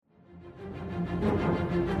And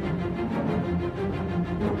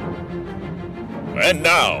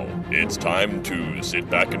now, it's time to sit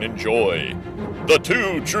back and enjoy the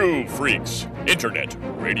Two True Freaks Internet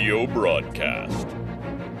Radio Broadcast.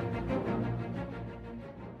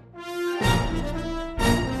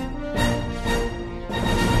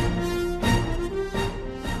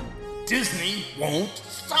 Disney won't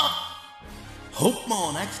stop. Hope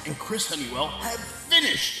Molinax and Chris Honeywell have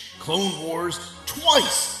finished Clone Wars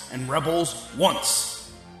twice and Rebels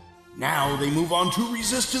once. Now they move on to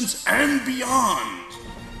Resistance and beyond.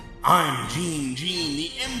 I'm Gene,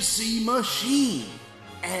 the MC Machine,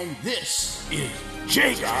 and this is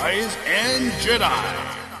J-Guys and Jedi.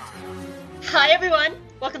 Hi everyone,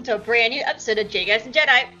 welcome to a brand new episode of J-Guys and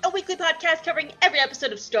Jedi, a weekly podcast covering every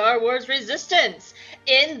episode of Star Wars Resistance.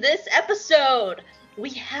 In this episode, we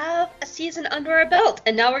have a season under our belt,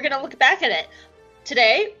 and now we're going to look back at it.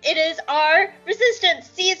 Today, it is our Resistance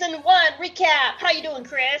Season 1 recap. How you doing,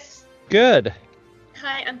 Chris? Good.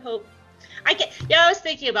 Hi, I'm Hope. I was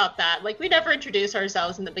thinking about that. Like, we never introduce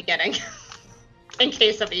ourselves in the beginning. In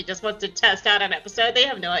case somebody just wants to test out an episode, they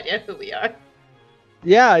have no idea who we are.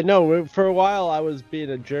 Yeah, I know. For a while, I was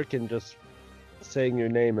being a jerk and just saying your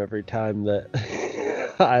name every time that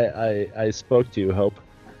I spoke to you, Hope.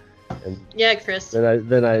 And yeah, Chris.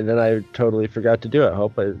 Then I totally forgot to do it,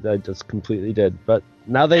 Hope. I just completely did. But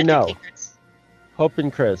now they know. Okay, Hope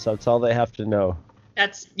and Chris. That's all they have to know.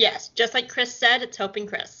 Yes. Just like Chris said, it's Hope and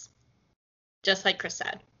Chris. Just like Chris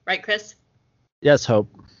said. Right, Chris? Yes, Hope.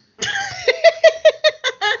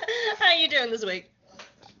 How you doing this week?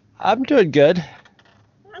 I'm doing good.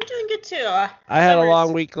 I'm doing good too. I had a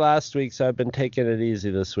long week last week, so I've been taking it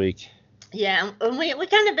easy this week. Yeah, and we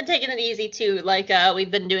kind of been taking it easy too. Like, we've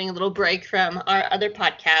been doing a little break from our other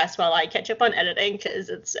podcast while I catch up on editing, because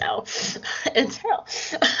it's hell. It's hell.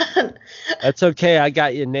 That's okay. I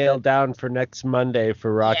got you nailed down for next Monday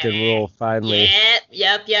for Rock and Roll, finally.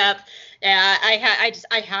 Yep. Yeah,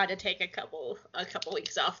 I had to take a couple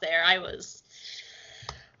weeks off there. I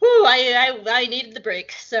needed the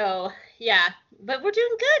break. So, yeah. But we're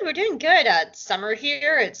doing good. Summer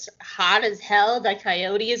here. It's hot as hell. The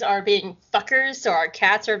coyotes are being fuckers, so our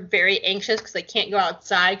cats are very anxious because they can't go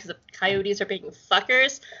outside because the coyotes are being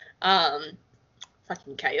fuckers.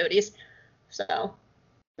 Fucking coyotes. So,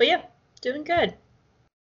 but yeah, doing good.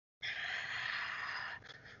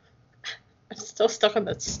 I'm still stuck on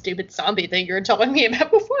that stupid zombie thing you were telling me about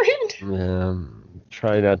beforehand. Yeah,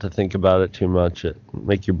 try not to think about it too much. It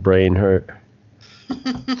make your brain hurt.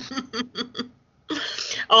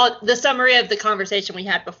 The summary of the conversation we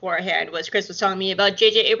had beforehand was Chris was telling me about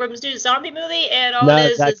J.J. Abrams' new zombie movie, and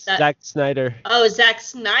Zack Snyder. Oh, Zack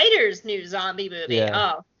Snyder's new zombie movie.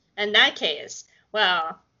 Yeah. Oh, in that case,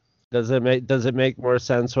 well. Does it make more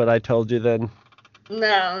sense what I told you then?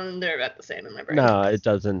 No, they're about the same in my brain. No, it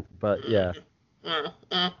doesn't. But yeah.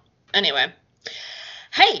 Anyway,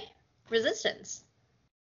 hey, Resistance.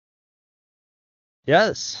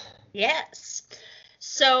 Yes.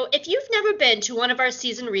 So, if you've never been to one of our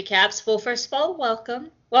season recaps, well, first of all,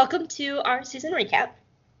 welcome to our season recap.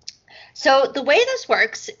 So, the way this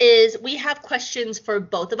works is we have questions for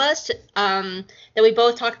both of us that we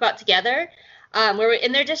both talk about together.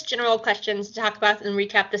 And they're just general questions to talk about and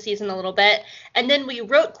recap the season a little bit. And then we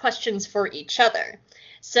wrote questions for each other.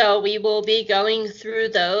 So, we will be going through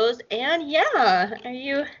those. And yeah, are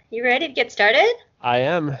you ready to get started? I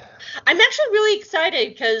am. I'm actually really excited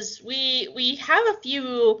because we have a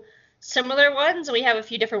few similar ones and we have a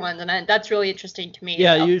few different ones, and that's really interesting to me.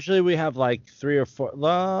 Yeah, usually we have like 3 or 4.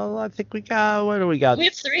 Well, I think we got, what do we got? We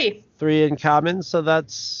have 3. 3 in common, so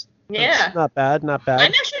that's not bad. I'm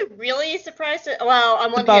actually really surprised.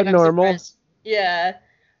 On one about hand, I'm normal. Surprised. Yeah.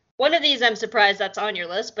 One of these I'm surprised that's on your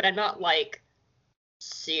list, but I'm not like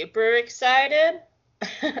super excited.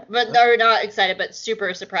 But not excited, but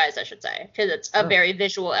super surprised, I should say, because it's a very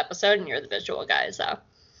visual episode, and you're the visual guy, so.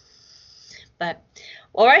 But,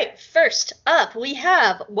 all right, first up, we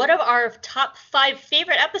have one of our top 5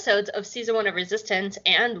 favorite episodes of Season 1 of Resistance,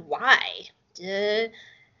 and why.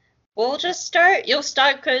 We'll just start. You'll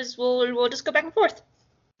start, because we'll just go back and forth.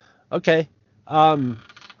 Okay. Now,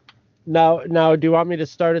 do you want me to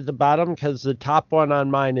start at the bottom? Because the top one on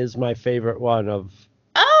mine is my favorite one of...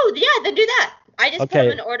 Oh, yeah, then do that. I just put them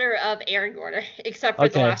in order of airing order, except for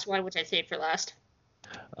the last one, which I saved for last.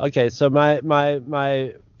 Okay, so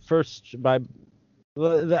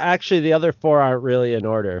actually the other 4 aren't really in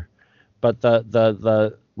order, but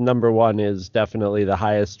the number 1 is definitely the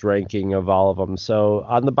highest ranking of all of them. So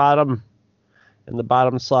on the bottom, in the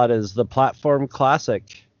bottom slot is the Platform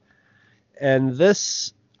Classic, and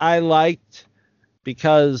this I liked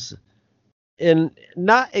because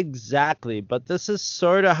not exactly, but this is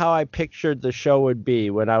sort of how I pictured the show would be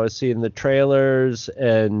when I was seeing the trailers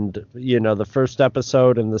and, the first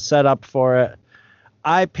episode and the setup for it.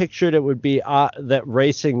 I pictured it would be that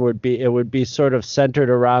racing would be sort of centered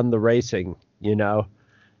around the racing,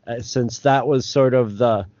 since that was sort of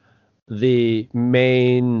the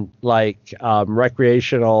main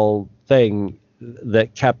recreational thing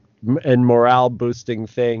that kept and morale boosting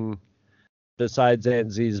thing besides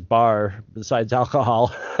Aunt Z's bar, besides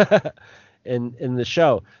alcohol in the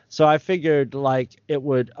show. So I figured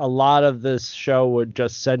a lot of this show would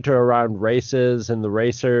just center around races and the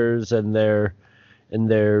racers and their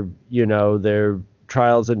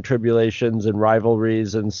trials and tribulations and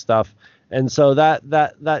rivalries and stuff. And so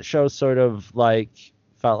that show sort of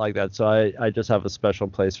felt like that. So I just have a special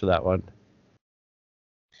place for that one.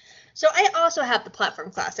 So I also have the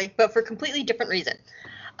Platform Classic, but for a completely different reason.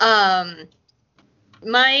 This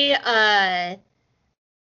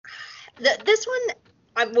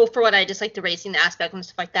one, for what I just like the racing aspect and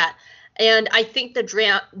stuff like that. And I think the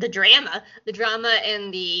drama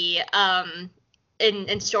and the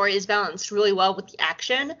and story is balanced really well with the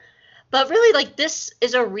action. But really, this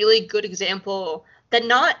is a really good example that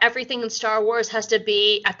not everything in Star Wars has to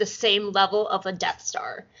be at the same level of a Death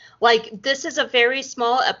Star. This is a very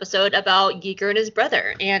small episode about Yeager and his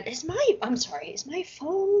brother. And is my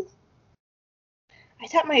phone? I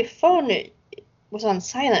thought my phone was on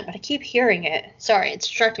silent, but I keep hearing it. Sorry, it's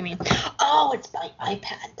distracting me. Oh, it's my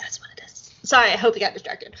iPad. That's what it is. Sorry, I hope you got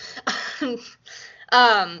distracted.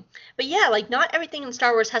 But yeah, not everything in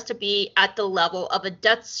Star Wars has to be at the level of a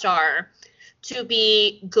Death Star to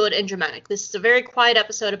be good and dramatic. This is a very quiet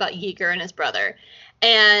episode about Yeager and his brother.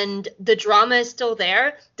 And the drama is still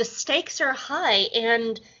there. The stakes are high,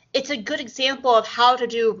 and it's a good example of how to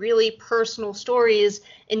do really personal stories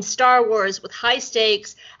in Star Wars with high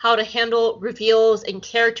stakes, how to handle reveals and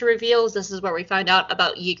character reveals. This is where we find out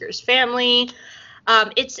about Yeager's family.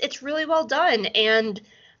 It's really well done, and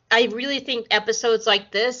I really think episodes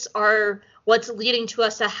like this are what's leading to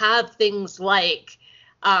us to have things like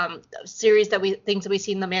things that we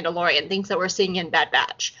see in The Mandalorian, things that we're seeing in Bad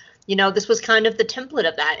Batch. This was kind of the template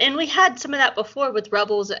of that, and we had some of that before with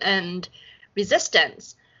Rebels and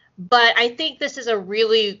Resistance. But I think this is a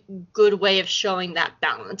really good way of showing that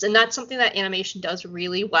balance. And that's something that animation does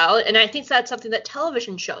really well. And I think that's something that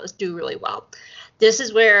television shows do really well. This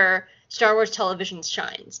is where Star Wars television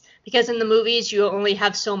shines. Because in the movies, you only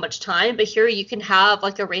have so much time. But here you can have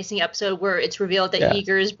a racing episode where it's revealed that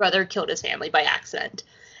Yeager's brother killed his family by accident.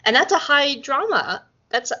 And that's a high drama.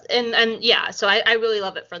 So I really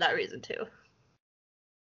love it for that reason too.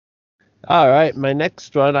 All right, my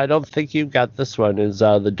next one, I don't think you got this one, is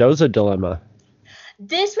the Doza Dilemma.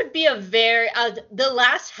 This would be a very the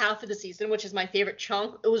last half of the season, which is my favorite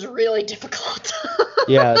chunk. It was really difficult.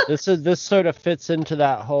 Yeah, this sort of fits into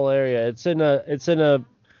that whole area. It's in a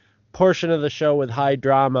portion of the show with high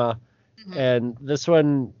drama, and this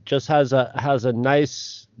one just has a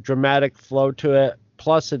nice dramatic flow to it.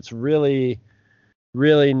 Plus, it's really,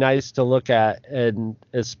 really nice to look at, and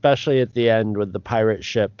especially at the end with the pirate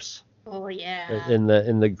ships. Oh yeah. In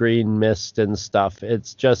the green mist and stuff.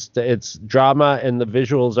 It's drama, and the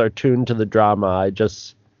visuals are tuned to the drama.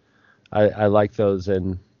 I like those.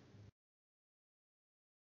 And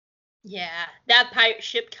yeah, that pirate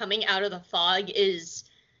ship coming out of the fog is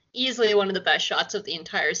easily one of the best shots of the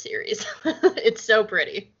entire series. It's so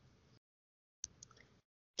pretty.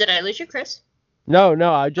 Did I lose you, Chris? No,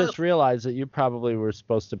 I just realized that you probably were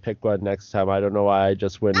supposed to pick one next time. I don't know why I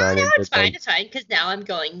just went on. No, it's fine, because now I'm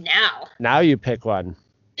going now. Now you pick one.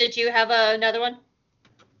 Did you have another one?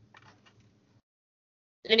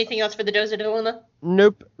 Anything else for the Doza Dilemma?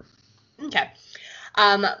 Nope. Okay.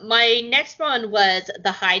 My next one was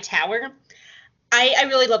The High Tower. I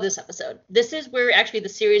really love this episode. This is where actually the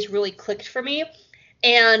series really clicked for me.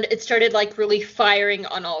 And it started really firing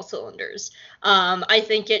on all cylinders. I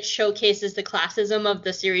think it showcases the classism of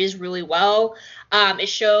the series really well. It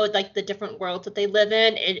showed the different worlds that they live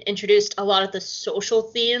in. It introduced a lot of the social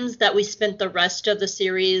themes that we spent the rest of the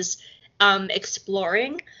series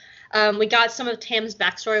exploring. We got some of Tam's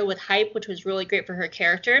backstory with Hype, which was really great for her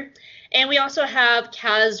character. And we also have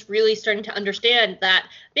Kaz really starting to understand that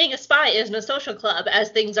being a spy isn't a social club, as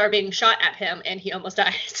things are being shot at him and he almost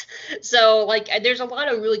dies. So there's a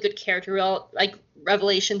lot of really good character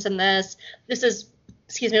revelations in this. This is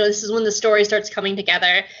when the story starts coming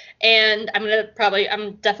together. And I'm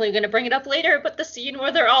definitely gonna bring it up later, but the scene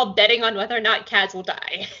where they're all betting on whether or not Kaz will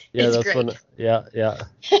die is that's great. one. Yeah.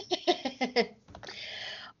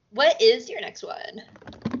 What is your next one?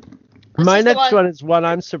 My next one is one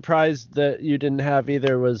I'm surprised that you didn't have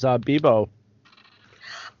either, was Bebo.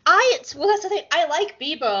 Well, that's the thing. I like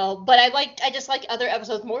Bebo, but I just like other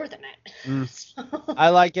episodes more than it. So. I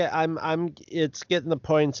like it. It's getting the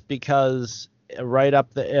points because right up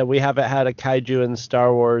we haven't had a kaiju in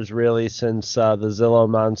Star Wars really since the Zillo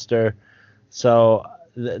monster, so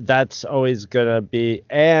that's always gonna be.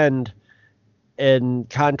 And in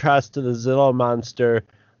contrast to the Zillo monster,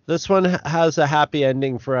 this one has a happy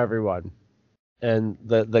ending for everyone, and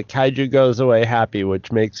the kaiju goes away happy,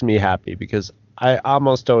 which makes me happy because I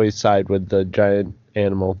almost always side with the giant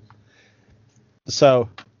animal. So,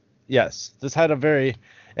 yes, this had it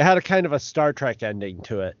had a kind of a Star Trek ending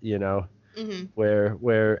to it, you know,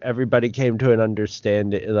 where everybody came to an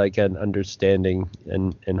understanding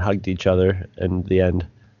and hugged each other in the end.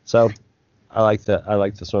 So, I like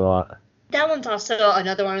this one a lot. That one's also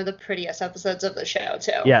another one of the prettiest episodes of the show,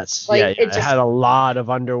 too. Yes, it had a lot of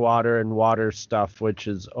underwater and water stuff, which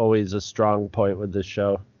is always a strong point with this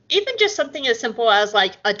show. Even just something as simple as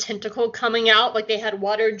like a tentacle coming out, like they had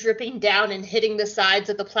water dripping down and hitting the sides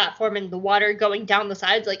of the platform and the water going down the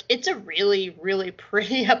sides. Like, it's a really, really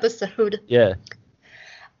pretty episode. Yeah.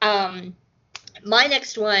 My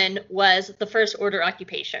next one was the First Order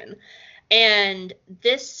Occupation. And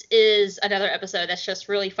this is another episode that's just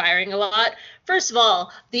really firing a lot. First of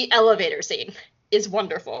all, the elevator scene is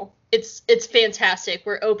wonderful. It's fantastic,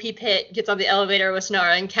 where OP Pitt gets on the elevator with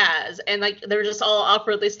Synara and Kaz, and like they're just all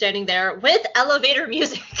awkwardly standing there with elevator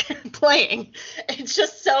music playing. It's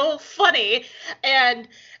just so funny. And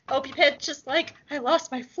OP Pitt's just like, I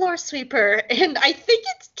lost my floor sweeper. And I think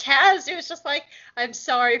it's Kaz who's just like, I'm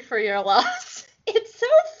sorry for your loss. It's so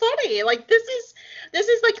funny. Like, this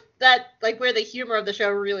is like that, like where the humor of the show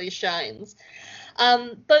really shines.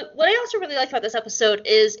 But what I also really like about this episode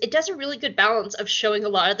is it does a really good balance of showing a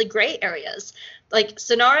lot of the gray areas. Like,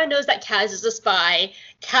 Synara knows that Kaz is a spy.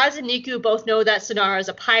 Kaz and Niku both know that Synara is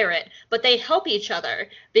a pirate, but they help each other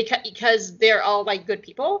because they're all, like, good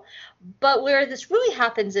people. But where this really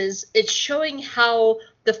happens is it's showing how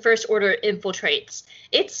the First Order infiltrates.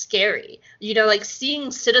 It's scary. You know, like,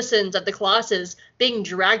 seeing citizens of the Colossus being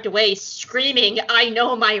dragged away screaming, I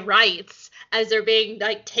know my rights, as they're being,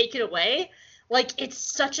 like, taken away. Like, it's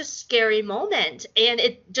such a scary moment, and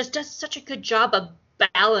it just does such a good job of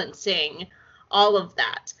balancing all of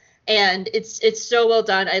that. And it's so well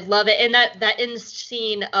done. I love it. And that end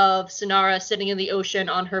scene of Synara sitting in the ocean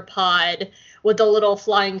on her pod with the little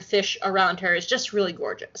flying fish around her is just really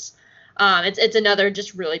gorgeous. It's another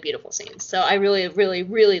just really beautiful scene. So I really, really,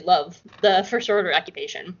 really love the First Order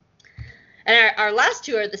Occupation. And our last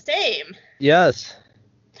two are the same. Yes.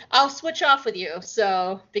 I'll switch off with you,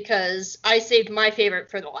 because I saved my favorite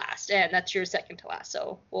for the last, and that's your second to last,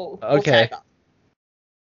 so we'll tag off.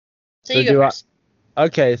 So you go first.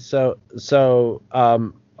 Okay,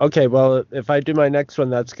 okay, well, if I do my next one,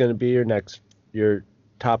 that's going to be your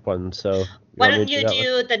top one, so... Why don't you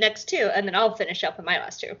do the next two, and then I'll finish up with my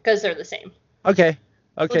last two, because they're the same. Okay,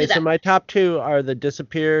 so my top two are The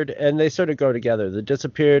Disappeared, and they sort of go together. The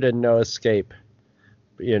Disappeared and No Escape.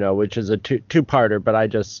 You know, which is a two-parter, but I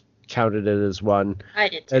just counted it as one. I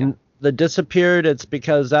did too. And The Disappeared, it's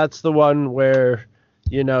because that's the one where,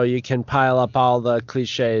 you know, you can pile up all the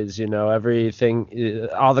cliches, you know, everything,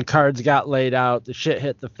 all the cards got laid out, the shit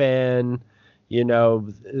hit the fan, you know,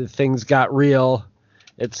 things got real.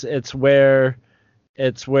 It's where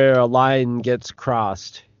a line gets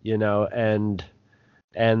crossed, you know, and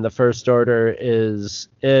the First Order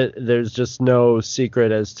there's just no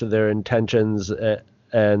secret as to their intentions,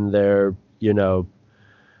 and they're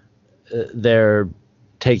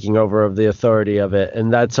taking over of the authority of it.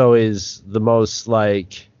 And that's always the most,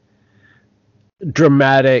 like,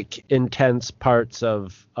 dramatic, intense parts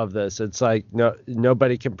of this. It's like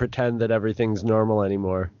nobody can pretend that everything's normal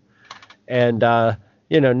anymore. And,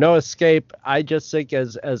 No Escape, I just think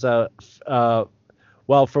as a,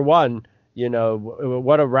 well, for one, you know,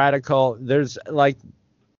 what a radical, there's, like,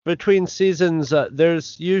 between seasons,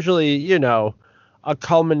 there's usually, you know, a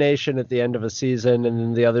culmination at the end of a season, and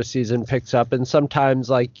then the other season picks up, and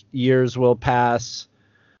sometimes, like, years will pass,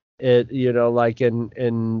 it, you know, like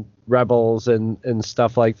in Rebels and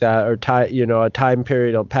stuff like that, or a time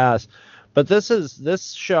period will pass. But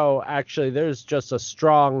this show, actually, there's just a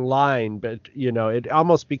strong line, but, you know, it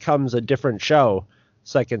almost becomes a different show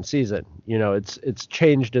second season. You know, it's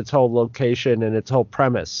changed its whole location and its whole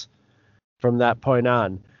premise from that point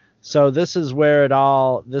on. So this is where that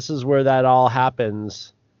all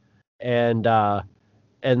happens, and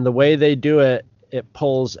the way they do it, it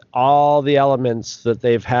pulls all the elements that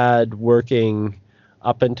they've had working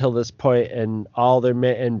up until this point, and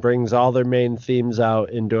and brings all their main themes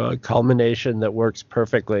out into a culmination that works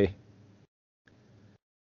perfectly.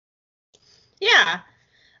 Yeah.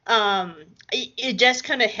 It just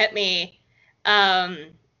kind of hit me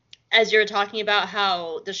as you were talking about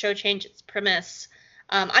how the show changed its premise.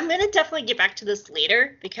 I'm going to definitely get back to this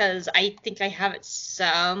later because I think I have it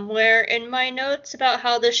somewhere in my notes about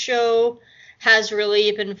how the show has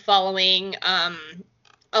really been following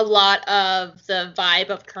a lot of the vibe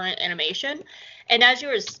of current animation. And as you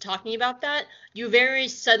were talking about that, you very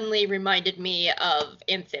suddenly reminded me of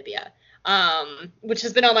Amphibia, which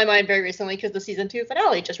has been on my mind very recently because the season 2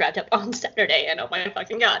 finale just wrapped up on Saturday, and oh my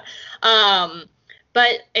fucking god.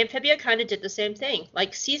 But Amphibia kind of did the same thing.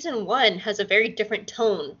 Like, season 1 has a very different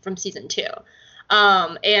tone from season 2.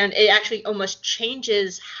 And it actually almost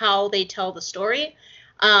changes how they tell the story.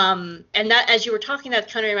 And that, as you were talking, that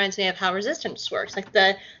kind of reminds me of how Resistance works. Like,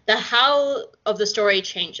 the how of the story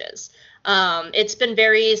changes. It's been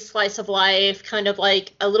very slice of life, kind of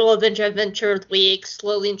like a little adventure of the week,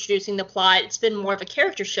 slowly introducing the plot. It's been more of a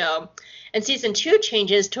character show. And season 2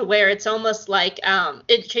 changes to where it's almost like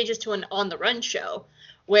it changes to an on the run show,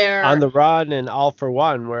 where On the Run and All for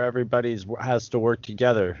One, where everybody's has to work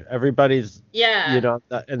together. Everybody's, you know,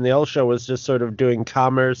 and the old show was just sort of doing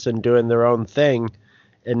commerce and doing their own thing.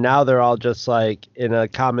 And now they're all just like in a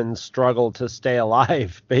common struggle to stay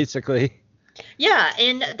alive, basically. Yeah,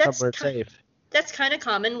 and that's kind of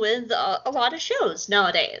common with a lot of shows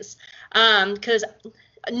nowadays. Because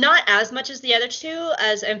not as much as the other two,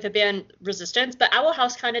 as Amphibia and Resistance, but Owl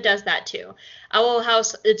House kind of does that too. Owl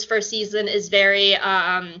House, its first season is very,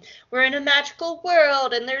 we're in a magical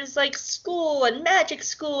world, and there's like school and magic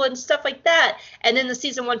school and stuff like that. And then the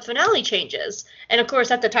season 1 finale changes. And of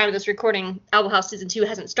course, at the time of this recording, Owl House season 2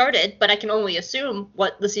 hasn't started, but I can only assume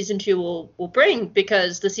what the season 2 will bring,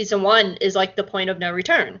 because the season 1 is like the point of no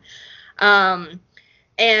return.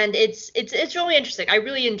 And it's really interesting. I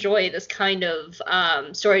really enjoy this kind of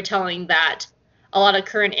storytelling that a lot of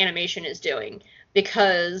current animation is doing,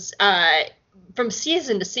 because from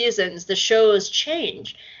season to seasons the shows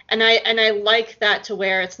change, and I like that, to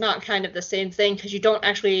where it's not kind of the same thing, because you don't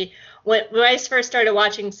actually, when I first started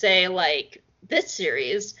watching, say, like this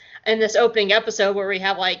series, in this opening episode where we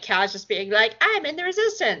have like Kaz just being like, I'm in the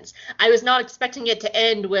Resistance, I was not expecting it to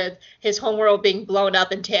end with his homeworld being blown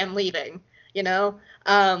up and Tam leaving, you know.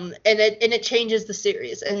 And it changes the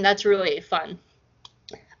series, and that's really fun.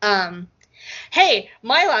 Hey,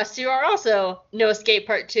 my last two are also No Escape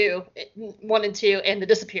Part 2, 1 and 2, and The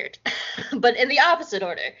Disappeared, but in the opposite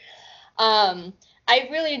order. I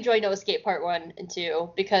really enjoy No Escape Part 1 and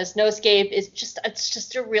 2 because No Escape is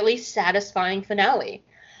just a really satisfying finale.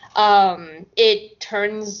 It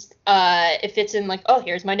turns, it fits in like, oh,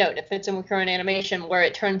 here's my note. It fits in with current animation where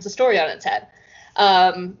it turns the story on its head,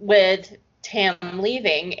 with Tam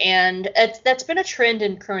leaving, and that's been a trend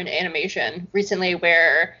in current animation recently,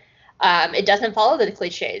 where it doesn't follow the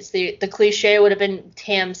cliches. The cliche would have been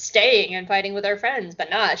Tam staying and fighting with her friends, but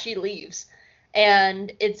nah, she leaves,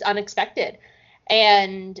 and it's unexpected,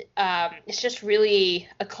 and it's just really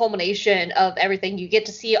a culmination of everything. You get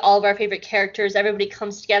to see all of our favorite characters. Everybody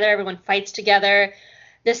comes together. Everyone fights together.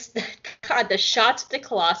 The shots of the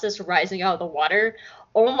Colossus rising out of the water.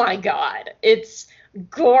 Oh my God, it's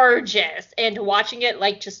gorgeous, and watching it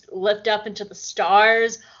like just lift up into the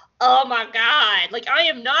stars, oh my god, like I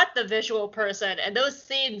am not the visual person, and those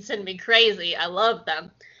scenes send me crazy. I love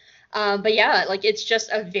them. But yeah, like it's just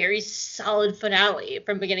a very solid finale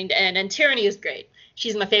from beginning to end, and Tyranny is great.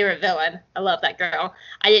 She's my favorite villain. I love that girl.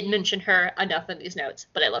 I didn't mention her enough in these notes,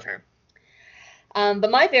 but I love her.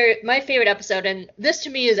 But my favorite episode, and this to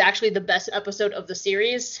me is actually the best episode of the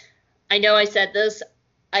series. I know I said this,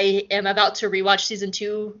 I am about to rewatch season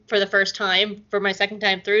 2 for the first time, for my second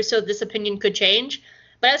time through, so this opinion could change.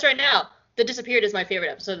 But as right now, The Disappeared is my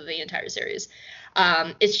favorite episode of the entire series.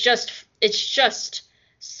 It's just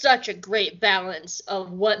such a great balance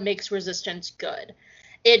of what makes Resistance good.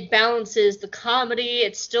 It balances the comedy.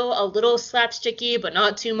 It's still a little slapsticky, but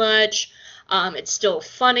not too much. It's still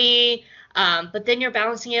funny. But then you're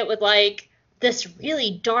balancing it with like this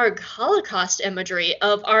really dark Holocaust imagery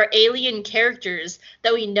of our alien characters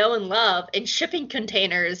that we know and love in shipping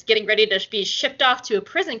containers getting ready to be shipped off to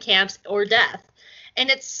prison camps or death.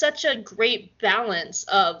 And it's such a great balance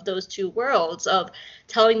of those two worlds, of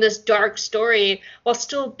telling this dark story while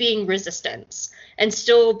still being Resistance and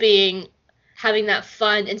still having that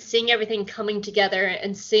fun and seeing everything coming together,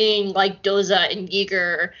 and seeing like Doza and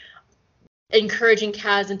Yeager encouraging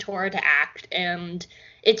Kaz and Tora to act. And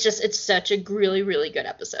it's such a really, really good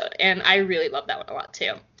episode, and I really love that one a lot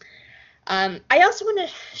too. I also want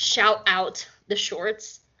to shout out the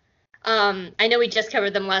shorts. I know we just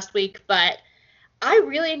covered them last week, but I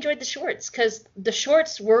really enjoyed the shorts, because the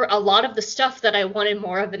shorts were a lot of the stuff that I wanted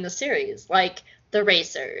more of in the series. Like the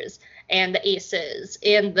racers and the aces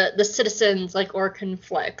and the citizens like Orkin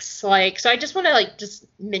Flicks. Like, so I just want to like just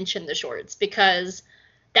mention the shorts because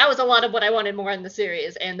that was a lot of what I wanted more in the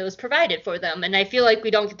series, and those provided for them. And I feel like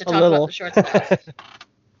we don't get to talk about the shorts enough.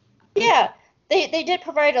 Yeah, they did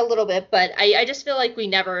provide a little bit, but I just feel like we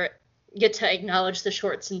never get to acknowledge the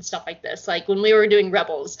shorts and stuff like this. Like when we were doing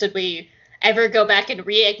Rebels, did we ever go back and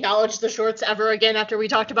re-acknowledge the shorts ever again after we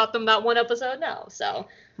talked about them that one episode? No. So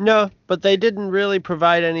no, but they didn't really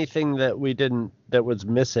provide anything that was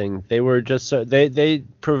missing. They were just they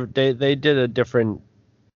did a different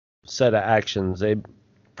set of actions. They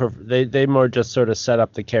more just sort of set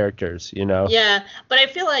up the characters, you know. Yeah, but I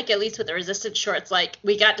feel like at least with the Resistance shorts, like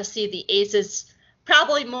we got to see the aces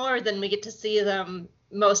probably more than we get to see them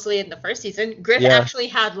mostly in the first season. Griff actually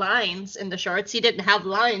had lines in the shorts. He didn't have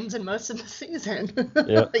lines in most of the season.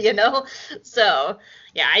 You know? So,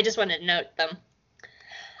 yeah, I just wanted to note them.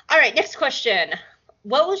 All right, next question.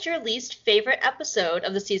 What was your least favorite episode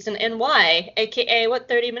of the season and why? AKA, what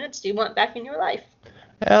 30 minutes do you want back in your life?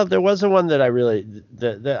 Well, there wasn't one that I really...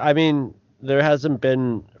 I mean, there hasn't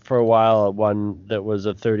been for a while one that was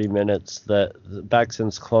a 30 minutes back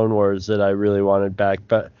since Clone Wars that I really wanted back,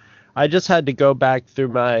 but I just had to go back through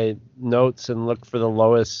my notes and look for the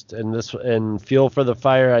lowest, and Fuel for the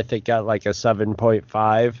Fire I think got like a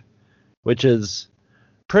 7.5, which is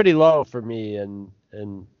pretty low for me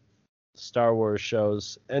in Star Wars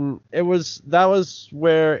shows. And that was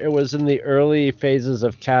where it was in the early phases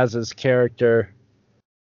of Kaz's character,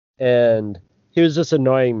 and he was just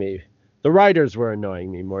annoying me. The writers were annoying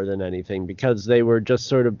me more than anything because they were just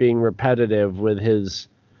sort of being repetitive with his.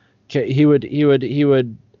 He would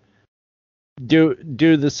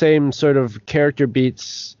do the same sort of character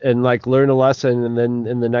beats and like learn a lesson and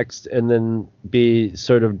then be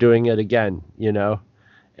sort of doing it again, you know.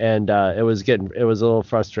 And it was a little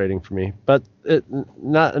frustrating for me, but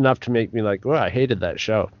not enough to make me like, well, I hated that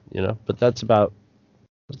show, you know. But that's about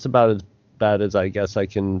as bad as I guess I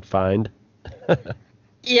can find.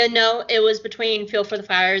 Yeah, no, it was between Fuel for the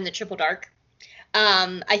Fire and the Triple Dark.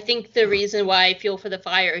 I think the reason why Fuel for the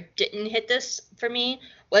Fire didn't hit this for me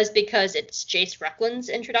was because it's Jace Rucklin's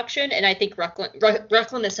introduction, and I think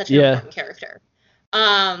Rucklin is such an important character.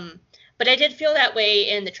 But I did feel that way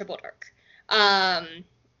in the Triple Dark.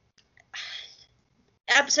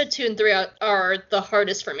 Episode 2 and 3 are the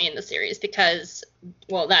hardest for me in the series because,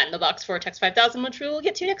 well, that and the Box 4 Text 5000, which we will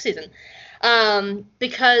get to next season.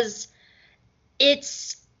 Because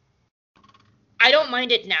I don't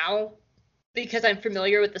mind it now because I'm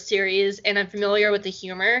familiar with the series and I'm familiar with the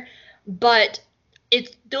humor, but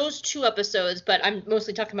it's those two episodes, but I'm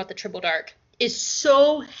mostly talking about the Triple Dark, is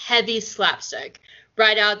so heavy slapstick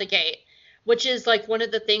right out of the gate, which is like one of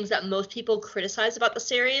the things that most people criticize about the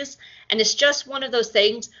series. And it's just one of those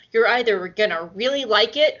things, you're either gonna really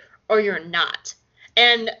like it or you're not.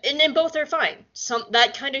 And then both are fine.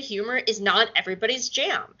 That kind of humor is not everybody's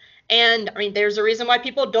jam. And I mean, there's a reason why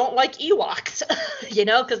people don't like Ewoks, you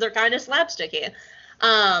know, because they're kind of slapsticky.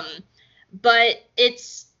 But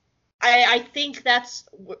I think that's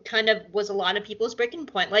kind of was a lot of people's breaking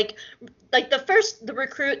point. Like the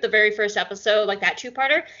Recruit, the very first episode, like that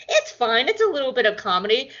two-parter, it's fine. It's a little bit of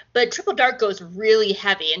comedy, but Triple Dark goes really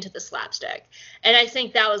heavy into the slapstick. And I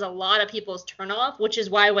think that was a lot of people's turnoff, which is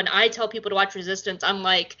why when I tell people to watch Resistance, I'm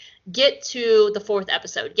like, get to the 4th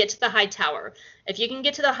episode, get to the High Tower. If you can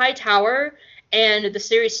get to the High Tower and the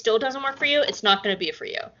series still doesn't work for you, it's not going to be for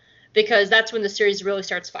you, because that's when the series really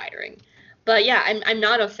starts firing. But yeah, I'm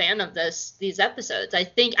not a fan of these episodes. I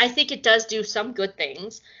think it does do some good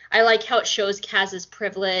things. I like how it shows Kaz's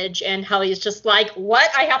privilege and how he's just like, what?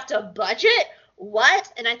 I have to budget?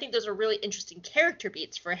 What? And I think those are really interesting character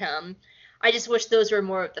beats for him. I just wish those were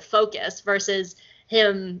more of the focus versus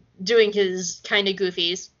him doing his kind of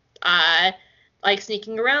goofies, like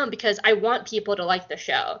sneaking around, because I want people to like the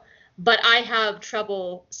show. But I have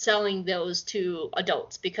trouble selling those to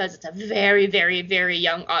adults because it's a very, very, very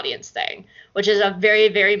young audience thing, which is a very,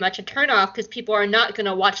 very much a turnoff because people are not going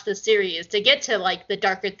to watch the series to get to like the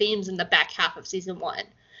darker themes in the back half of season 1,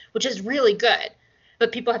 which is really good.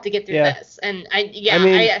 But people have to get through this. And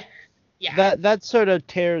that sort of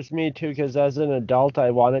tears me too, because as an adult, I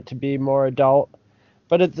want it to be more adult.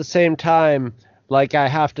 But at the same time, like, I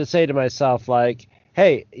have to say to myself, like,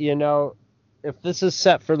 hey, you know, if this is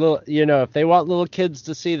set for little, you know, if they want little kids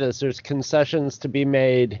to see this, there's concessions to be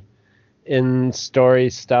made in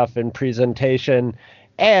story stuff and presentation.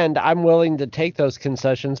 And I'm willing to take those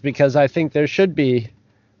concessions because I think there should be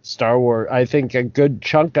Star Wars. I think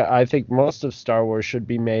I think most of Star Wars should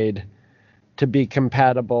be made to be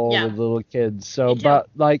compatible with little kids. So, but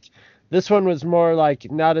like This one was more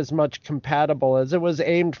like not as much compatible as it was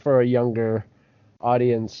aimed for a younger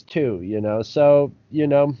audience too, So,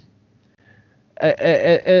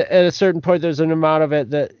 at a certain point, there's an amount of it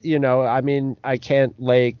that, I mean, I can't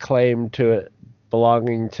lay claim to it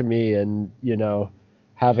belonging to me and,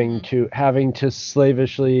 having to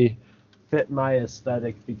slavishly fit my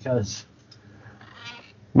aesthetic because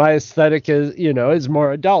my aesthetic is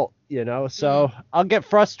more adult, so I'll get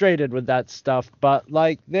frustrated with that stuff, but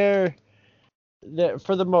like they're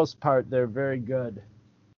for the most part, they're very good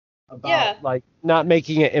about like not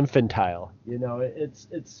making it infantile,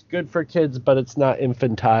 it's good for kids, but it's not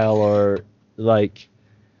infantile or like,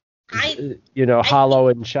 hollow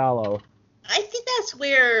and shallow. I think that's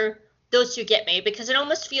where those two get me, because it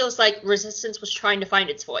almost feels like Resistance was trying to find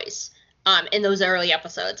its voice in those early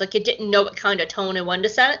episodes. Like it didn't know what kind of tone it wanted to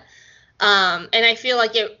set. And I feel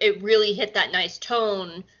like it really hit that nice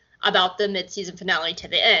tone about the mid-season finale to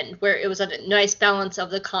the end, where it was a nice balance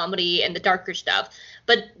of the comedy and the darker stuff.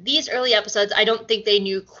 But these early episodes, I don't think they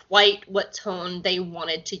knew quite what tone they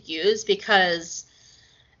wanted to use because,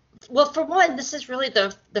 well, for one, this is really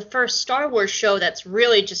the first Star Wars show that's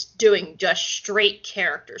really just doing just straight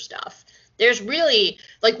character stuff. There's really,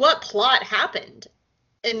 like, what plot happened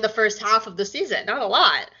in the first half of the season? Not a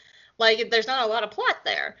lot. Like, there's not a lot of plot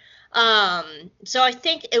there. So I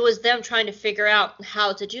think it was them trying to figure out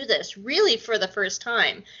how to do this really for the first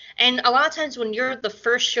time. And a lot of times when you're the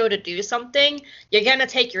first show to do something, you're going to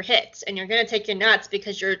take your hits and you're going to take your nuts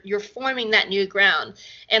because you're forming that new ground.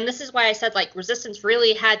 And this is why I said, like, Resistance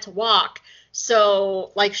really had to walk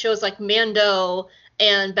so, like, shows like Mando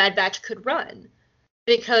and Bad Batch could run.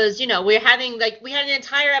 Because, we had an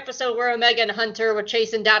entire episode where Omega and Hunter were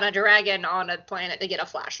chasing down a dragon on a planet to get a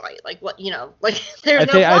flashlight. Like, what, there's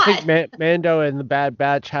no plot. I think Mando and the Bad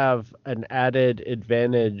Batch have an added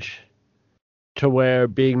advantage to where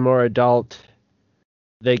being more adult,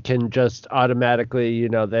 they can just automatically,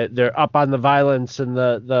 they're up on the violence and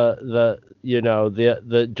the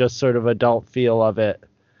just sort of adult feel of it.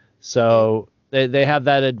 So they have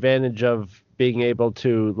that advantage of being able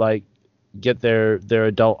to, like, get their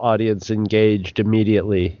adult audience engaged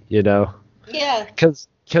immediately, Yeah. Because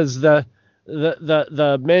the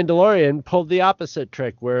Mandalorian pulled the opposite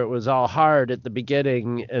trick, where it was all hard at the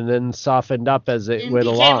beginning and then softened up as it went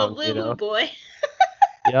along. Became a woo-woo boy.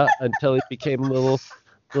 Yeah, until he became a little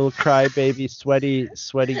crybaby,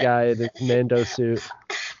 sweaty guy in his Mando suit.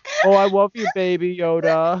 Oh, I love you, baby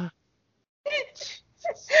Yoda.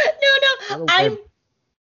 No,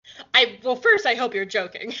 well, first I hope you're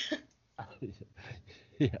joking.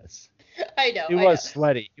 Yes. I know. He was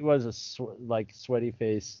sweaty. He was a sweaty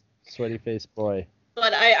face boy.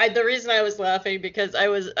 But the reason I was laughing because I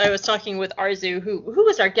was talking with Arzu, who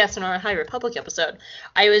was our guest in our High Republic episode.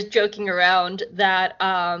 I was joking around that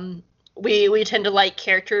we tend to like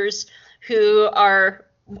characters who are,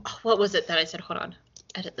 what was it that I said? Hold on,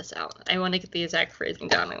 edit this out. I want to get the exact phrasing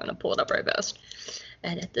down. I want to pull it up right fast.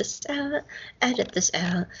 Edit this out. Edit this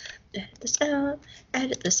out. Edit this out.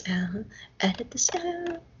 Edit this out. Edit this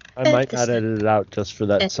out. I might not edit it out just for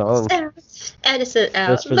that song. Edit it out.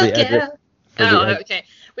 Just for the edit. Okay.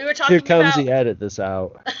 We were talking about... Here comes about... the edit this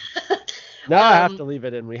out. Now I have to leave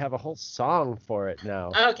it in. We have a whole song for it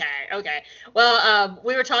now. Okay. Well,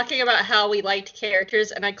 we were talking about how we liked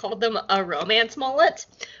characters, and I called them a romance mullet,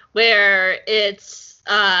 where it's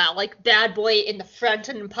like bad boy in the front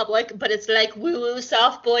and in public, but it's like woo-woo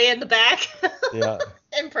soft boy in the back. Yeah.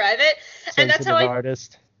 In private. And that's how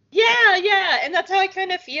artist. Yeah, and that's how I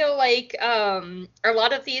kind of feel like a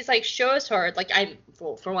lot of these like shows are like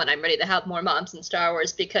for one, I'm ready to have more moms in Star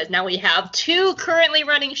Wars because now we have 2 currently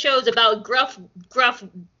running shows about gruff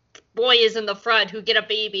boys in the front who get a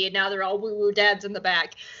baby and now they're all woo-woo dads in the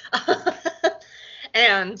back.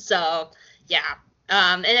 And so, yeah.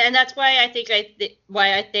 And that's why I think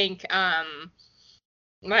I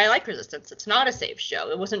like Resistance. It's not a safe show.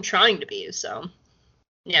 It wasn't trying to be, so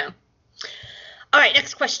yeah. All right,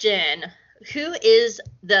 next question. Who is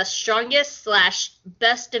the strongest /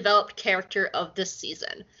 best developed character of this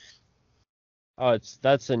season? Oh,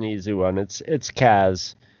 that's an easy one. It's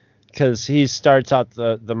Kaz, because he starts out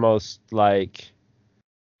the most like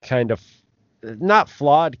kind of not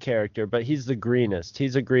flawed character, but he's the greenest.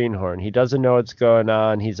 He's a greenhorn. He doesn't know what's going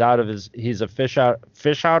on. He's a fish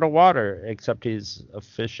out of water, except he's a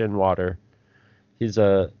fish in water. He's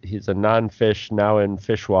a non-fish now in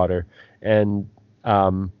fish water. And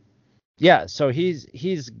yeah, so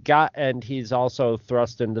he's got, and he's also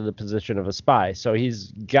thrust into the position of a spy. So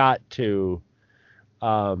he's got to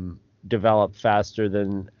develop faster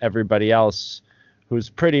than everybody else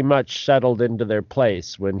who's pretty much settled into their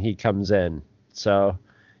place when he comes in. So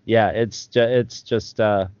yeah, it's just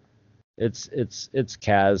it's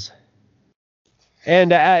Kaz,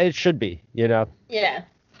 and it should be, you know. Yeah.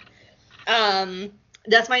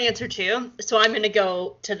 That's my answer too. So I'm gonna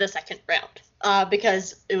go to the second round,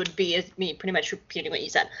 because it would be me pretty much repeating what you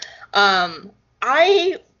said.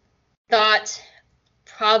 I thought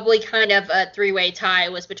probably kind of a three-way tie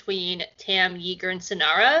was between Tam, Yeager, and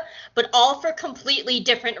Sonara, but all for completely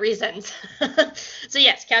different reasons. So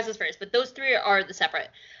yes, Kaz is first, but those three are the separate.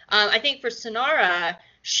 I think for Sonara,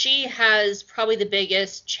 she has probably the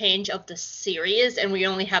biggest change of the series, and we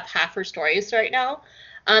only have half her stories right now.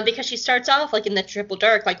 Because she starts off like in the Triple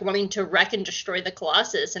Dark, like wanting to wreck and destroy the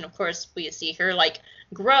Colossus, and of course we see her like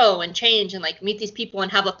grow and change and like meet these people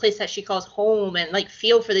and have a place that she calls home and like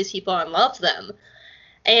feel for these people and love them.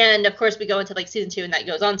 And of course we go into like season 2 and that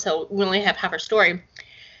goes on, so we only have half her story.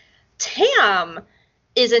 Tam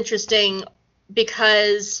is interesting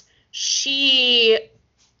because she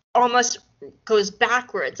almost goes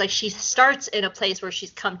backwards. Like she starts in a place where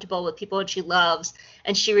she's comfortable with people and she loves,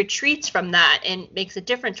 and she retreats from that and makes a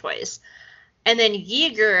different choice. And then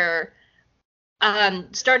Yeager,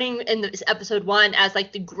 starting in this episode 1 as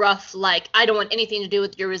like the gruff, like, I don't want anything to do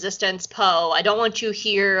with your resistance, Poe. I don't want you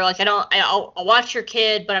here. Like, I'll watch your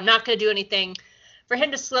kid, but I'm not going to do anything. For him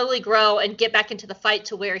to slowly grow and get back into the fight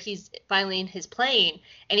to where he's finally in his plane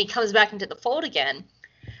and he comes back into the fold again.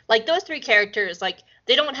 Like, those three characters, like,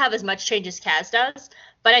 they don't have as much change as Kaz does,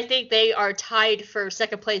 but I think they are tied for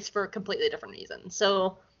second place for completely different reasons.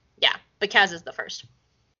 So, yeah, but Kaz is the first.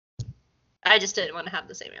 I just didn't want to have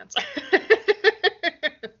the same answer.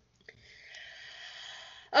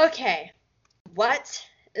 Okay. What?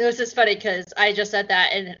 This is funny because I just said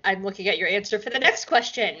that and I'm looking at your answer for the next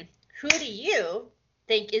question. Who do you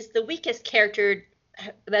think is the weakest character?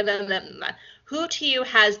 Who to you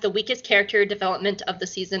has the weakest character development of the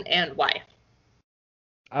season and why?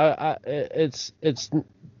 It's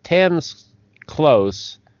Tam's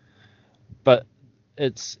close, but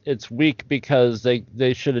it's weak because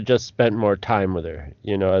they should have just spent more time with her,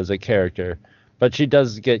 you know, as a character. But she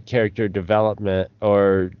does get character development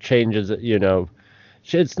or changes, you know.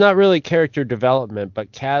 It's not really character development,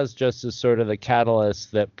 but Kaz just is sort of the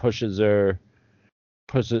catalyst that pushes her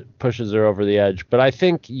over the edge. But I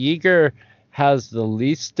think Yeager has the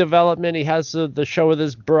least development. He has the show with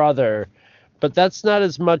his brother, but that's not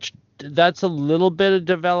as much. That's a little bit of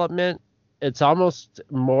development. It's almost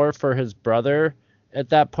more for his brother at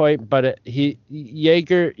that point. But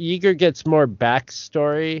Yeager gets more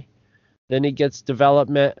backstory than he gets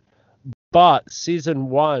development. But season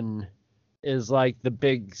 1 is like the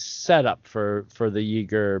big setup for the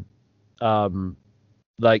Yeager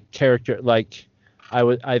like character, like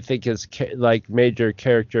I think is like major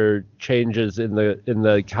character changes in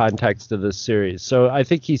the context of this series. So I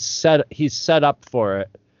think he's set up for it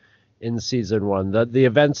in season 1. The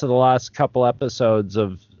events of the last couple episodes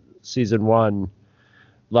of season 1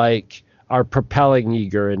 like are propelling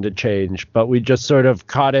Yeager into change, but we just sort of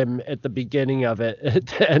caught him at the beginning of it at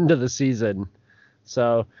the end of the season.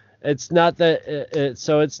 So it's not that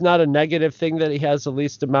it's not a negative thing that he has the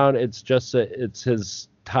least amount. It's just it's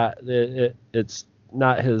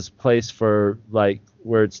not his place for like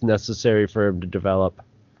where it's necessary for him to develop.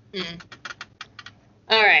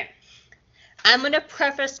 All right. I'm going to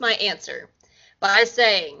preface my answer by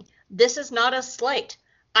saying this is not a slight.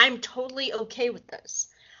 I'm totally okay with this.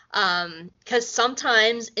 Because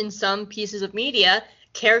sometimes in some pieces of media,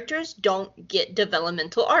 characters don't get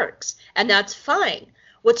developmental arcs, and that's fine.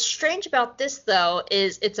 What's strange about this, though,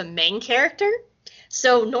 is it's a main character.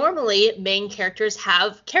 So normally main characters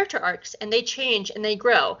have character arcs and they change and they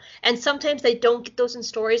grow. And sometimes they don't get those in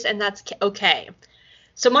stories, and that's okay.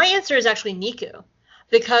 So my answer is actually Niku,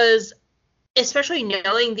 because especially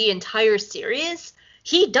knowing the entire series,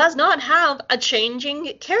 he does not have a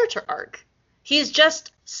changing character arc. He's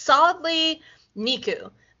just solidly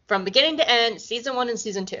Niku from beginning to end, season 1 and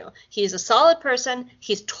season 2. He's a solid person.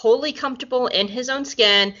 He's totally comfortable in his own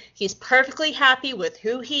skin. He's perfectly happy with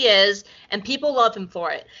who he is, and people love him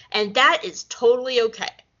for it. And that is totally okay.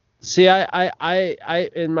 See, I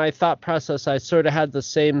in my thought process, I sort of had the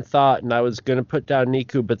same thought, and I was going to put down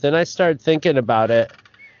Niku, but then I started thinking about it,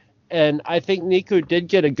 and I think Niku did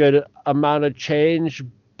get a good amount of change,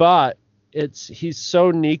 but he's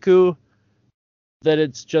so Niku that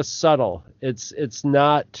it's just subtle. It's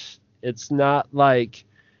not like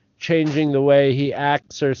changing the way he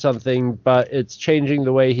acts or something, but it's changing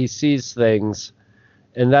the way he sees things.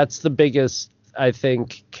 And that's the biggest, I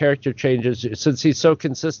think, character changes. Since he's so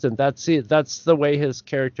consistent, that's the way his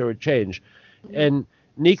character would change. And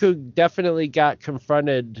Niku definitely got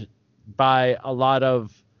confronted by a lot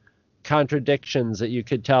of contradictions that you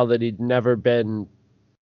could tell that he'd never been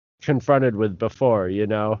confronted with before, you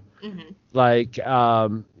know? Mm-hmm. Like,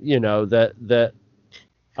 you know, that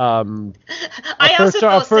I also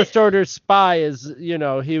feel a first order spy is, you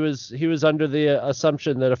know, he was under the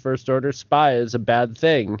assumption that a first order spy is a bad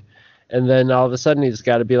thing. And then all of a sudden he's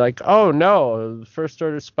got to be like, oh no, first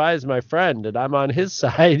order spy is my friend and I'm on his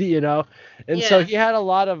side, you know? And so Yeah. he had a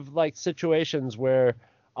lot of like situations where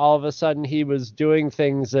all of a sudden he was doing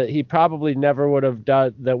things that he probably never would have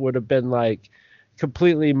done, that would have been like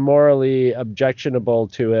completely morally objectionable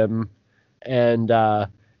to him.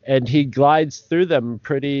 And he glides through them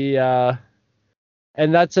pretty, and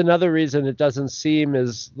that's another reason it doesn't seem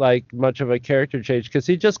as like much of a character change, because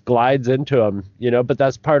he just glides into them, you know, but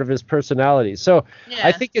that's part of his personality. So Yeah.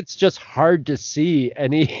 I think it's just hard to see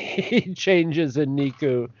any changes in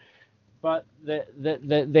Niku, but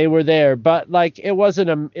they were there. But like it was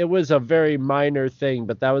a very minor thing,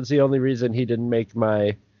 but that was the only reason he didn't make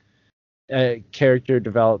my character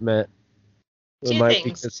development Two my things.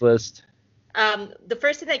 weakness list. The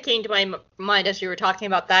first thing that came to my mind as you were talking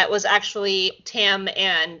about that was actually Tam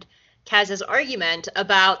and Kaz's argument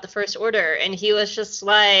about the First Order, and he was just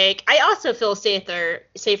like, I also feel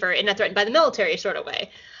safer in a threatened by the military sort of way,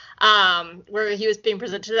 where he was being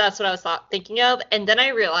presented. That's what I was thinking of, and then I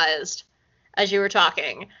realized, as you were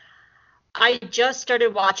talking, I just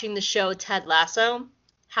started watching the show Ted Lasso.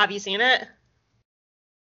 Have you seen it?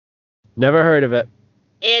 Never heard of it.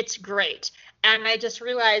 It's great. And I just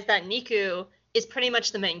realized that Niku is pretty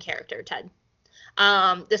much the main character, Ted.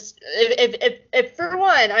 If for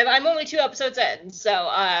one, I'm only 2 episodes in, so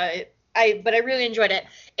but I really enjoyed it.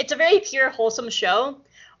 It's a very pure, wholesome show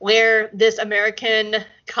where this American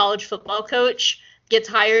college football coach gets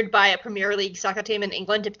hired by a Premier League soccer team in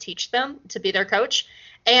England to teach them, to be their coach.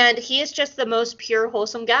 And he is just the most pure,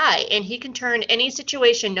 wholesome guy, and he can turn any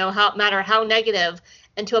situation, no matter how negative,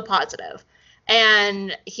 into a positive.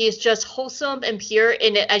 And he's just wholesome and pure.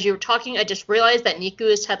 And as you were talking, I just realized that Niku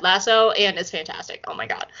is Ted Lasso, and it's fantastic. Oh my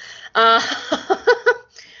god.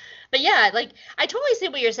 But yeah, like I totally see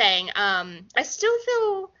what you're saying. I still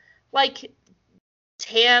feel like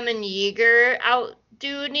Tam and Yeager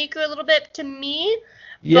outdo Niku a little bit to me.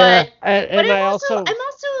 Yeah, but and I'm I also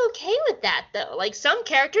also okay with that though. Like some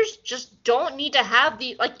characters just don't need to have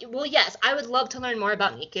the well, yes, I would love to learn more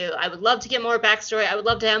about Niku. I would love to get more backstory. I would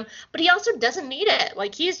love to him, but he also doesn't need it.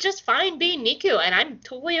 Like he's just fine being Niku, and I'm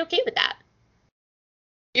totally okay with that.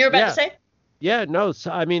 You're about to say? Yeah, no,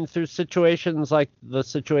 so, I mean, through situations like the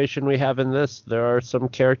situation we have in this, there are some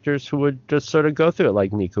characters who would just sort of go through it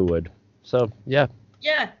like Niku would. So, yeah.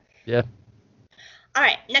 Yeah. Yeah. All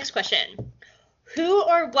right, next question. Who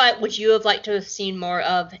or what would you have liked to have seen more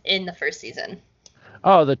of in the first season?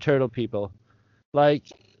 Oh, the turtle people. Like,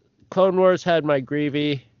 Clone Wars had my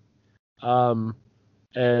Greavy, and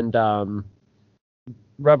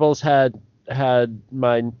Rebels had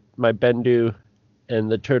my Bendu,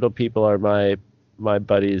 and the turtle people are my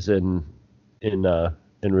buddies in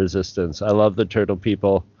Resistance. I love the turtle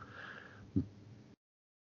people.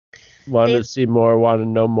 Wanted to see more, want to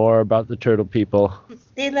know more about the turtle people.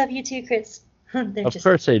 They love you too, Chris. Of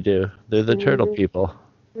course they do. They're the turtle people.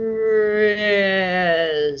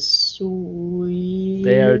 Sweet.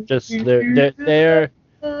 They are just they are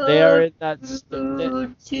in that.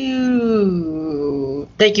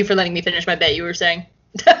 Thank you for letting me finish my bet. You were saying.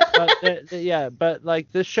 Yeah, but like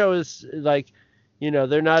this show is like, you know,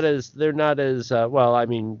 they're not as well. I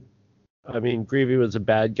mean, Greavy was a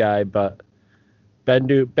bad guy, but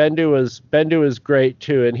Bendu was great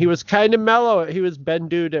too, and he was kind of mellow. He was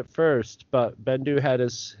Bendu'd at first, but Bendu had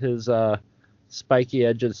his spiky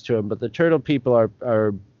edges to him. But the turtle people are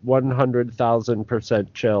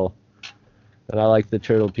 100,000% chill, and I like the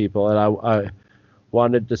turtle people, and I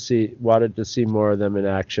wanted to see more of them in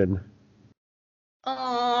action.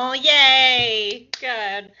 Oh, yay!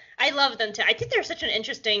 Good. I love them too. I think they're such an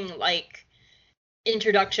interesting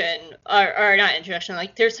introduction, or not introduction.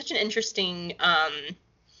 Like they're such an interesting.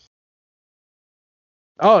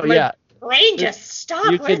 Oh yeah. Brain just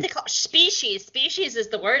stopped. What can, are they called? Species. Species is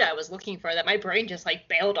the word I was looking for. That my brain just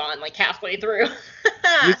bailed on halfway through.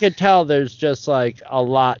 You can tell there's just a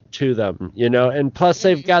lot to them, you know, and plus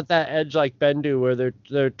they've got that edge like Bendu where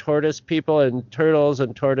they're tortoise people, and turtles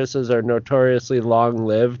and tortoises are notoriously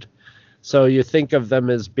long-lived. So you think of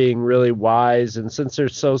them as being really wise, and since they're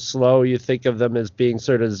so slow, you think of them as being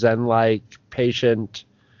sort of Zen-like, patient.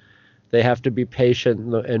 They have to be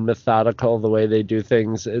patient and methodical the way they do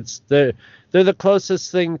things. They're the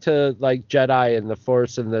closest thing to Jedi and the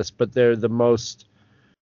Force in this, but they're the most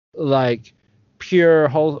pure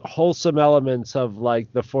wholesome elements of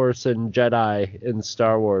like the Force and Jedi in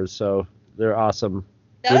Star Wars, so they're awesome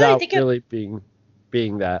without really being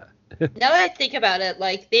that. Now that I think about it,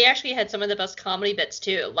 like, they actually had some of the best comedy bits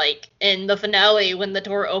too. Like in the finale, when the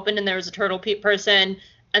door opened and there was a turtle person,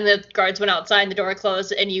 and the guards went outside and the door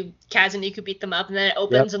closed, and Kaz and you could beat them up, and then it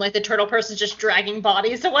opens and like the turtle person's just dragging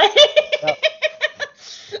bodies away. Yep.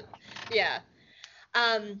 Yeah.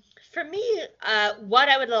 For me, what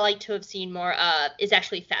I would like to have seen more of is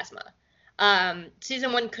actually Phasma.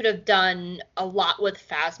 Season 1 could have done a lot with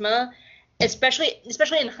Phasma, especially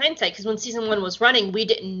in hindsight, because when Season 1 was running, we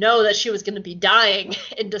didn't know that she was going to be dying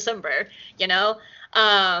in December, you know?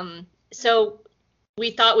 So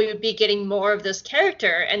we thought we would be getting more of this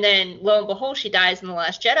character, and then lo and behold, she dies in The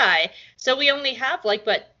Last Jedi. So we only have, like,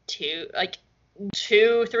 what, 2-3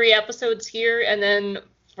 episodes here, and then...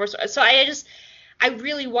 So I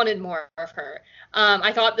really wanted more of her.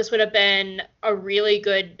 I thought this would have been a really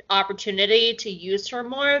good opportunity to use her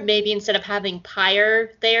more, maybe instead of having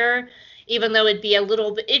Pyre there, even though it'd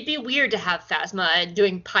be weird to have Phasma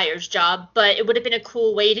doing Pyre's job, but it would have been a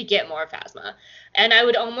cool way to get more Phasma. And I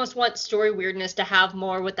would almost want story weirdness to have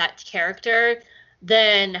more with that character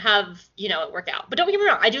than have, it work out. But don't get me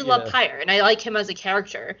wrong, I do love Pyre, and I like him as a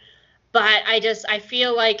character, but I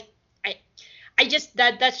feel like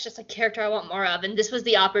that's just a character I want more of, and this was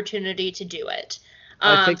the opportunity to do it.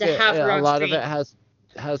 I think a lot of it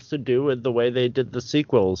has to do with the way they did the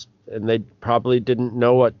sequels, and they probably didn't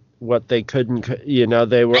know what they couldn't,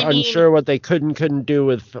 they were unsure what they couldn't do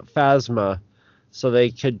with Phasma, so they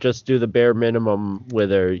could just do the bare minimum with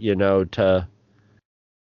her, to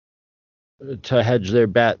hedge their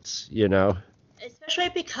bets, Especially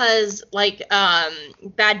because, like,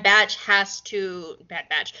 Bad Batch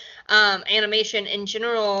animation in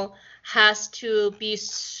general has to be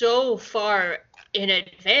so far in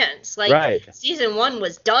advance. Like, right. Season 1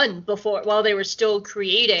 was done while they were still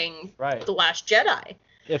creating The Last Jedi.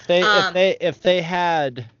 If they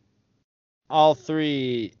had all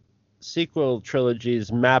 3 sequel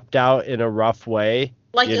trilogies mapped out in a rough way,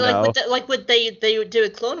 what they do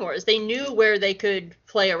with Clone Wars, they knew where they could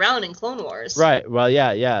play around in Clone Wars. Right. Well,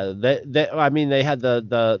 yeah. They had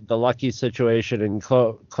the lucky situation in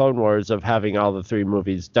Clone Wars of having all the 3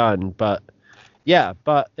 movies done, but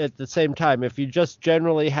at the same time, if you just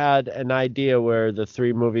generally had an idea where the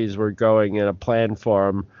 3 movies were going and a plan for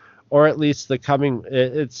them, or at least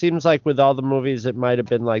it seems like with all the movies, it might have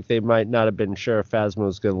been like they might not have been sure if Phasma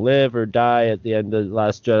was going to live or die at the end of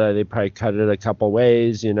Last Jedi. They probably cut it a couple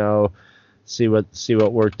ways, see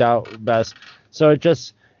what worked out best. So it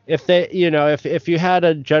just, if you had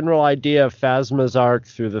a general idea of Phasma's arc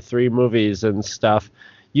through the 3 movies and stuff,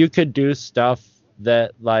 you could do stuff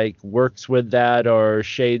that like works with that or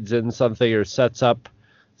shades in something or sets up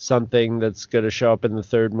something that's going to show up in the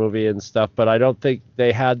 3rd movie and stuff, but I don't think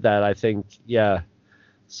they had that. I think,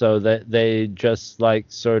 so that they just like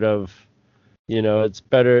sort of, it's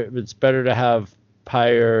better to have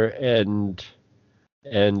Pyre and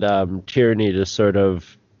Tierney to sort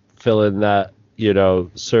of fill in that,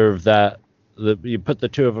 serve that. You put the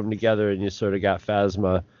 2 of them together and you sort of got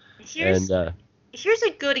Phasma. Here's a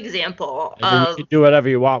good example of... You can do whatever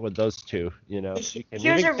you want with those 2, you can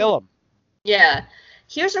kill them. Yeah.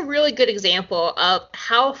 Here's a really good example of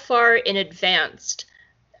how far in advanced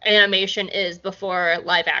animation is before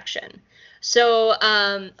live action. So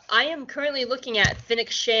I am currently looking at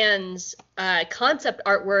Phoenix Shan's concept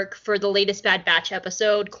artwork for the latest Bad Batch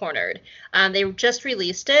episode, Cornered. They just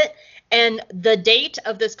released it, and the date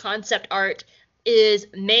of this concept art is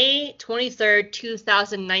May 23rd,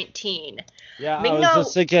 2019. Yeah, I was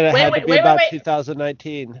just thinking it had to be about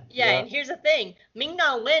 2019. Yeah, and here's the thing.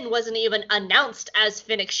 Ming-Na Wen wasn't even announced as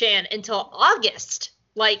Phoenix Shan until August,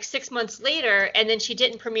 like 6 months later, and then she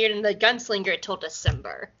didn't premiere in The Gunslinger until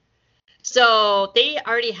December. So they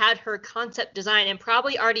already had her concept design and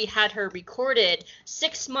probably already had her recorded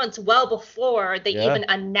 6 months well before they even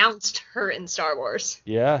announced her in Star Wars.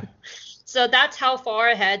 Yeah. So that's how far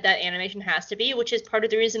ahead that animation has to be, which is part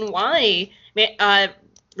of the reason why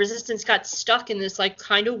Resistance got stuck in this like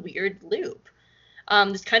kind of weird loop,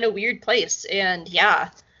 this kind of weird place, and All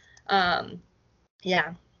right,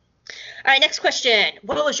 next question.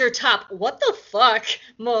 What was your top what the fuck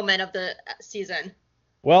moment of the season?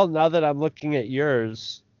 Well, now that I'm looking at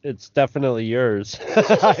yours, it's definitely yours.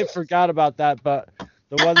 I forgot about that, but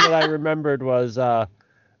the one that I remembered was the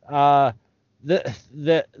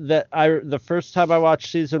first time I watched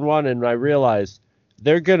season 1 and I realized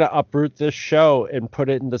they're going to uproot this show and put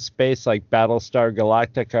it into space like Battlestar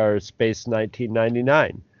Galactica or Space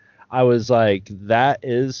 1999. I was like, that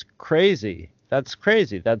is crazy. that's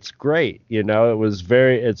crazy. That's great.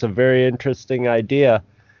 It's a very interesting idea.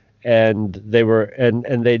 And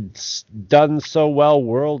they'd done so well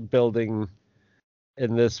world building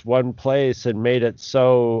in this one place and made it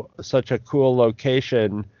such a cool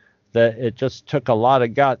location that it just took a lot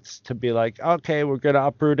of guts to be like, okay, we're going to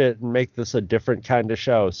uproot it and make this a different kind of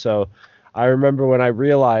show. So I remember when I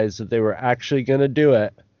realized that they were actually going to do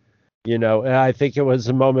it, and I think it was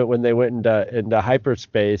the moment when they went into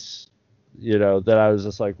hyperspace, that I was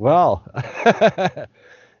just like, well,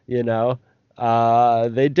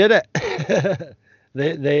 they did it.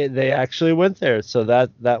 they actually went there. So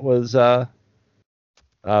that was a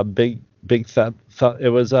big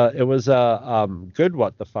it was a good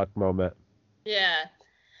what the fuck moment. Yeah.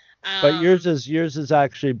 But yours is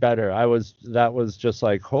actually better. That was just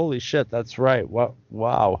like, holy shit, that's right. What?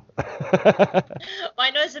 Wow.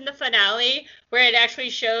 Mine was in the finale where it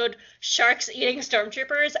actually showed sharks eating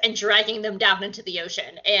stormtroopers and dragging them down into the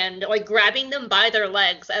ocean and like grabbing them by their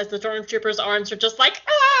legs as the stormtroopers' arms are just like,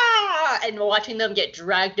 ah, and watching them get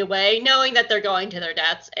dragged away, knowing that they're going to their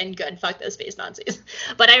deaths. And good, fuck those space Nazis.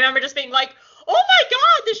 But I remember just being like, oh my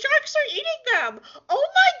god, the sharks are eating them. Oh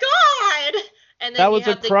my god. And then that was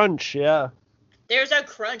a crunch, yeah. There's a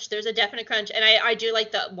crunch. There's a definite crunch. And I do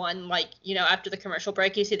like that one, like, after the commercial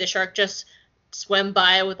break, you see the shark just swim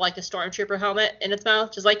by with, like, a stormtrooper helmet in its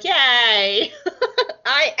mouth. Just like, yay!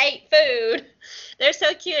 I ate food! They're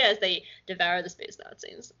so cute as they devour the space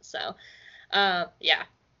Nazis. So, yeah.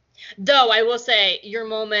 Though, I will say, your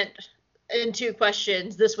moment in 2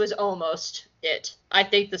 questions, this was almost it. I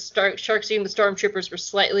think the sharks eating the stormtroopers were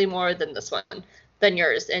slightly more than this one. Than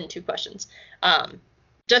yours in 2 questions.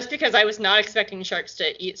 Just because I was not expecting sharks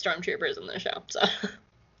to eat stormtroopers in the show. So,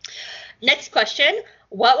 next question.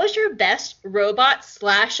 What was your best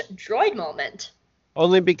robot/droid moment?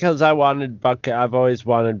 Only because I wanted Bucket. I've always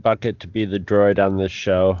wanted Bucket to be the droid on this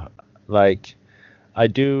show. Like, I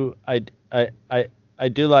do like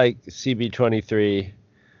CB-23,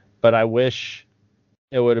 but I wish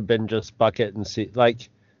it would have been just Bucket and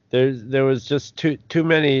there was just too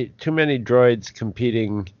many droids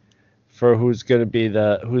competing for who's going to be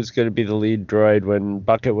the lead droid when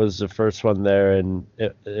Bucket was the first one there, and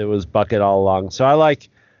it was Bucket all along. So I like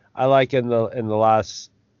in the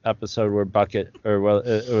last episode where Bucket, it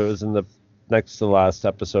was in the next to the last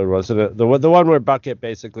episode, wasn't it? The one where Bucket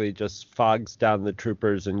basically just fogs down the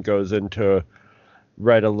troopers and goes into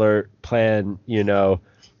red alert plan Theta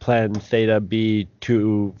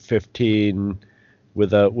B215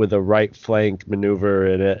 with a right flank maneuver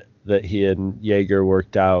in it that he and Yeager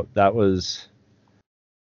worked out. That was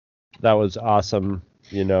awesome.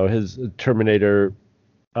 His Terminator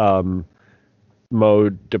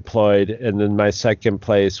mode deployed, and then my second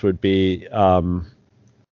place would be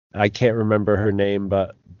I can't remember her name,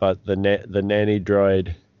 but the nanny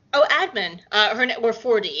droid. Oh, Admin. We're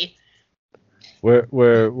 4D.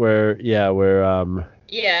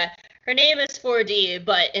 Yeah. Her name is 4D,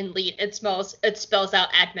 but in Lead it spells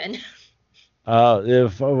out admin.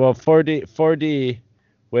 Well, 4D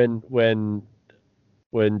when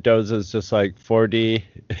Doza's just like 4D,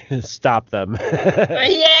 stop them.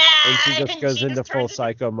 Yeah. And she just goes into full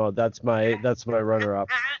psycho mode. That's my runner up.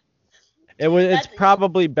 It's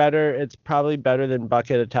probably better. It's probably better than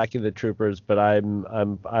Bucket attacking the troopers, but I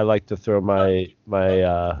like to throw my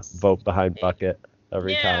vote behind Bucket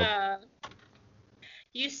every time.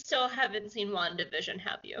 You still haven't seen WandaVision,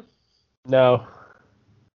 have you? No.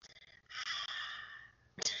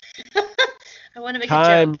 I want to make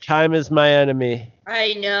a joke. Time is my enemy.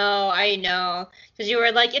 I know. Because you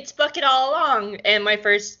were like, it's Bucket all along. And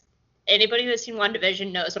anybody who has seen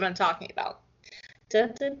WandaVision knows what I'm talking about.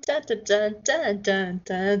 Okay,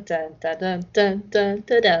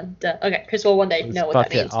 Chris will one day know what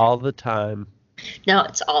that means. Bucket all the time. No,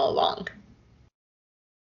 it's all along.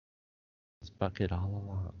 Bucket all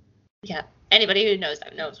along. Yeah. Anybody who knows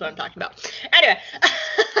that knows what I'm talking about. Anyway.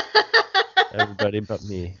 Everybody but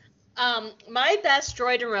me. My best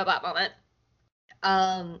droid and robot moment.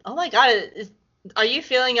 Oh my god, are you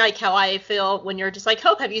feeling like how I feel when you're just like,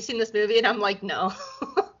 Hope, have you seen this movie? And I'm like, no.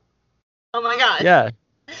 Oh my god. Yeah.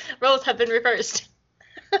 Roles have been reversed.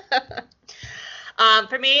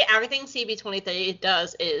 For me, everything CB-23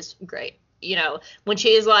 does is great. When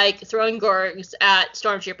she's like throwing gorgs at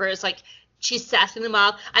stormtroopers, like she's sassing them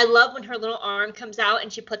up. I love when her little arm comes out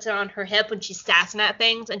and she puts it on her hip when she's sassing at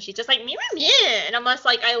things, and she's just like, meow, meow. And I'm just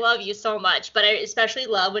like, I love you so much. But I especially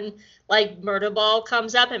love when like Murder Ball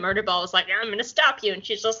comes up and Murder Ball is like, I'm gonna stop you, and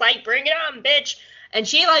she's just like, bring it on, bitch. And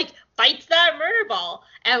she like fights that Murder Ball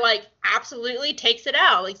and like absolutely takes it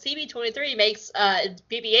out. Like CB-23 makes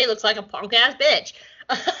BB-8 looks like a punk ass bitch.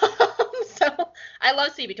 So I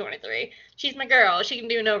love CB23. She's my girl. She can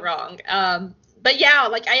do no wrong. But yeah,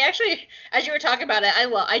 like I actually, as you were talking about it,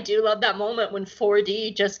 I do love that moment when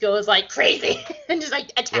 4D just goes like crazy and just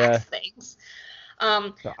like attacks things.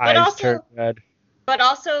 The But eyes turn red. But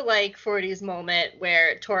also like 4D's moment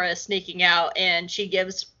where Tora is sneaking out and she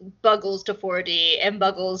gives Buggles to 4D and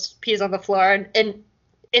Buggles pees on the floor and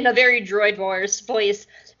in a very droid voice,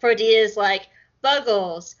 4D is like,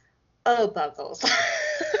 Buggles, oh Buggles.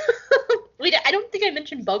 I don't think I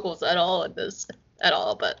mentioned Buggles at all in this at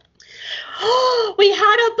all, but we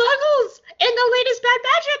had a Buggles in the latest Bad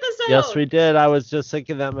Batch episode. Yes, we did. I was just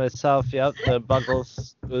thinking that myself. Yep, the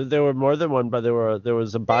Buggles. There were more than one, but there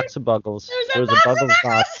was a box of Buggles. There was a Buggles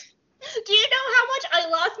box. Do you know how much I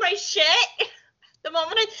lost my shit? The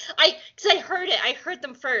moment because I heard it, I heard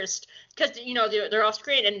them first, because they're off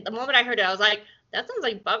screen, and the moment I heard it, I was like, that sounds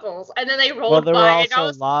like Buggles, and then they rolled well, there by, were and I also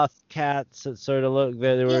was lost cats that sort of looked.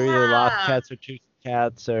 There were either lost cats or two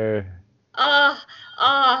cats, or it's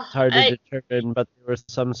hard to determine, but there was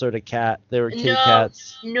some sort of cat. They were kitty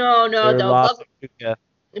cats. No. Yeah.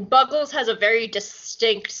 Buggles has a very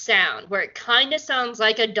distinct sound where it kind of sounds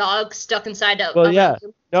like a dog stuck inside a. Well, yeah.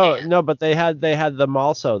 No, but they had them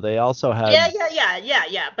also. They also had.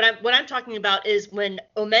 Yeah. But what I'm talking about is when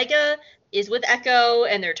Omega is with Echo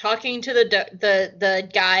and they're talking to the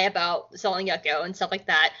guy about selling Echo and stuff like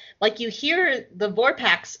that. Like you hear the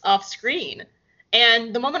Vorpax off screen.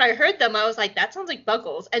 And the moment I heard them, I was like, that sounds like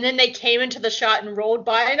Buggles. And then they came into the shot and rolled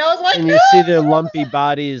by, and I was like, and you see their lumpy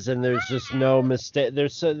bodies, and there's just no mistake. They're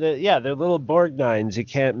little Borgnines. You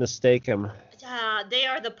can't mistake them. Yeah, they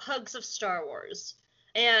are the pugs of Star Wars.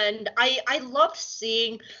 And I loved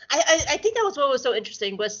seeing, I think that was what was so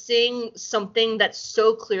interesting, was seeing something that's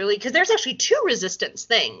so clearly, because there's actually two Resistance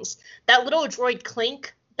things. That little droid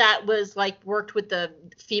Clink that was like worked with the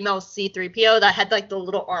female C-3PO that had like the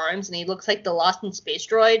little arms, and he looks like the Lost in Space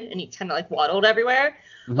droid, and he kind of like waddled everywhere.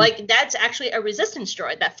 Mm-hmm. Like that's actually a Resistance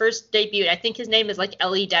droid that first debuted. I think his name is like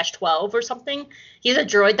LE-12 or something. He's a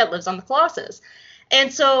droid that lives on the Colossus.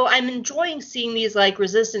 And so I'm enjoying seeing these like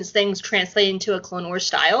Resistance things translate into a Clone Wars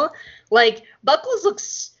style. Like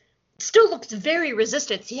Buggles still looks very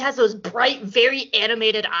Resistance. He has those bright, very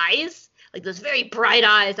animated eyes. Like those very bright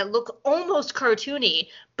eyes that look almost cartoony,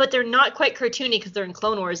 but they're not quite cartoony because they're in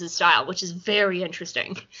Clone Wars' style, which is very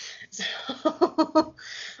interesting. So,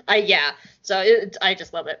 I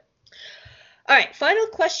just love it. All right, final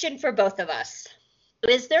question for both of us.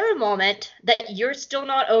 Is there a moment that you're still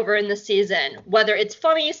not over in the season? Whether it's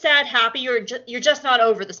funny, sad, happy, or you're just not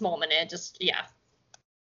over this moment, and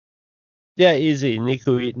Yeah, easy.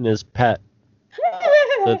 Niku eating his pet.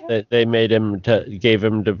 That they made him gave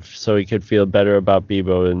him so he could feel better about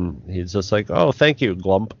Bebo, and he's just like, oh, thank you,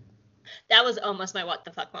 Glump. That was almost my what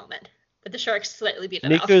the fuck moment, but the shark slightly beat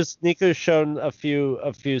it off. Niku's shown a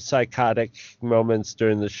few psychotic moments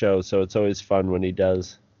during the show, so it's always fun when he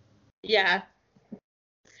does. Yeah,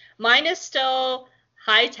 mine is still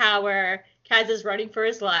Hightower. Kaz is running for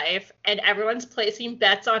his life, and everyone's placing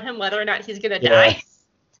bets on him whether or not he's gonna die.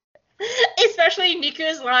 Especially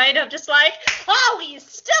Niku's line of just like, oh, he's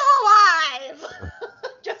still alive.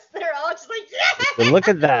 They're all just like, yeah. But look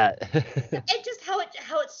at that. And just how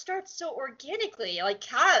it starts so organically, like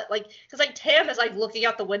Kat, like because like Tam is like looking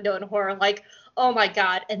out the window in horror, like, oh my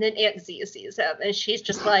god, and then Aunt Z sees him, and she's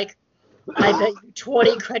just like, I bet you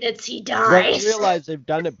 20 credits he dies. Well, I realize they've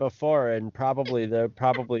done it before, and probably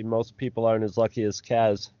most people aren't as lucky as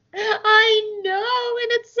Kaz. I know,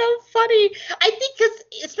 and it's so funny. I think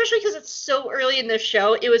especially because it's so early in the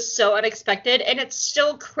show, it was so unexpected, and it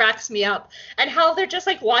still cracks me up. And how they're just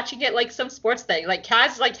like watching it like some sports thing. Like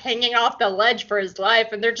Kaz is like hanging off the ledge for his life,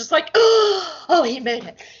 and they're just like, oh, he made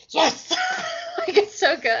it. Yes. Like it's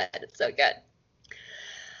so good. It's so good.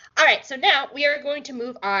 All right, so now we are going to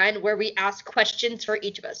move on where we ask questions for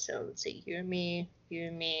each of us. So let's see, you and me, you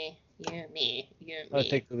and me. You and me. I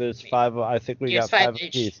think there's 5. I think we got 5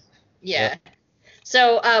 each. Yeah. Yep.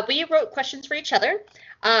 So we wrote questions for each other.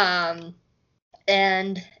 And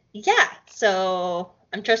yeah, so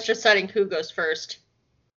I'm just deciding who goes first.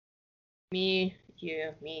 Me,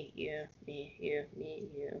 you, me, you, me, you, me,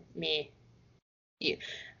 you, me, you.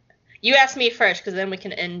 You ask me first, because then we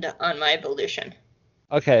can end on my evolution.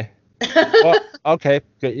 Okay. Well, okay.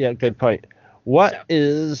 Good. Yeah. Good point. What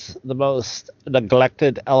is the most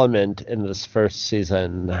neglected element in this first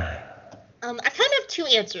season? I kind of have 2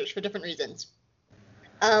 answers for different reasons.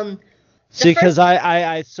 See, because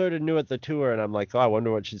I sort of knew what the 2 were, and I'm like, oh, I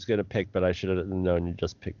wonder what she's going to pick, but I should have known you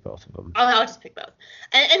just picked both of them. Oh, I'll just pick both.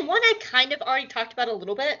 And one I kind of already talked about a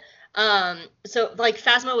little bit. So, like,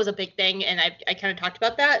 Phasma was a big thing, and I kind of talked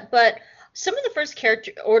about that, but some of the first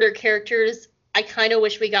order characters I kind of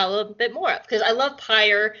wish we got a little bit more of, because I love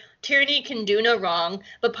Pyre. Tyranny can do no wrong,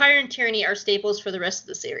 but Pyre and Tyranny are staples for the rest of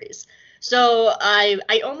the series. So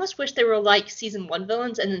I almost wish they were like season 1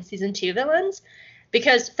 villains and then season 2 villains,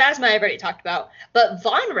 because Phasma I've already talked about, but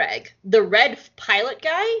Von Reg, the red pilot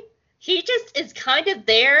guy, he just is kind of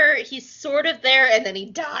there. He's sort of there, and then he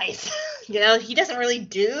dies. You know, he doesn't really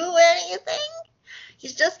do anything.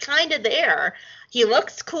 He's just kind of there. He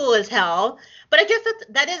looks cool as hell. But I guess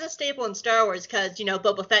that is a staple in Star Wars, because, you know,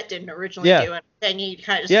 Boba Fett didn't originally do it. And he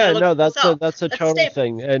kind of just that's a total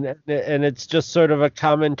thing. And it's just sort of a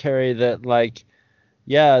commentary that, like,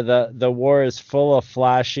 yeah, the war is full of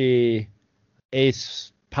flashy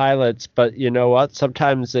ace pilots, but you know what?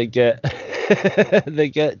 Sometimes they get they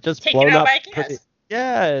get just taken blown out up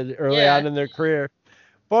by early on in their career.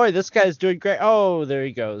 Boy, this guy's doing great. Oh, there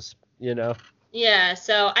he goes. You know. Yeah,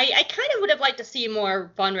 so I kind of would have liked to see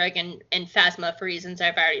more Von Reg and Phasma for reasons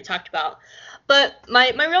I've already talked about. But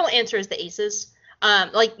my real answer is the aces.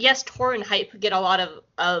 Like, yes, Tor and Hype get a lot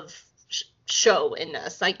of show in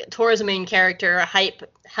this. Like, Tor is a main character, Hype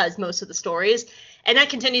has most of the stories, and that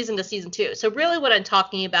continues into season 2. So really what I'm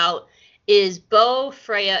talking about is Bo,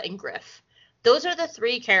 Freya, and Griff. Those are the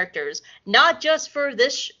 3 characters, not just for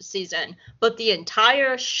this season, but the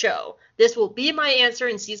entire show. This will be my answer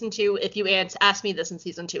in season 2. If you ask me this in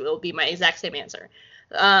season 2, it will be my exact same answer.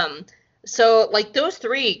 So, like, those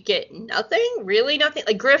 3 get nothing, really nothing.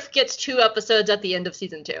 Like, Griff gets 2 episodes at the end of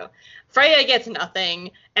season 2. Freya gets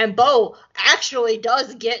nothing, and Bo actually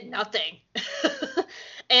does get nothing.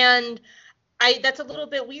 And that's a little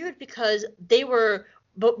bit weird, because they were...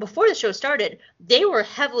 But before the show started, they were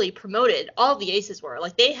heavily promoted. All the aces were.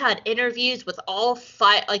 Like, they had interviews with all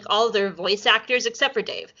 5, like, all of their voice actors except for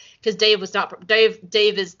Dave, because Dave was not. Dave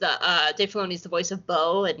is Dave Filoni's the voice of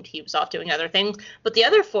Bo, and he was off doing other things. But the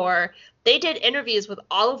other 4, they did interviews with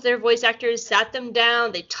all of their voice actors, sat them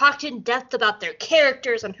down. They talked in depth about their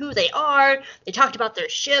characters and who they are. They talked about their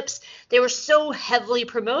ships. They were so heavily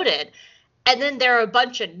promoted. And then there are a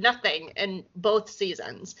bunch of nothing in both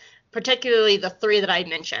seasons, particularly the 3 that I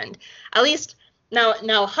mentioned. At least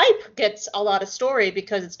now Hype gets a lot of story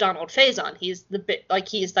because it's Donald Faison. He's the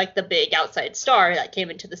the big outside star that came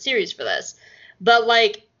into the series for this. But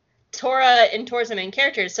like Tor's the main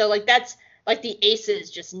character, so like that's like the aces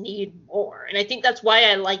just need more. And I think that's why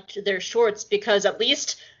I liked their shorts, because at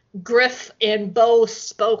least Griff and Bo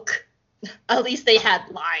spoke. At least they had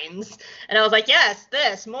lines. And I was like, yes,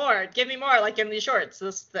 this, more, give me more, like in these shorts,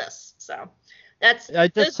 this. So I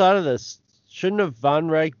just thought of this. Shouldn't have Von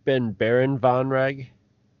Reg been Baron Von Reg?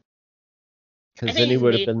 Because then he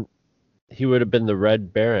would have been the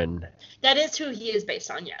Red Baron. That is who he is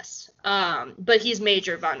based on, yes. But he's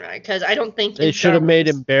Major Von Reg, because I don't think they should have made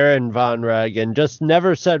him Baron Von Reg and just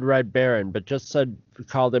never said Red Baron, but just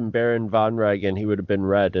called him Baron Von Reg, and he would have been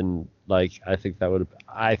Red. And like, I think it would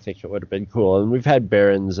have been cool. And we've had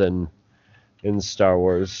Barons in Star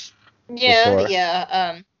Wars. Yeah, before.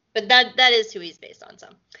 yeah. But that is who he's based on. So,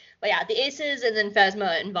 but yeah, the aces and then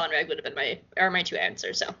Phasma and Von Reg would have been my 2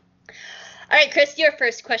 answers. So, all right, Chris, your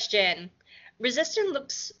first question. Resistance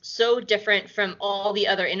looks so different from all the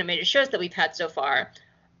other animated shows that we've had so far.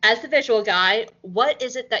 As the visual guy, what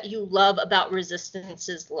is it that you love about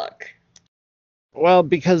Resistance's look? Well,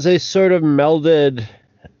 because they sort of melded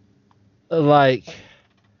like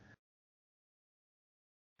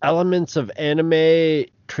elements of anime,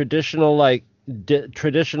 traditional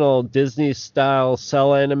Disney style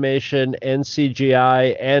cell animation and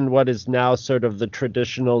CGI, and what is now sort of the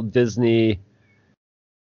traditional Disney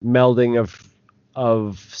melding of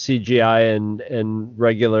CGI and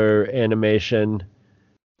regular animation,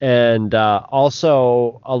 and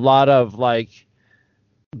also a lot of like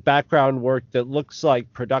background work that looks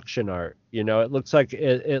like production art. You know, it looks like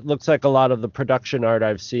a lot of the production art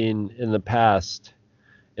I've seen in the past,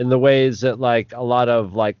 in the ways that like a lot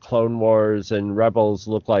of like Clone Wars and Rebels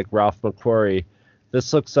look like Ralph McQuarrie.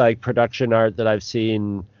 This looks like production art that I've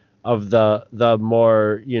seen of the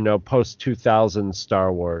more, you know, post 2000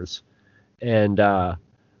 Star Wars, and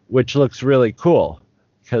which looks really cool,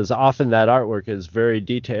 because often that artwork is very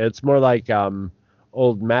detailed. It's more like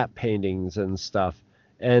old map paintings and stuff,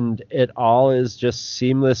 and it all is just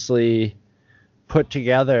seamlessly put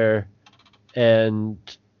together, and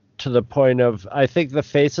to the point of, I think the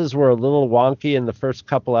faces were a little wonky in the first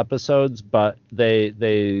couple episodes, but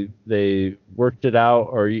they worked it out,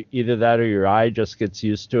 or either that or your eye just gets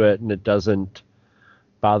used to it and it doesn't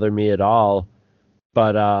bother me at all.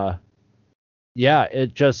 But yeah,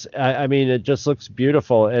 it just, I mean, it just looks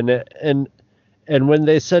beautiful. And when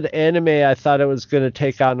they said anime, I thought it was going to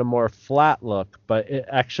take on a more flat look, but it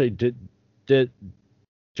actually did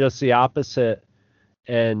just the opposite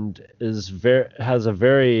and has a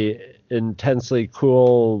very intensely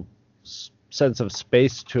cool sense of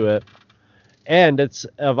space to it. And it's,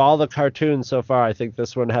 of all the cartoons so far, I think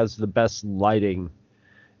this one has the best lighting.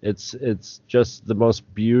 It's just the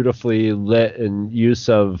most beautifully lit and use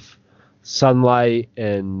of sunlight,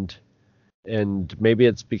 and maybe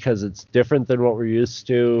it's because it's different than what we're used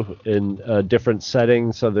to in a different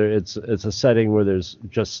setting. So it's a setting where there's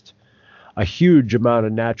just a huge amount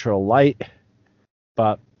of natural light.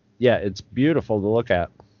 But yeah, it's beautiful to look at.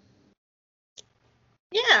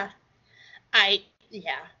 Yeah.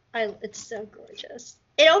 It's so gorgeous.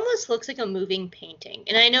 It almost looks like a moving painting.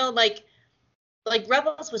 And I know like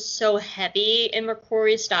Rebels was so heavy in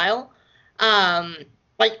McQuarrie's style.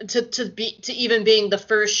 Like to even being the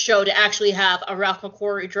first show to actually have a Ralph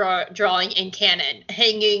McQuarrie drawing in canon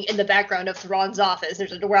hanging in the background of Thrawn's office.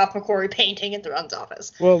 There's a Ralph McQuarrie painting in Thrawn's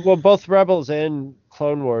office. Well, both Rebels and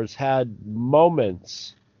Clone Wars had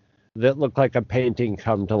moments that look like a painting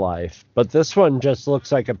come to life, but this one just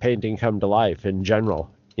looks like a painting come to life in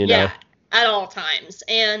general. You know? Yeah, at all times.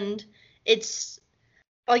 And it's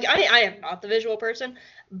like I am not the visual person,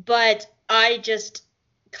 but I just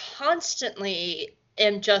constantly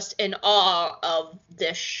am just in awe of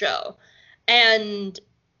this show. And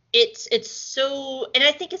it's so, and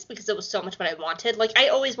I think it's because it was so much what I wanted. Like, I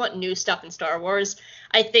always want new stuff in Star Wars.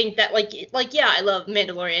 I think that like yeah, I love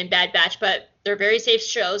Mandalorian and Bad Batch, but they're very safe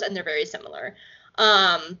shows and they're very similar.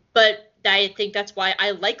 But I think that's why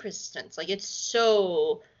I like Resistance. Like, it's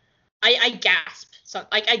so, I gasp. So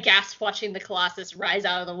like I gasp watching the Colossus rise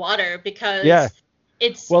out of the water because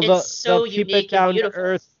it's so keep unique it down and beautiful. to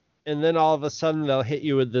earth, and then all of a sudden they'll hit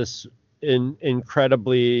you with this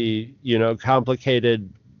incredibly,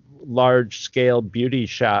 complicated, large scale beauty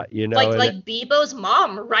shot, like Bebo's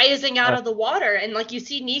mom rising out of the water, and like you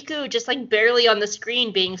see Niku just like barely on the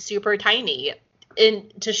screen being super tiny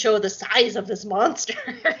to show the size of this monster.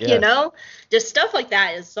 Just stuff like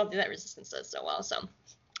that is something that Resistance does so well. So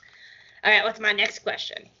all right, what's my next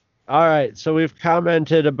question? All right, so we've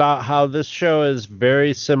commented about how this show is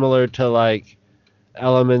very similar to like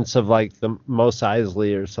elements of like the Mos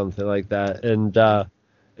Eisley or something like that, and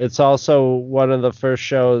it's also one of the first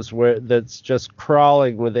shows that's just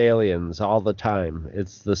crawling with aliens all the time.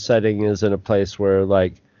 The setting is in a place where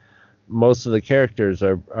like most of the characters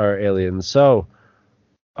are aliens. So,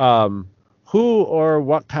 who or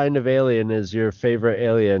what kind of alien is your favorite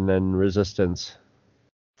alien in Resistance?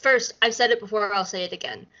 First, I've said it before, I'll say it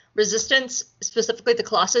again. Resistance, specifically the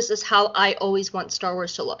Colossus, is how I always want Star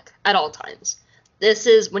Wars to look at all times. This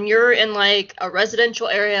is when you're in like a residential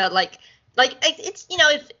area, like it's,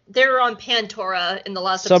 if they're on Pantora in the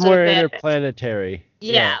last episode. Somewhere interplanetary.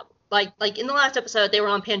 Yeah. Like in the last episode, they were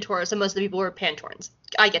on Pantora, so most of the people were Pantorans.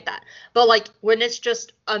 I get that. But like when it's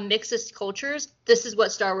just a mix of cultures, this is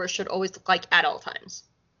what Star Wars should always look like at all times.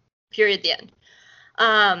 Period. The end.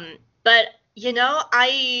 But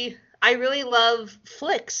I really love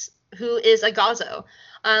Flix, who is a Gazo.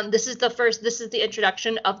 This is the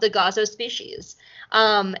introduction of the Gazo species.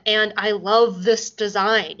 And I love this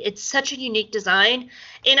design. It's such a unique design.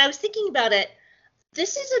 And I was thinking about it.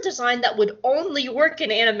 This is a design that would only work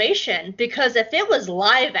in animation, because if it was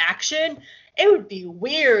live action, it would be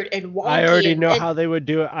weird and wonky. I already know how they would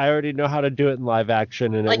do it. I already know how to do it in live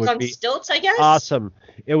action, and like it would on be stilts, I guess. Awesome.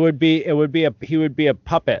 He would be a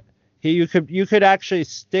puppet. You could actually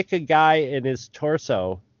stick a guy in his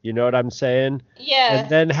torso. You know what I'm saying? Yeah. And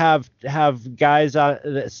then have guys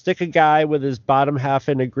stick a guy with his bottom half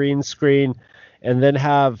in a green screen, and then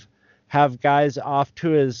have guys off to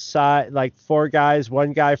his side, like 4 guys,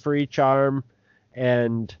 1 guy for each arm,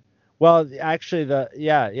 and well, actually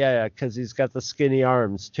because he's got the skinny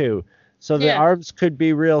arms too. So the arms could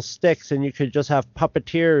be real sticks, and you could just have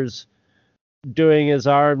puppeteers doing his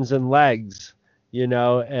arms and legs.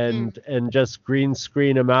 And just green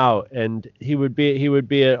screen him out, and he would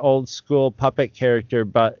be an old school puppet character,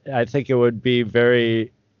 but I think it would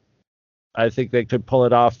be I think they could pull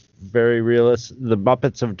it off very realistic. The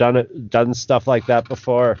Muppets have done stuff like that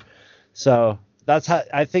before, so that's how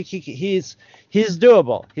I think he's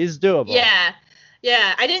doable. He's doable.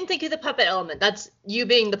 Yeah. I didn't think of the puppet element. That's you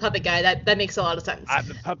being the puppet guy. That makes a lot of sense. I'm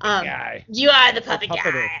the puppet guy. You are the puppet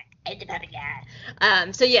guy. I'm the puppet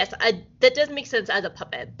guy. So yes, that does make sense as a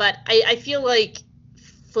puppet, but I feel like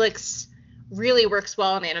Flix really works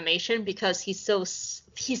well in animation because he's so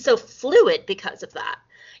fluid because of that.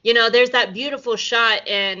 There's that beautiful shot,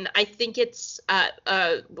 and I think it's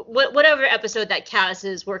whatever episode that Kaz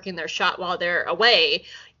is working their shot while they're away.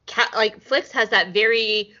 Flix has that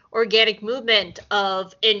very organic movement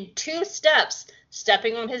of, in 2 steps,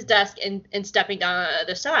 stepping on his desk and stepping down on the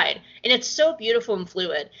other side. And it's so beautiful and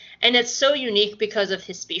fluid. And it's so unique because of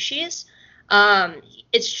his species.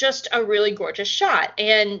 It's just a really gorgeous shot.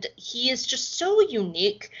 And he is just so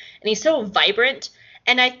unique and he's so vibrant.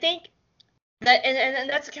 And I think that, and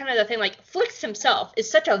that's kind of the thing, like Flix himself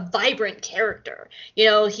is such a vibrant character. You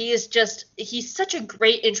know, he's such a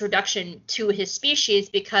great introduction to his species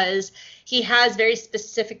because he has very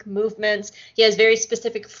specific movements. He has very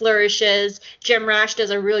specific flourishes. Jim Rash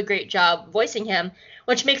does a really great job voicing him,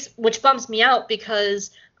 which bums me out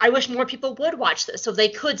because I wish more people would watch this so they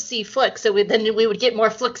could see Flix. So then we would get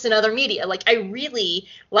more Flix in other media. Like, I really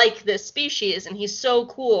like this species and he's so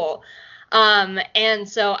cool. And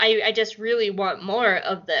so I just really want more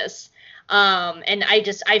of this. And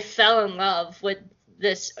I fell in love with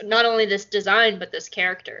this, not only this design, but this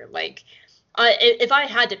character. Like, if I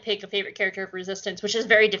had to pick a favorite character of Resistance, which is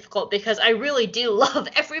very difficult because I really do love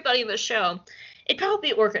everybody in the show, it'd probably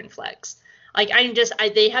be Orca and Flix. Like,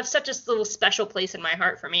 they have such a little special place in my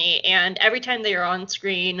heart for me. And every time they are on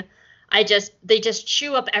screen, they just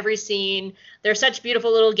chew up every scene. They're such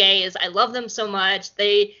beautiful little gays. I love them so much.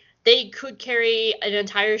 They could carry an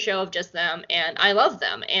entire show of just them, and I love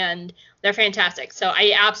them, and they're fantastic. So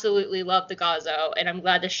I absolutely love the Gazo, and I'm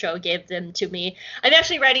glad the show gave them to me. I'm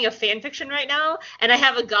actually writing a fan fiction right now, and I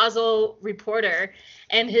have a Gazo reporter,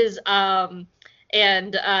 and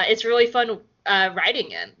it's really fun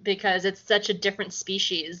writing it because it's such a different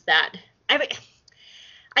species that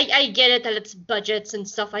I get it that it's budgets and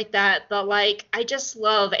stuff like that, but like I just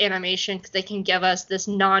love animation because they can give us this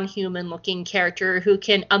non-human looking character who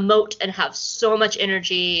can emote and have so much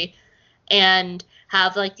energy and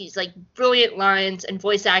have like these like brilliant lines and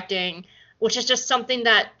voice acting, which is just something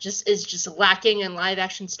that is just lacking in live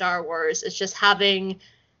action Star Wars. It's just having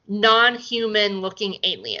non-human looking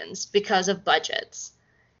aliens because of budgets.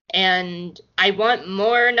 And I want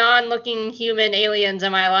more non-looking human aliens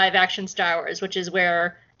in my live action Star Wars, which is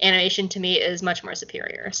where animation to me is much more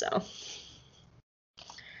superior. So,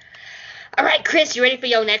 all right, Chris, you ready for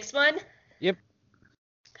your next one? Yep.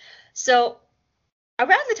 So,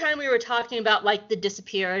 around the time we were talking about like the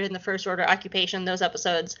Disappeared and the First Order occupation, those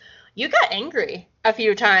episodes, you got angry a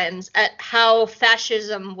few times at how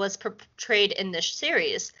fascism was portrayed in this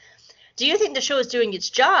series. Do you think the show is doing its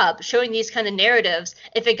job showing these kind of narratives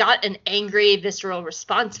if it got an angry, visceral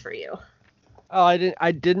response for you? Oh, I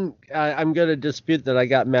didn't. I'm going to dispute that I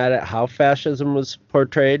got mad at how fascism was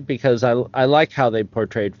portrayed because I like how they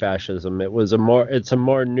portrayed fascism. It's a more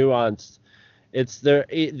nuanced. It's the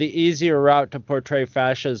easier route to portray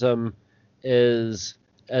fascism is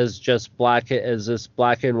as just this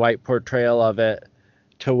black and white portrayal of it,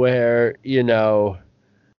 to where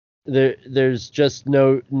there's just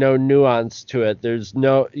no nuance to it. There's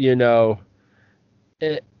no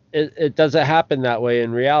it doesn't happen that way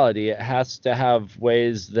in reality. It has to have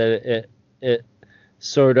ways that it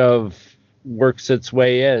sort of works its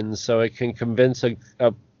way in so it can convince a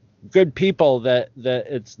good people that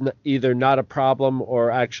it's either not a problem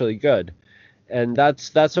or actually good. And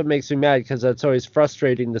that's what makes me mad, because that's always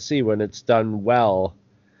frustrating to see when it's done well.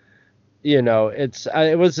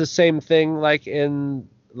 It was the same thing like in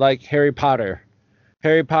Harry Potter.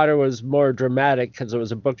 Harry Potter was more dramatic because it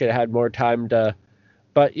was a book that had more time to.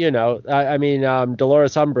 But Dolores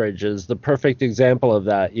Umbridge is the perfect example of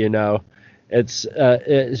that.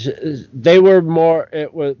 They were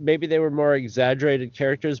more exaggerated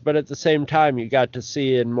characters, but at the same time, you got to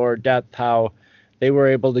see in more depth how they were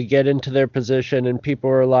able to get into their position, and people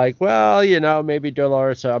were like, well, maybe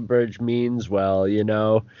Dolores Umbridge means well,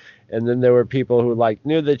 And then there were people who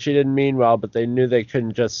knew that she didn't mean well, but they knew they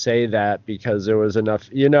couldn't just say that because there was enough,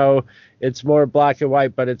 it's more black and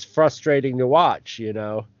white, but it's frustrating to watch,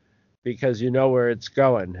 because where it's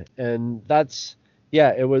going. And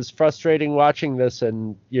it was frustrating watching this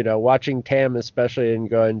and, watching Tam especially and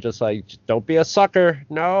going just don't be a sucker.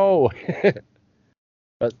 No.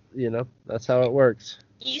 But, that's how it works.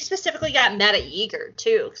 You specifically got mad at Yeager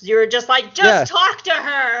too, because you were just talk to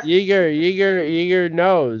her. Yeager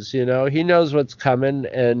knows, he knows what's coming,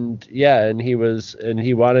 and he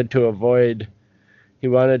wanted to avoid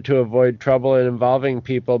trouble and involving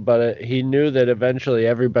people, but he knew that eventually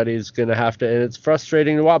everybody's going to have to, and it's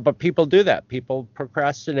frustrating to watch. But people do that. People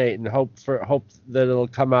procrastinate and hope that it'll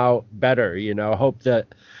come out better. Hope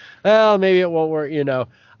that, well, maybe it won't work.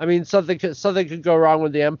 I mean, something could go wrong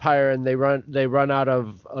with the Empire, and they run out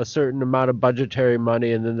of a certain amount of budgetary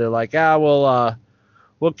money, and then they're like,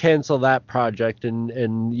 we'll cancel that project, and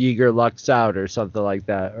Yeager lucks out or something like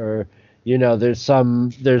that, or there's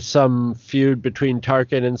some feud between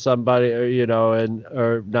Tarkin and somebody,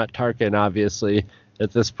 or not Tarkin obviously,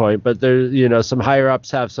 at this point. But there, you know, some higher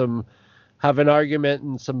ups have an argument,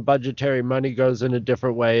 and some budgetary money goes in a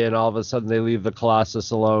different way, and all of a sudden they leave the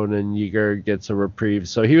Colossus alone, and Yeager gets a reprieve.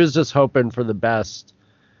 So he was just hoping for the best,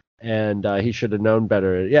 and he should have known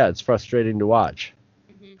better. Yeah, it's frustrating to watch.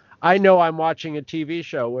 Mm-hmm. I know I'm watching a TV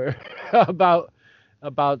show where about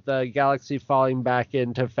the galaxy falling back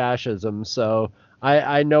into fascism, so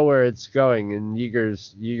I know where it's going, and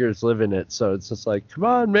Yeager's living it. So it's just like, come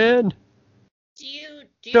on, man. Do you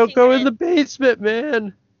don't go in the basement,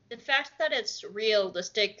 man? The fact that it's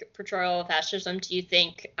realistic portrayal of fascism, do you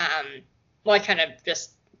think, well, I kind of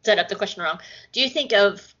just set up the question wrong. Do you think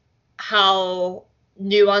of how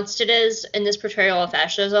nuanced it is in this portrayal of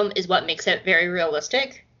fascism is what makes it very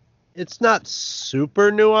realistic? It's not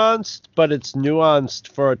super nuanced, but it's nuanced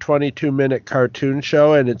for a 22-minute cartoon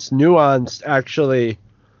show, and it's nuanced actually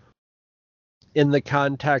in the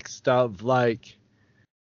context of, like,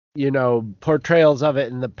 you know, portrayals of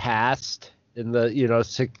it in the past, in the, you know,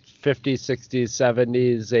 50s, 60s,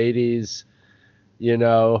 70s, 80s, you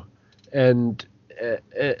know, and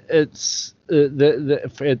it's and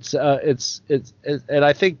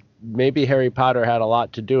I think maybe Harry Potter had a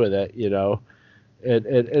lot to do with it, you know. And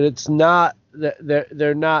it's not,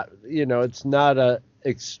 they're not, you know, it's not a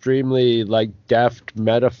extremely, like, deft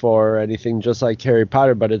metaphor or anything, just like Harry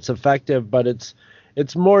Potter, but it's effective, but it's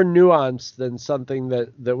more nuanced than something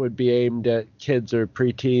that would be aimed at kids or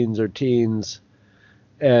preteens or teens.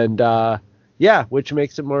 And yeah, which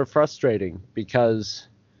makes it more frustrating because,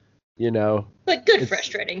 you know. But good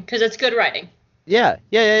frustrating, because it's good writing. Yeah.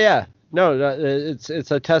 No, it's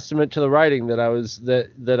a testament to the writing that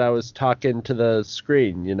I was talking to the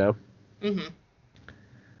screen, you know. Mm-hmm.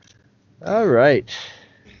 All right,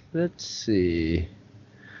 let's see,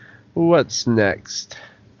 what's next.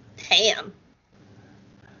 Tam.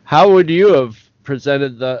 How would you have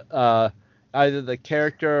presented the either the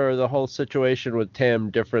character or the whole situation with Tam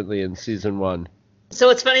differently in season 1? So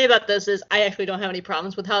what's funny about this is I actually don't have any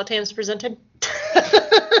problems with how Tam's presented.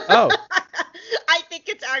 Oh. I think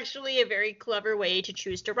it's actually a very clever way to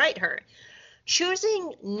choose to write her.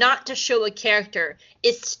 Choosing not to show a character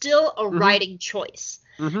is still a writing choice.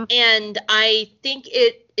 Mm-hmm. And I think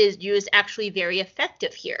it is used actually very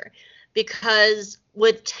effective here, because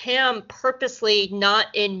with Tam purposely not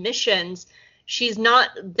in missions, she's not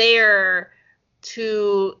there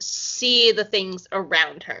to see the things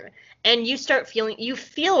around her. And you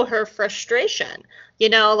feel her frustration. You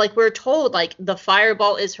know, like, we're told, like, the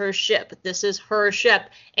Fireball is her ship. This is her ship.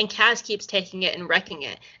 And Kaz keeps taking it and wrecking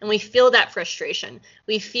it. And we feel that frustration.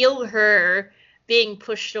 We feel her being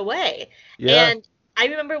pushed away. Yeah. And I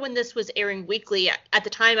remember when this was airing weekly, at the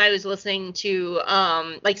time I was listening to,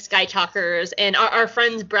 like, Sky Talkers, and our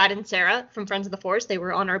friends Brad and Sarah from Friends of the Force, they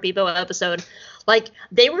were on our Bebo episode. Like,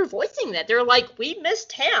 they were voicing that. They were like, we miss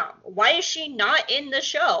Tam. Why is she not in the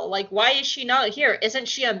show? Like, why is she not here? Isn't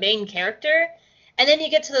she a main character? And then you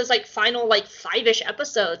get to those, like, final, like, 5-ish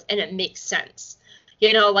episodes, and it makes sense.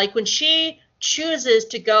 You know, like, when she chooses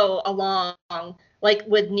to go along, like,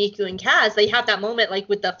 with Niku and Kaz, they have that moment, like,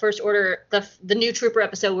 with the First Order, the new Trooper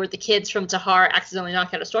episode where the kids from Tahar accidentally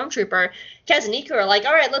knock out a Stormtrooper. Kaz and Niku are like,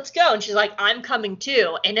 all right, let's go. And she's like, I'm coming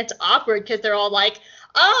too. And it's awkward because they're all like,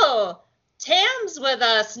 oh, Tam's with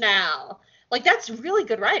us now. Like, that's really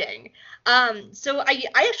good writing. So I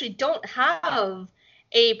actually don't have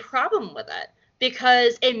a problem with it,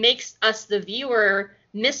 because it makes us, the viewer,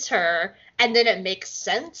 miss her, and then it makes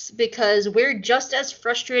sense because we're just as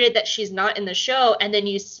frustrated that she's not in the show, and then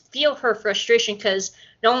you feel her frustration because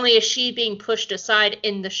not only is she being pushed aside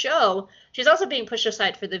in the show, she's also being pushed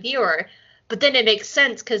aside for the viewer. But then it makes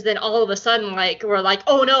sense because then all of a sudden, like, we're like,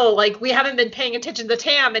 oh no, like, we haven't been paying attention to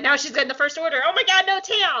Tam, and now she's in the First Order. Oh my God, no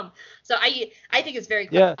Tam! So I think it's very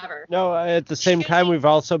clever. Yeah, no, at the same time, we've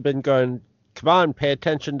also been going, come on, pay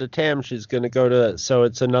attention to Tam. She's going to go to, so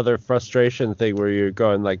it's another frustration thing where you're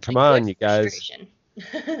going like, come on, you guys,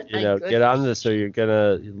 you know, get on this or you're going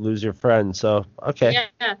to lose your friend. So, okay.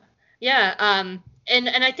 Yeah.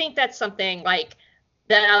 And I think that's something like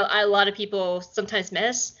that a lot of people sometimes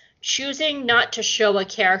miss. Choosing not to show a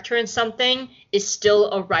character in something is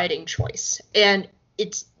still a writing choice. And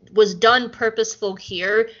it was done purposeful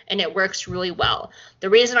here, and it works really well.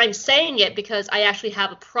 The reason I'm saying it, because I actually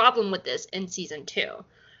have a problem with this in season 2,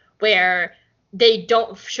 where they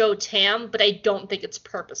don't show Tam, but I don't think it's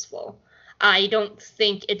purposeful. I don't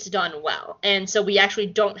think it's done well. And so we actually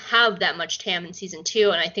don't have that much Tam in season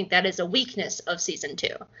 2, and I think that is a weakness of season 2.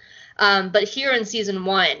 But here in season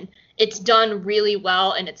 1, it's done really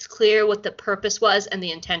well, and it's clear what the purpose was and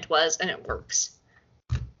the intent was, and it works.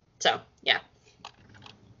 So, yeah.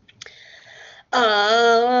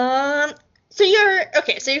 So you're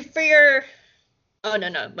okay. So for your, oh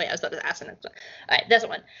no, wait, I was about to ask the next one. All right, that's the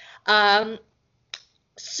one.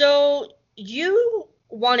 So you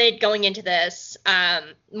wanted going into this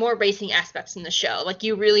more racing aspects in the show, like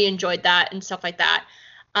you really enjoyed that and stuff like that.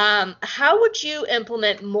 How would you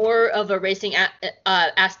implement more of a racing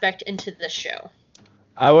aspect into the show?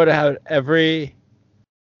 I would have every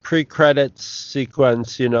pre-credits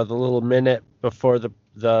sequence, the little minute before the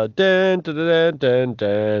dun dun dun dun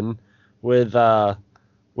dun with the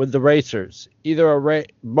racers, either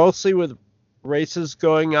mostly with races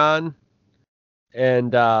going on,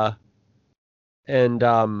 and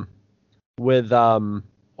with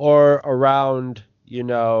or around,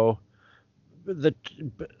 the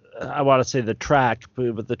I want to say the track,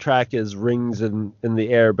 but the track is rings in the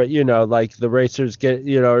air. But like the racers get,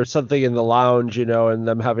 or something in the lounge, and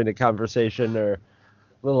them having a conversation or a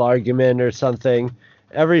little argument or something.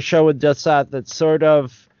 Every show with just that sort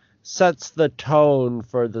of sets the tone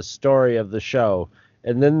for the story of the show,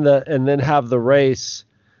 and then have the race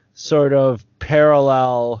sort of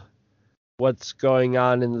parallel what's going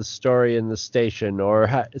on in the story in the station,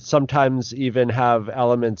 or sometimes even have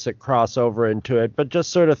elements that cross over into it, but just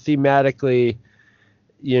sort of thematically,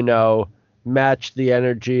 match the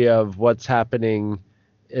energy of what's happening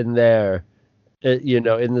in there,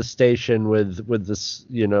 in the station with this,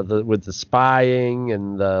 with the spying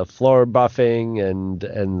and the floor buffing and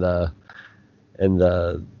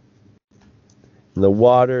the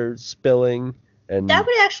water spilling. And that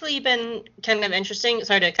would actually been kind of interesting.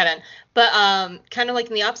 Sorry to cut in, but kind of like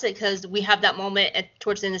in the opposite, because we have that moment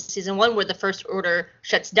towards the end of season 1 where the First Order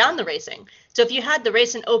shuts down the racing. So if you had the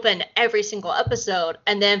racing open every single episode,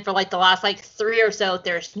 and then for like the last 3 or so,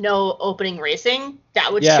 there's no opening racing,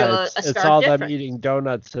 that would show a stark it's all difference. them eating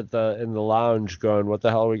donuts in the lounge, going, "What the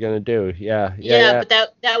hell are we gonna do?" Yeah. But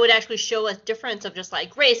that would actually show a difference of just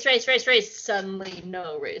like race. Suddenly,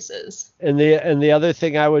 no races. And the other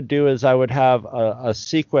thing I would do is I would have a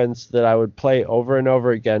sequence that I would play over and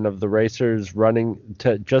over again of the racers running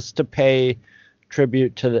to pay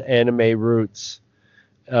tribute to the anime roots.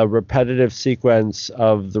 A repetitive sequence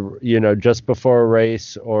of the just before a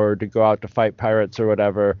race or to go out to fight pirates or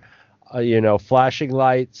whatever, flashing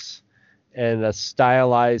lights and a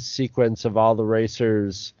stylized sequence of all the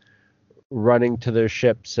racers running to their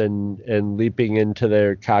ships and leaping into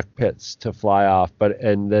their cockpits to fly off,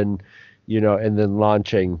 and then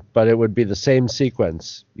launching. But it would be the same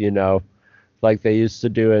sequence, like they used to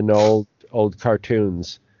do in old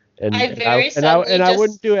cartoons. And I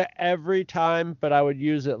wouldn't do it every time, but I would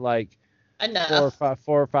use it like enough. 4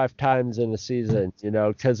 or 5 times in a season,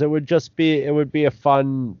 because it would be a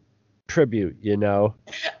fun tribute,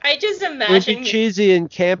 I just imagine it would be cheesy and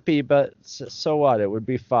campy, but so what? It would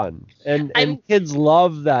be fun, and kids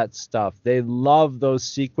love that stuff. They love those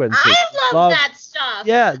sequences. I love that stuff.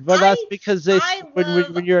 Yeah, but that's because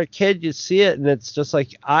when you're a kid, you see it, and it's just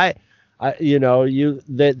like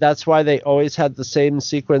that's why they always had the same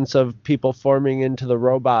sequence of people forming into the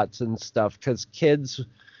robots and stuff, because kids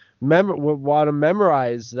want to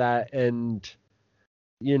memorize that, and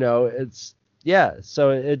it's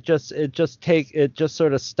so it just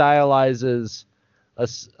sort of stylizes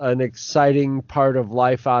an exciting part of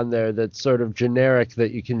life on there that's sort of generic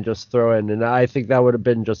that you can just throw in, and I think that would have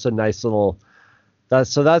been just a nice little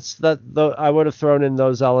I would have thrown in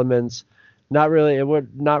those elements. It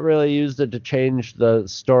would not really used it to change the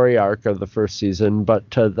story arc of the first season, but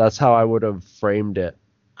that's how I would have framed it.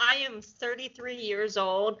 I am 33 years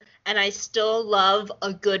old, and I still love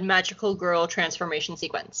a good magical girl transformation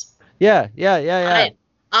sequence. Yeah.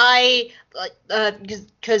 I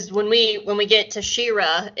because when we get to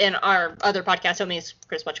She-Ra in our other podcast, Homies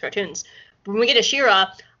Chris Watch Cartoons, when we get to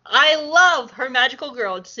She-Ra, I love her magical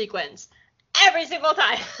girl sequence. Every single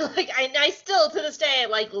time, I still to this day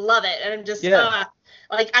love it, and I'm just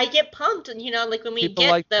I get pumped, and when we people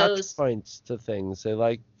get like those touch points to things, they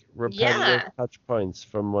like repetitive touch points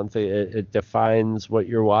from one thing. It defines what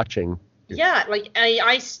you're watching. Yeah,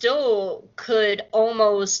 I still could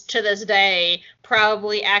almost to this day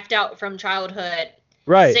probably act out from childhood.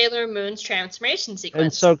 Right. Sailor Moon's transformation sequence.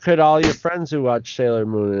 And so could all your friends who watch Sailor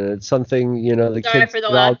Moon, and it's something the Sorry kids for the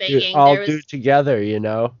loud all do together.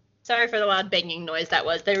 Sorry for the loud banging noise that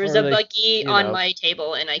was. There was a buggy on my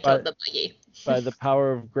table, and I killed the buggy. By the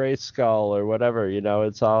power of Grayskull or whatever,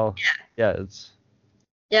 it's all... Yeah, it's...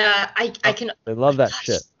 Yeah, I can. I love that Gosh.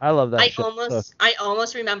 shit. I love that I shit. I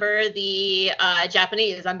almost remember the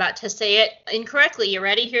Japanese. I'm about to say it incorrectly. You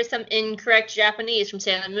ready? Here's some incorrect Japanese from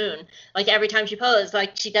Sailor Moon. Like every time she posed,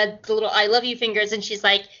 like she does the little "I love you" fingers, and she's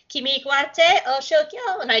like "Kimi iwate o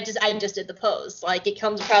shokyo," and I just did the pose. Like it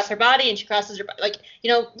comes across her body, and she crosses her body. Like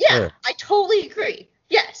yeah. I totally agree.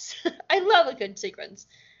 Yes, I love a good sequence,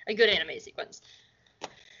 a good anime sequence.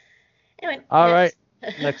 Anyway. All right,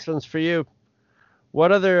 next one's for you.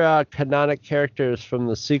 What other canonic characters from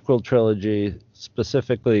the sequel trilogy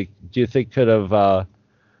specifically do you think could have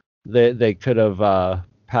they could have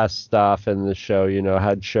passed off in the show?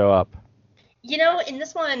 Had show up. In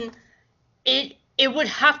this one, it would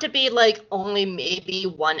have to be like only maybe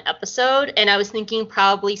one episode, and I was thinking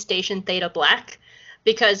probably Station Theta Black,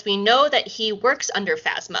 because we know that he works under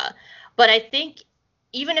Phasma, but I think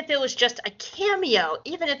even if it was just a cameo,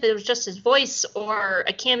 even if it was just his voice or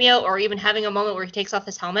a cameo, or even having a moment where he takes off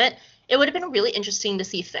his helmet, it would have been really interesting to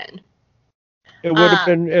see Finn. It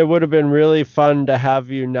would have been really fun to have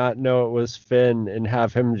you not know it was Finn and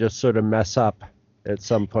have him just sort of mess up at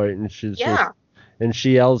some point, and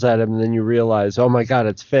she yells at him, and then you realize, oh my God,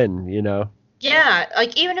 it's Finn. Yeah,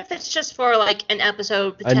 like even if it's just for like an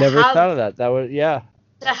episode. I never thought of that. That would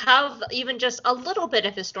to have even just a little bit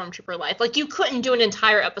of his stormtrooper life. Like you couldn't do an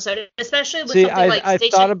entire episode, especially with something like I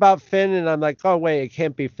thought about Finn, and I'm like, oh wait, it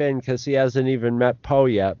can't be Finn because he hasn't even met Poe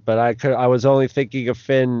yet. But I was only thinking of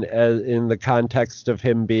Finn as in the context of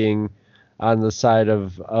him being on the side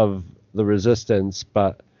of the Resistance.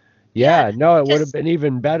 But it would have been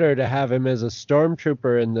even better to have him as a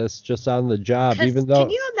stormtrooper in this, just on the job. Even though,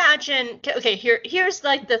 can you imagine? Okay, here's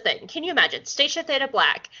like the thing. Can you imagine Station Theta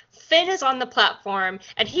Black? Finn is on the platform,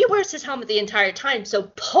 and he wears his helmet the entire time, so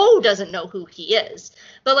Poe doesn't know who he is.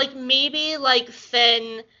 But like maybe like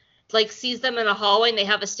Finn like sees them in a hallway and they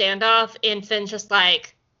have a standoff, and Finn's just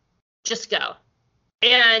like, just go,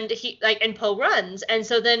 and and Poe runs, and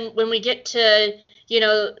so then when we get to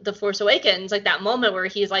The Force Awakens, like that moment where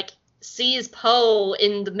he's like sees Poe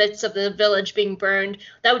in the midst of the village being burned,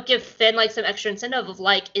 that would give Finn like some extra incentive of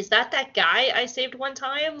like, is that guy I saved one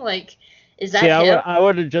time? Like, is that him? I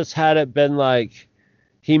would have just had it been like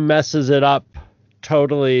he messes it up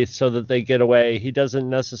totally so that they get away. He doesn't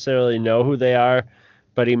necessarily know who they are,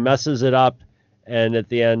 but he messes it up, and at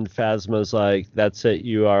the end Phasma's like, that's it,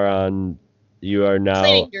 you are now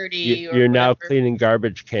cleaning dirty, you're now cleaning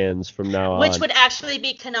garbage cans from now on. Which would actually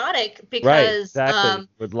be canonic, because right, exactly.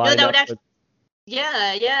 Would line up with,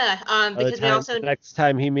 because we also the next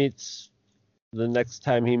time he meets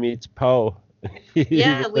Poe,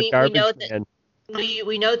 yeah, we know that.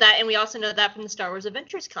 We know that, and we also know that from the Star Wars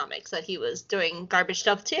Adventures comics that he was doing garbage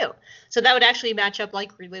stuff too. So that would actually match up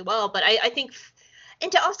like really well. But I think,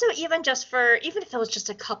 and to also even if it was just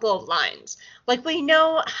a couple of lines, like we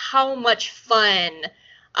know how much fun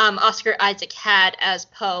Oscar Isaac had as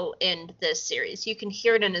Poe in this series. You can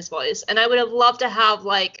hear it in his voice, and I would have loved to have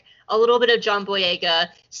like a little bit of John Boyega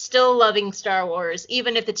still loving Star Wars,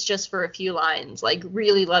 even if it's just for a few lines, like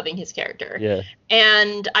really loving his character. Yeah.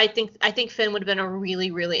 And I think Finn would have been a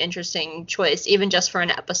really, really interesting choice, even just for an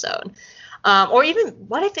episode. Or even,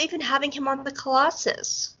 what if even having him on the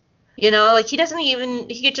Colossus? Like he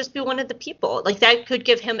could just be one of the people. Like that could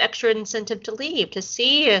give him extra incentive to leave, to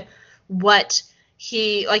see what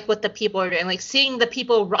what the people are doing. Like seeing the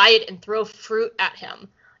people riot and throw fruit at him,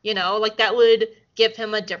 like that would give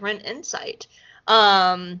him a different insight.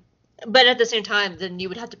 But at the same time, then you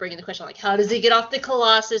would have to bring in the question, like, how does he get off the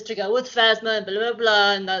Colossus to go with Phasma and blah, blah,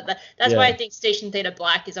 blah. And that's why I think Station Theta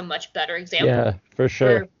Black is a much better example. Yeah, for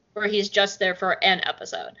sure. Where he's just there for an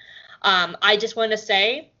episode. I just want to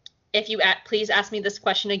say, if you please ask me this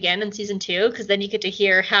question again in season 2, because then you get to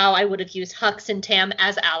hear how I would have used Hux and Tam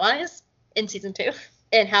as allies in season 2,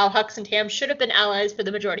 and how Hux and Tam should have been allies for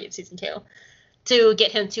the majority of season 2 to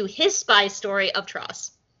get him to his spy story of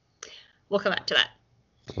Tross. We'll come back to that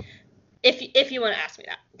if you want to ask me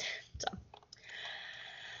that.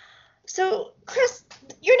 So Chris,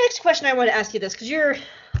 your next question, I want to ask you this, because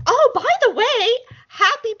by the way,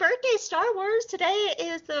 happy birthday, Star Wars. Today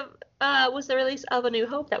is was the release of A New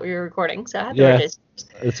Hope that we were recording, so happy birthday.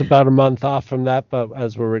 It's about a month off from that, but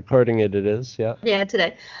as we're recording it is, yeah. Yeah,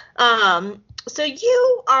 today. So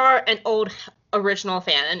you are an old original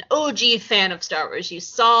fan, an OG fan of Star Wars. You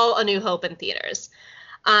saw A New Hope in theaters.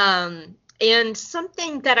 And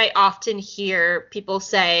something that I often hear people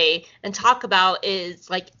say and talk about is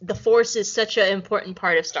like the Force is such an important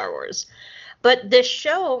part of Star Wars. But this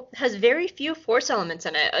show has very few Force elements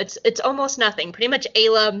in it. It's almost nothing. Pretty much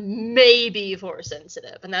Ayla may be Force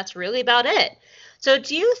sensitive, and that's really about it. So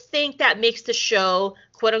do you think that makes the show,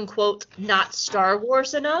 quote unquote, not Star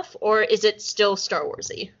Wars enough, or is it still Star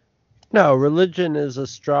Warsy? No, religion is a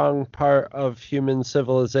strong part of human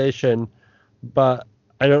civilization, but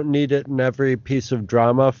I don't need it in every piece of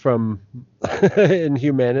drama from in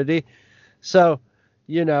humanity. So,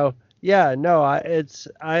 yeah, no,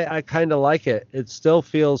 I kind of like it. It still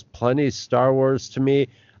feels plenty Star Wars to me.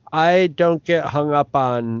 I don't get hung up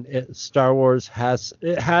on it. Star Wars has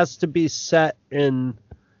to be set in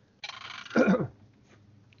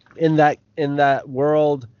in that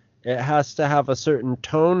world. It has to have a certain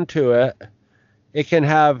tone to it. It can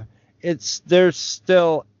have there's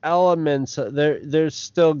still elements there's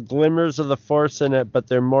still glimmers of the Force in it, but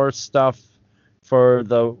they're more stuff for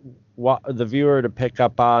the viewer to pick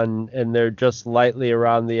up on, and they're just lightly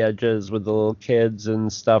around the edges with the little kids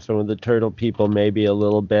and stuff, and with the turtle people maybe a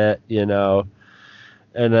little bit, and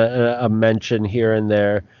a mention here and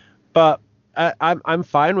there. But I'm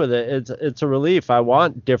fine with it. It's a relief. I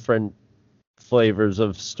want different flavors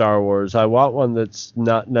of Star Wars. I want one that's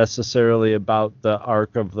not necessarily about the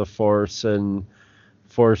arc of the Force and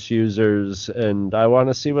Force users, and I want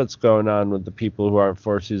to see what's going on with the people who aren't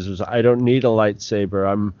Force users. I don't need a lightsaber.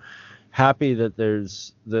 I'm happy that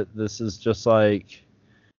this is just like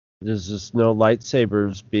there's just no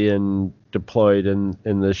lightsabers being deployed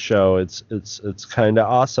in this show. It's kind of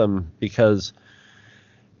awesome, because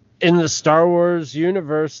in the Star Wars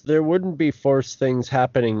universe, there wouldn't be Force things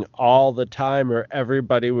happening all the time, or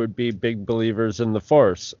everybody would be big believers in the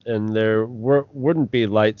Force, and there wouldn't be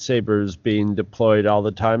lightsabers being deployed all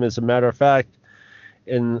the time. As a matter of fact,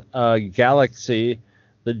 in a galaxy,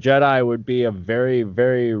 the Jedi would be a very,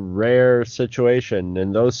 very rare situation,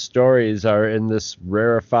 and those stories are in this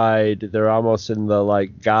rarefied, they're almost in the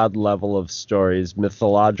like God level of stories,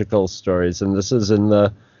 mythological stories, and this is in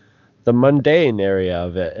the mundane area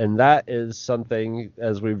of it, and that is something,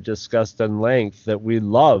 as we've discussed in length, that we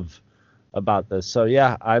love about this. So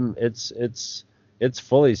yeah, it's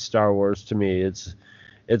fully Star Wars to me.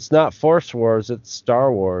 It's not Force Wars, it's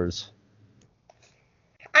Star Wars.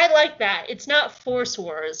 I like that. It's not Force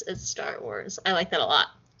Wars, it's Star Wars. I like that a lot.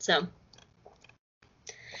 So,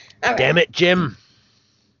 all damn right. it, Jim.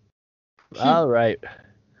 All right,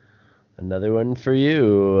 another one for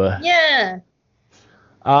you. Yeah.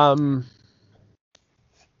 Oh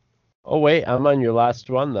wait, I'm on your last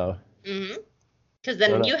one though. Mm-hmm. Because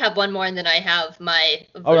then you have one more, and then I have my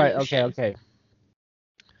evolution. All right, okay.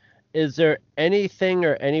 Is there anything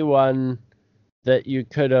or anyone that you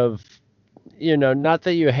could have, not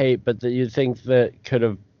that you hate, but that you think that could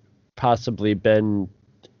have possibly been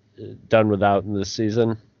done without in this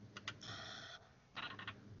season?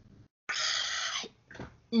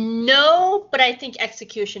 No, but I think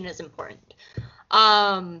execution is important.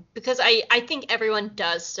 Because I think everyone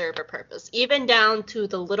does serve a purpose, even down to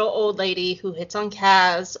the little old lady who hits on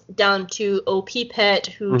Kaz, down to O.P. Pit,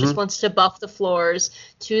 who just wants to buff the floors,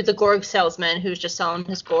 to the Gorg salesman who's just selling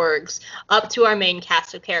his Gorgs, up to our main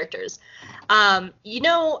cast of characters. I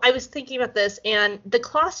was thinking about this, and the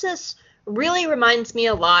Colossus really reminds me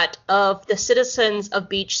a lot of the citizens of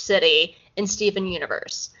Beach City in Steven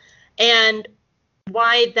Universe. And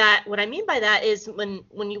what I mean by that is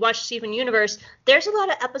when you watch Steven Universe, there's a lot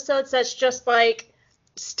of episodes that's just like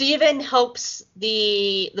Steven helps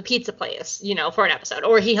the pizza place, for an episode,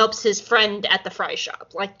 or he helps his friend at the fry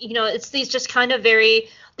shop. Like, it's these just kind of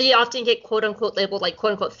they often get quote unquote labeled like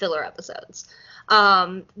quote unquote filler episodes.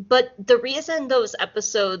 But the reason those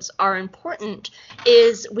episodes are important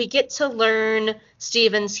is we get to learn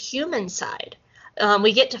Steven's human side.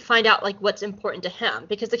 We get to find out like what's important to him,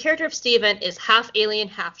 because the character of Steven is half alien,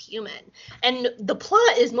 half human, and the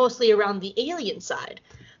plot is mostly around the alien side.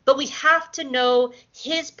 But we have to know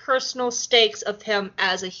his personal stakes of him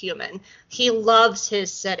as a human. He loves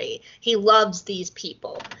his city. He loves these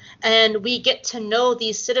people. And we get to know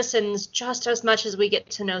these citizens just as much as we get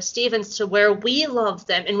to know Stevens, to where we love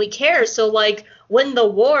them and we care. So like when the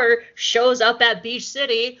war shows up at Beach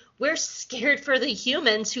City, we're scared for the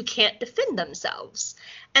humans who can't defend themselves.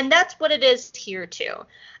 And that's what it is here too.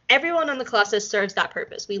 Everyone on the Colossus serves that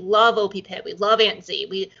purpose. We love O.P. Pit. We love Aunt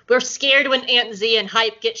Z. We're scared when Aunt Z and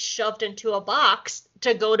Hype get shoved into a box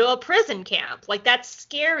to go to a prison camp. Like, that's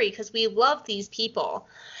scary because we love these people.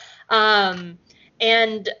 And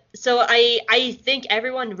so I think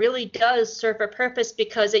everyone really does serve a purpose,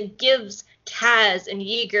 because it gives Kaz and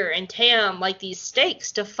Yeager and Tam like these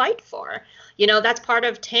stakes to fight for. That's part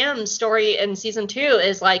of Tam's story in season 2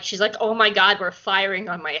 is like, she's like, oh my God, we're firing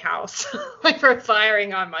on my house. Like, we're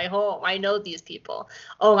firing on my home. I know these people.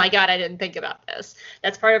 Oh my God, I didn't think about this.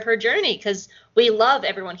 That's part of her journey because we love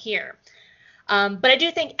everyone here. But I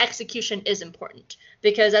do think execution is important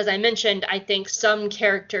because, as I mentioned, I think some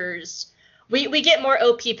characters, we get more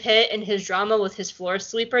OP Pitt in his drama with his floor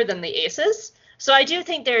sweeper than the aces. So I do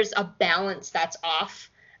think there's a balance that's off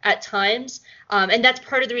at times. And that's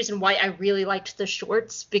part of the reason why I really liked the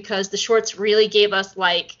shorts, because the shorts really gave us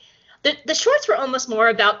like, the shorts were almost more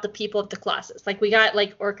about the people of the classes. Like, we got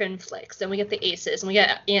like Orca and Flix, and we got the aces, and we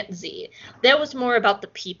got Aunt Z. That was more about the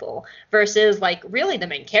people versus like really the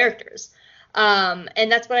main characters.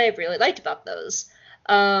 And that's what I really liked about those.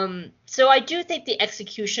 So I do think the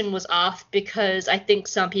execution was off because I think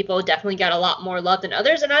some people definitely got a lot more love than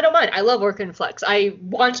others, and I don't mind. I love Orca and Flix. I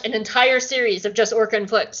want an entire series of just Orca and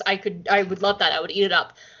Flix. I would love that. I would eat it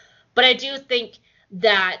up. But I do think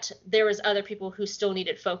that there was other people who still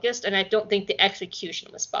needed focused, and I don't think the execution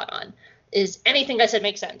was spot on. Is anything I said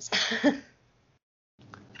make sense?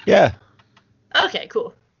 Yeah. Okay,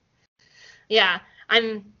 cool. Yeah.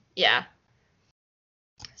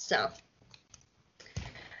 So.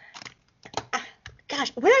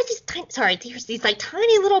 Gosh, where are these there's these like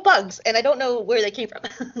tiny little bugs, and I don't know where they came from.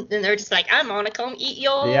 And they're just like, I'm gonna come eat The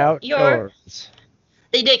outdoors.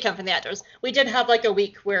 They did come from the outdoors. We did have like a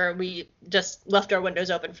week where we just left our windows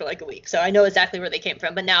open for like a week, so I know exactly where they came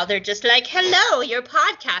from. But now they're just like, hello, you're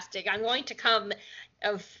podcasting. I'm going to come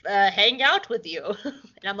hang out with you.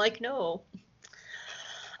 And I'm like, no.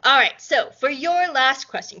 All right, so for your last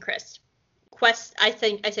question, Chris. Quest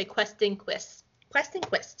and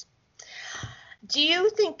Quist. Do you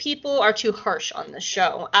think people are too harsh on the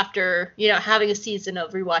show after, having a season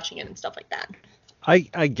of rewatching it and stuff like that?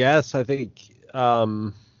 I guess. I think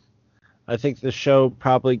the show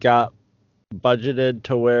probably got budgeted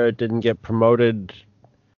to where it didn't get promoted,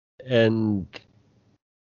 and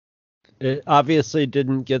it obviously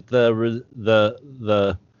didn't get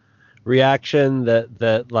the reaction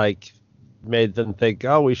that like made them think,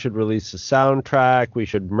 oh, we should release a soundtrack, we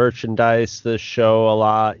should merchandise this show a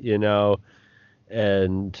lot,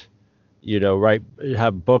 and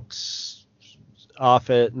have books off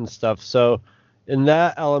it and stuff. So in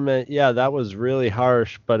that element, yeah, that was really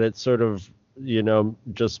harsh, but it sort of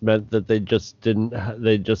just meant that they just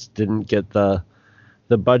didn't get the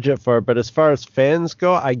budget for it. But as far as fans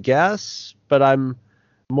go, I guess, but I'm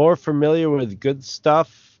more familiar with Good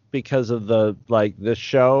Stuff because of this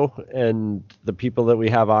show and the people that we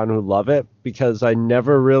have on who love it, because I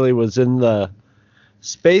never really was in the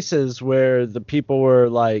spaces where the people were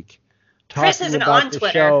like talking about the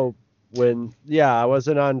Twitter. show I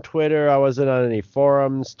wasn't on Twitter, I wasn't on any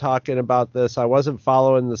forums talking about this, I wasn't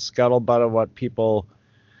following the scuttlebutt of what people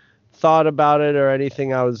thought about it or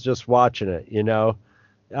anything. I was just watching it.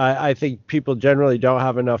 I think people generally don't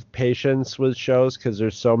have enough patience with shows because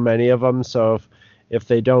there's so many of them. So if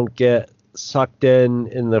they don't get sucked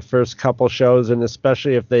in the first couple shows, and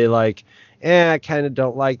especially if they like, I kind of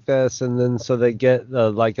don't like this, and then so they get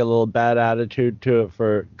like a little bad attitude to it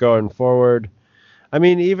for going forward. I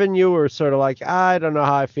mean, even you were sort of like, I don't know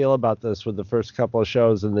how I feel about this with the first couple of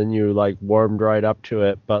shows, and then you like warmed right up to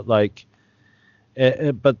it. But like,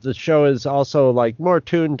 but the show is also like more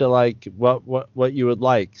tuned to like what you would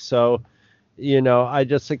like. So, I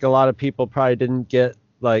just think a lot of people probably didn't get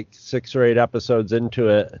like 6 or 8 episodes into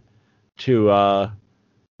it to,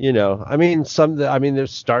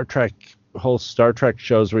 there's whole Star Trek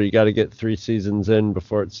shows where you got to get 3 seasons in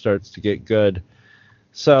before it starts to get good.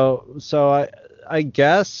 So I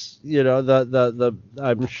guess,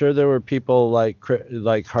 I'm sure there were people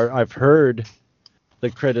I've heard the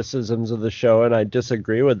criticisms of the show, and I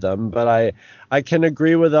disagree with them, but I can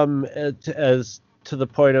agree with them as to the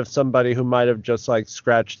point of somebody who might have just like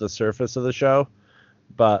scratched the surface of the show.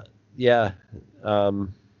 But yeah.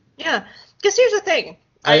 Yeah, because here's the thing.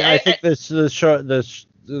 I think this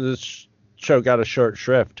show got a short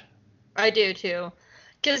shrift. I do too,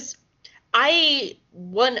 because I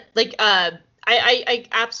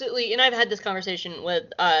absolutely, and I've had this conversation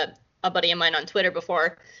with a buddy of mine on Twitter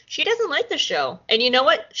before. She doesn't like the show, and you know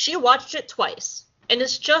what? She watched it twice, and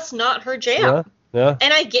it's just not her jam. Yeah.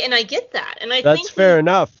 And I get that, and I that's think fair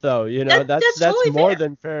enough, though. That's totally more fair.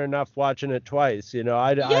 than fair enough watching it twice.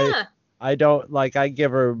 Yeah. I don't like. I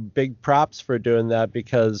give her big props for doing that,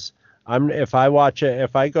 because if I watch it,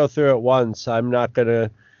 if I go through it once, I'm not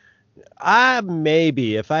gonna.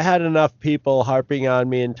 Maybe if I had enough people harping on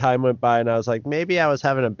me and time went by and I was like, maybe I was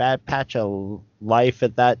having a bad patch of life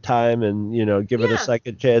at that time, and give it a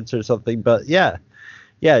second chance or something. But yeah,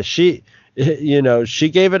 you know, she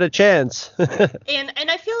gave it a chance. And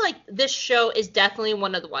I feel like this show is definitely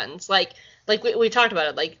one of the ones, like we talked about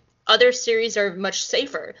it, like other series are much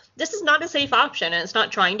safer. This is not a safe option, and it's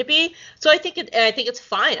not trying to be. So I think it's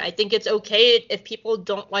fine. I think it's okay if people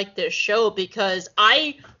don't like this show, because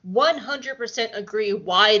I 100% agree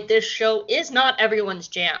why this show is not everyone's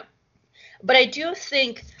jam. But I do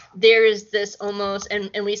think there is this almost,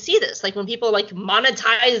 and we see this, like when people like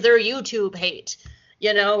monetize their YouTube hate,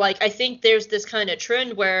 you know, like I think there's this kind of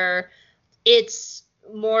trend where it's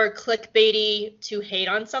more clickbaity to hate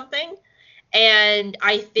on something. And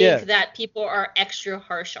I think that people are extra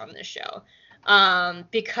harsh on this show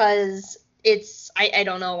because it's, I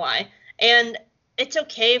don't know why. And it's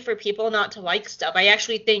okay for people not to like stuff. I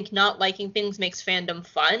actually think not liking things makes fandom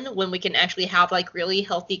fun when we can actually have like really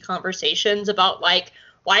healthy conversations about like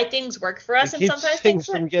why things work for us. It and keeps sometimes things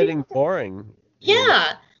from getting boring.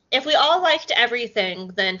 Yeah. If we all liked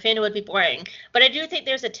everything, then fandom would be boring. But I do think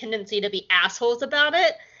there's a tendency to be assholes about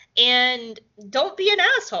it. And don't be an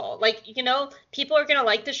asshole. Like, you know, people are going to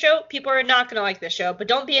like the show. People are not going to like the show. But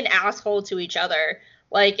don't be an asshole to each other.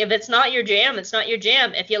 Like, if it's not your jam, it's not your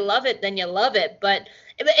jam. If you love it, then you love it. But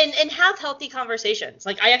and have healthy conversations.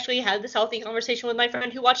 Like, I actually had this healthy conversation with my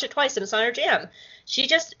friend who watched it twice, and it's not her jam.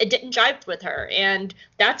 It didn't jive with her, and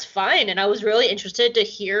that's fine. And I was really interested to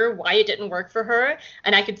hear why it didn't work for her,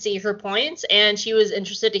 and I could see her points, and she was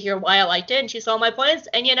interested to hear why I liked it, and she saw my points.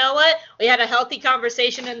 And you know what? We had a healthy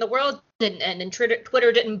conversation, and the world didn't end, and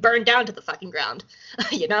Twitter didn't burn down to the fucking ground.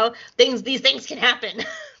 You know, these things can happen.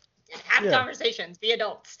 Have conversations. Be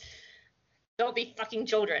adults. Don't be fucking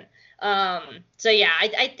children. So yeah,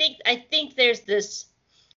 I think there's this.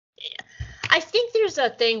 I think there's a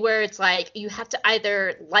thing where it's like you have to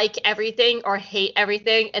either like everything or hate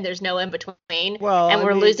everything, and there's no in between. Well, and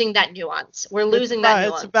we're losing that nuance. We're losing that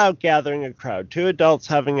nuance. It's about gathering a crowd. Two adults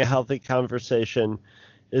having a healthy conversation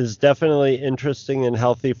is definitely interesting and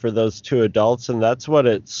healthy for those two adults, and that's what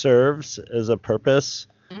it serves as a purpose.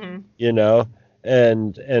 Mm-hmm. You know.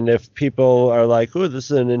 And if people are like, "Ooh, this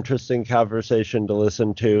is an interesting conversation to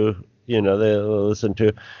listen to," you know, they'll listen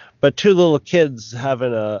to. But two little kids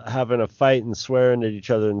having a fight and swearing at each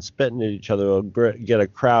other and spitting at each other will get a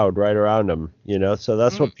crowd right around them, you know. So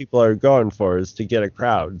that's what people are going for, is to get a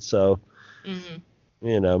crowd. So,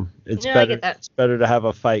 you know, it's better to have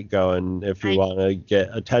a fight going if you want to get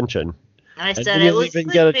attention. I said and you'll even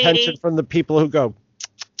get attention from the people who go,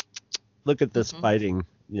 "Look at this fighting,"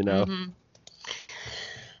 you know.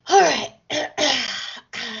 All right.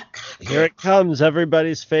 Here it comes,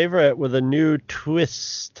 everybody's favorite with a new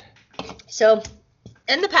twist. So,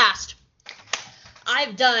 in the past,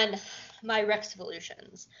 I've done my Rex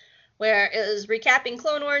Evolutions, where it was recapping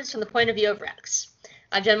Clone Wars from the point of view of Rex.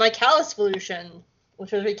 I've done my Callus Evolution,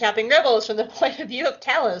 which was recapping Rebels from the point of view of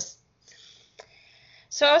Callus.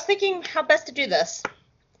 So I was thinking how best to do this.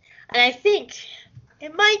 And I think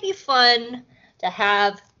it might be fun to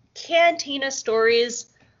have Cantina stories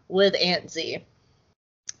with Aunt Z.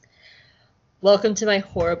 Welcome to my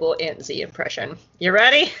horrible Aunt Z impression. You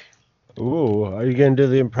ready? Ooh, are you going to do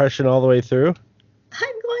the impression all the way through?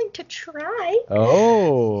 I'm going to try.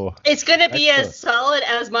 Oh. It's going to be as solid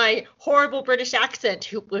as my horrible British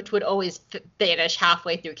accent, which would always vanish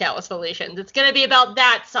halfway through Callus Evolutions. It's going to be about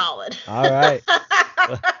that solid. All right.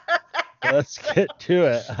 Let's get to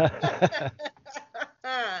it.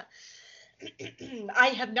 I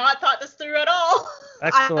have not thought this through at all.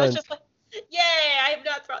 Excellent. I was just like, yay, I have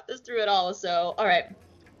not thought this through at all. So, all right.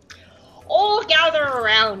 All gather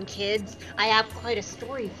around, kids. I have quite a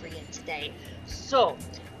story for you today. So,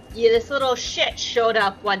 this little shit showed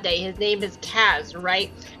up one day. His name is Kaz,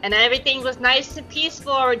 right? And everything was nice and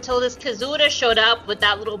peaceful until this Kazuda showed up with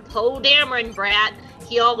that little Poe Dameron brat.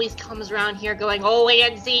 He always comes around here going, "Oh,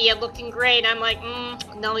 Aunt Z, you're looking great." I'm like,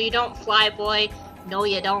 no, you don't, fly boy. No,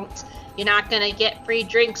 you don't. You're not gonna get free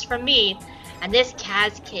drinks from me. And this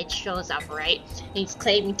Kaz kid shows up, right? He's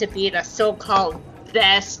claiming to be the so-called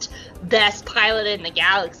best pilot in the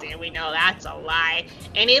galaxy. We know that's a lie.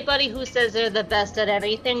 Anybody who says they're the best at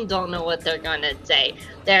anything don't know what they're gonna say.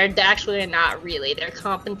 They're actually not really. They're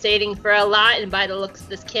compensating for a lot, and by the looks of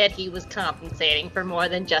this kid, he was compensating for more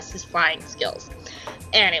than just his flying skills.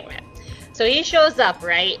 Anyway. So he shows up,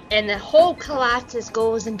 right? And the whole Colossus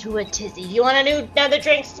goes into a tizzy. You want another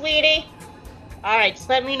drink, sweetie? Alright, just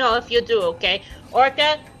let me know if you do, okay?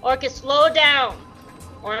 Orca, slow down.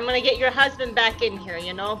 Or I'm gonna get your husband back in here,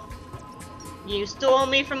 you know? You stole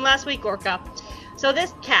me from last week, Orca. So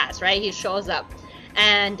this Kaz, right? He shows up.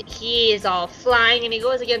 and he is all flying, and he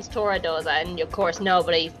goes against Toradoza, and of course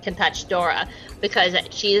nobody can touch Dora because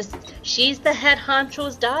she's the head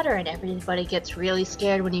honcho's daughter, and everybody gets really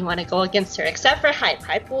scared when you want to go against her, except for Hype.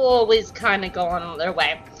 Hype will always kind of go on their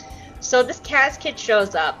way. So this Kaz kid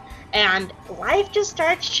shows up, and life just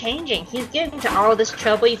starts changing. He's getting into all this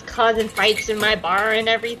trouble. He's causing fights in my bar and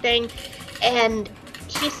everything, and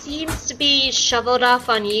he seems to be shoveled off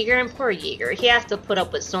on Yeager, and poor Yeager. He has to put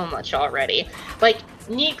up with so much already. Like,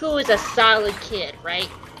 Niku is a solid kid, right?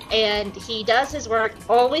 And he does his work,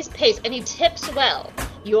 always pays, and he tips well.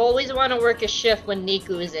 You always want to work a shift when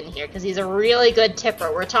Niku is in here, because he's a really good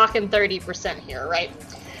tipper. We're talking 30% here, right?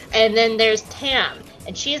 And then there's Tam,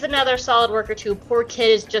 and she's another solid worker too. Poor kid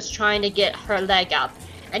is just trying to get her leg up.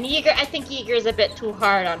 And Yeager, I think Yeager is a bit too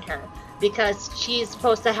hard on her, because she's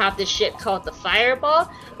supposed to have this shit called the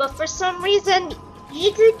fireball, but for some reason,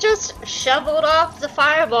 Yeager just shoveled off the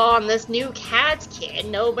fireball on this new Kaz kid.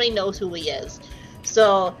 Nobody knows who he is.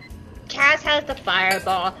 So, Kaz has the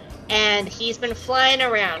fireball, and he's been flying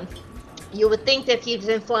around. You would think that if he'd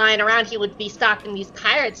been flying around, he would be stopping these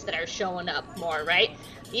pirates that are showing up more, right?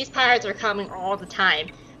 These pirates are coming all the time,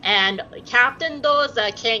 and Captain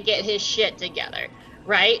Doza can't get his shit together,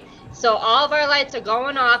 right? So all of our lights are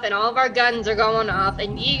going off, and all of our guns are going off,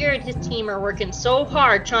 and Yeager and his team are working so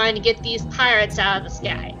hard trying to get these pirates out of the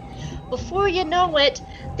sky. Before you know it,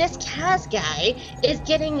 this Kaz guy is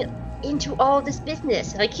getting into all this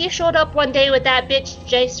business. Like, he showed up one day with that bitch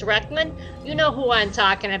Jace Reckman. You know who I'm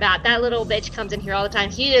talking about. That little bitch comes in here all the time.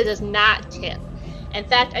 He does not tip. In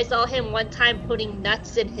fact, I saw him one time putting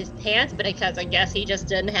nuts in his pants, but because I guess he just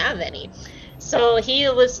didn't have any. So he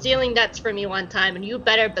was stealing nuts from me one time, and you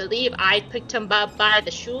better believe I picked him up by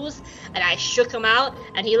the shoes, and I shook him out,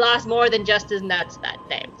 and he lost more than just his nuts that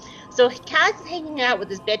day. So Kaz is hanging out with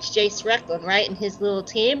this bitch Jace Reckman, right, and his little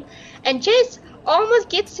team, and Jace almost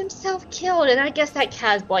gets himself killed, and I guess that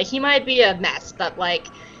Kaz boy, he might be a mess, but, like,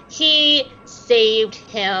 he saved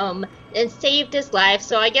him and saved his life,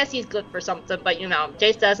 so I guess he's good for something, but, you know,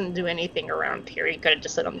 Jace doesn't do anything around here. He could have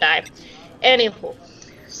just let him die. Anywho.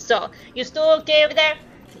 So, you still okay over there?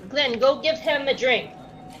 Glenn, go give him a drink.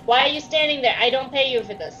 Why are you standing there? I don't pay you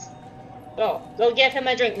for this. Go give him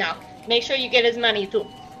a drink now. Make sure you get his money too.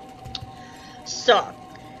 So,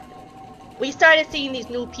 we started seeing these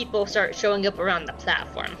new people start showing up around the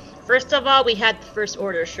platform. First of all, we had the First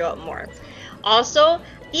Order show up more. Also,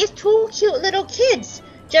 these two cute little kids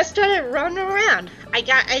just started running around.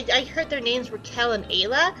 I heard their names were Kel and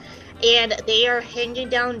Ayla, and they are hanging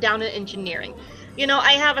down in engineering. You know,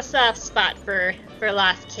 I have a soft spot for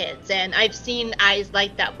lost kids, and I've seen eyes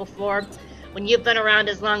like that before. When you've been around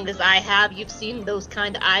as long as I have, you've seen those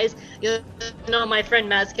kind of eyes. You know, my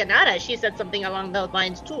friend Maz Kanata, she said something along those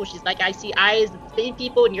lines too. She's like, I see eyes of the same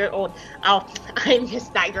people, and you're old. Oh, I miss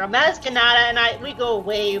that girl. Maz Kanata and we go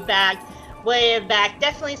way back.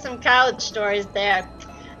 Definitely some college stories there.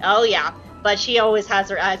 Oh yeah, but she always has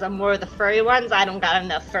her eyes on more of the furry ones. I don't got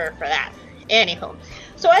enough fur for that. Anywho.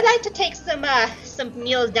 So I'd like to take some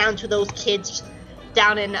meals down to those kids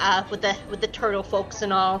down in with the turtle folks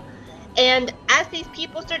and all. And as these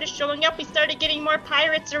people started showing up, we started getting more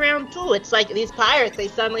pirates around too. It's like these pirates, they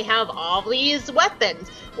suddenly have all these weapons.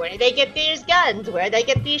 Where did they get these guns? Where did they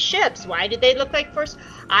get these ships? Why did they look like first?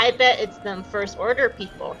 I bet it's them First Order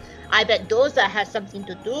people. I bet Doza has something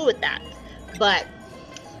to do with that. But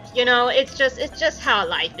you know, it's just how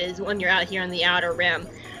life is when you're out here in the Outer Rim.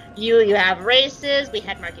 You have races, we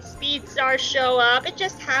had Marcus Speedstar show up, it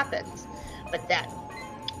just happens. But then,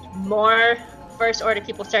 more First Order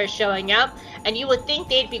people started showing up, and you would think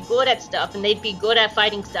they'd be good at stuff, and they'd be good at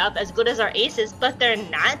fighting stuff, as good as our aces, but they're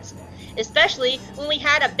not. Especially when we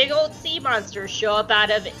had a big old sea monster show up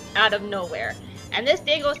out of nowhere. And this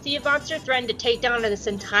big old sea monster threatened to take down this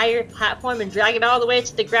entire platform and drag it all the way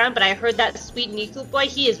to the ground, but I heard that sweet Niku boy,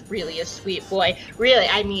 he is really a sweet boy. Really,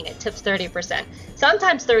 I mean it, tips 30%.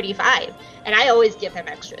 Sometimes 35%, and I always give him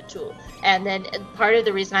extra too. And then part of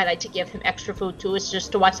the reason I like to give him extra food too is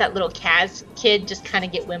just to watch that little Kaz kid just kind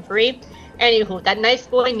of get whimpery. Anywho, that nice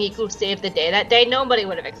boy Niku saved the day that day. Nobody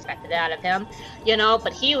would have expected it out of him, you know,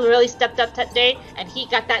 but he really stepped up that day, and he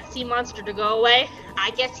got that sea monster to go away. I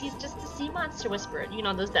guess he's just the sea monster whisperer. You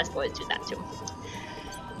know, those best boys do that too.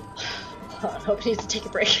 I hope he needs to take a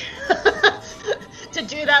break. To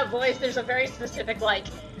do that voice, there's a very specific, like,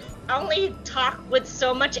 only talk with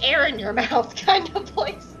so much air in your mouth kind of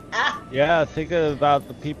voice. Yeah, think about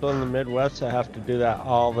the people in the Midwest that have to do that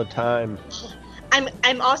all the time.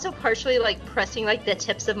 I'm also partially like pressing like the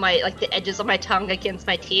tips of my like the edges of my tongue against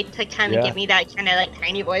my teeth to kind of give me that kind of like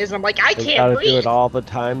tiny voice. I'm like, I can't breathe. Do it all the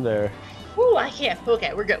time there. Ooh, I can't.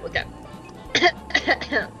 Okay, we're good.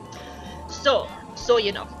 So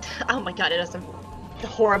you know. Oh my god, it has a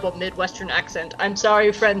horrible Midwestern accent. I'm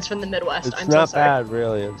sorry, friends from the Midwest. It's I'm not so sorry. bad,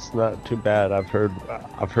 really. It's not too bad. I've heard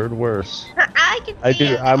worse. I can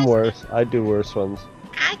see I'm worse. I do worse ones.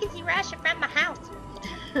 I can see Russia from my house.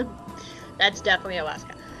 That's definitely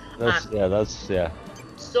Alaska. Yeah.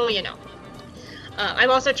 So you know.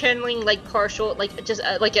 I'm also channeling like partial, like just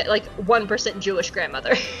like 1% Jewish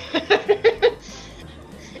grandmother.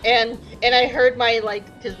 And I heard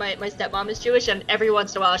because my stepmom is Jewish, and every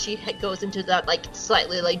once in a while she goes into that like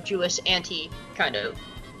slightly like Jewish auntie kind of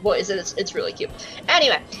voice. It's really cute.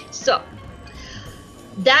 Anyway, so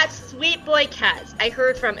that sweet boy Kaz, I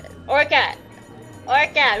heard from Orca.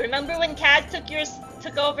 Remember when Kaz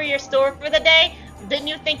took over your store for the day? Didn't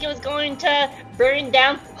you think it was going to burn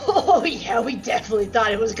down? Oh yeah, we definitely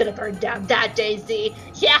thought it was gonna burn down that day, Z.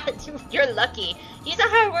 Yeah, you're lucky. He's a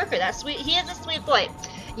hard worker. He is a sweet boy.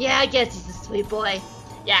 Yeah, I guess he's a sweet boy.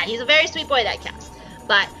 Yeah, he's a very sweet boy, that Kaz.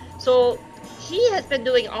 But, so, he has been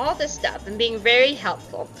doing all this stuff and being very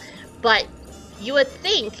helpful. But you would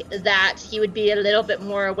think that he would be a little bit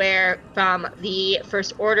more aware from the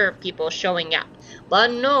First Order people showing up.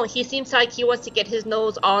 But no, he seems like he wants to get his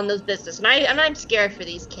nose on those business. And I'm scared for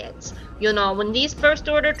these kids. You know, when these First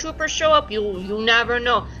Order troopers show up, you never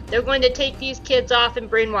know. They're going to take these kids off and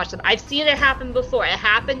brainwash them. I've seen it happen before. It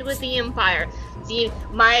happened with the Empire. See,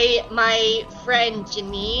 my friend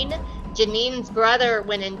Janine's brother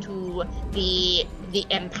went into the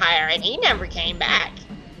Empire, and he never came back,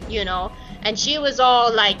 you know, and she was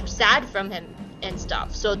all like sad from him and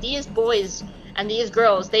stuff. So these boys and these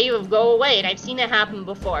girls, they go away, and I've seen it happen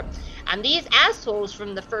before. And these assholes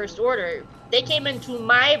from the First Order, they came into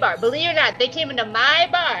my bar. Believe it or not, they came into my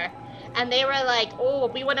bar. And they were like, oh,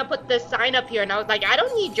 we want to put this sign up here. And I was like, I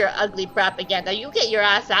don't need your ugly propaganda. You get your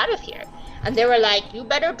ass out of here. And they were like, you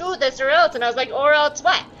better do this or else. And I was like, or else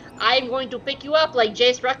what? I'm going to pick you up like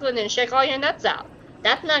Jace Rucklin and shake all your nuts out.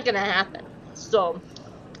 That's not going to happen. So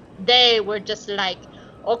they were just like,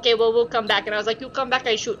 okay, well, we'll come back. And I was like, you come back,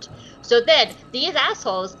 I shoot. So then these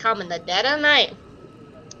assholes come in the dead of night.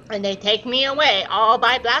 And they take me away all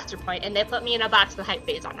by blaster point. And they put me in a box with hype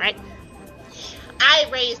phase on, right? I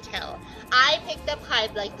raised hell. I picked up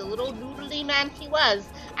Hype like the little noodly man he was,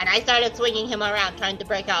 and I started swinging him around trying to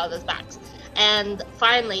break out of this box. And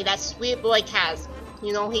finally, that sweet boy Kaz,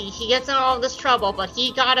 you know, he gets in all this trouble, but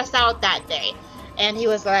he got us out that day. And he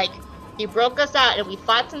was like, he broke us out, and we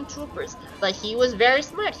fought some troopers. But he was very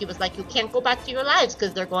smart. He was like, you can't go back to your lives,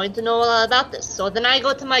 because they're going to know all about this. So then I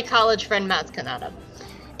go to my college friend, Matt Kanata,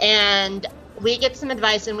 and we get some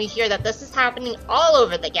advice, and we hear that this is happening all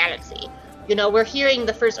over the galaxy. You know, we're hearing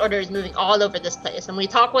the First Order is moving all over this place, and we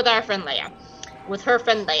talk with our friend Leia,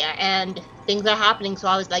 and things are happening, so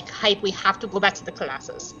I was like, hype, we have to go back to the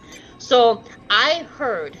classes. So I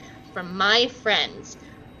heard from my friends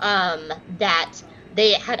that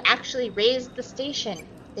they had actually raised the station.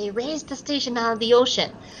 They raised the station out of the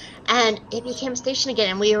ocean, and it became a station again,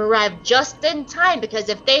 and we arrived just in time, because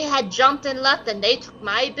if they had jumped and left and they took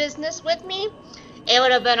my business with me, it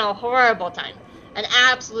would have been a horrible time. An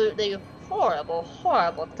absolutely horrible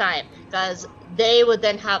time, because they would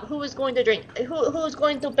then have, who was going to drink, who's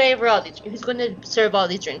going to pay for all these, who's going to serve all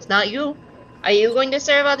these drinks? Not you. Are you going to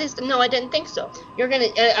serve all these? No, I didn't think so.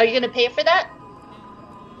 Are you gonna pay for that?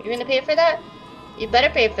 You're gonna pay for that? You better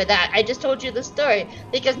pay for that. I just told you the story,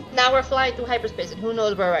 because now we're flying through hyperspace, and who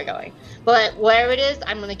knows where we're going. But wherever it is,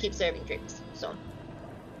 I'm gonna keep serving drinks. So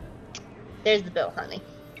there's the bill, honey.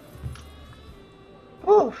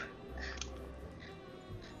 Whew.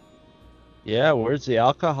 Yeah, where's the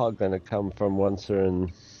alcohol gonna come from once they're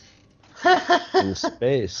in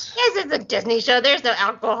space? Yes, it's a Disney show. There's no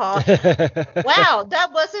alcohol. Wow,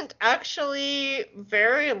 that wasn't actually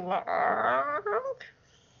very long.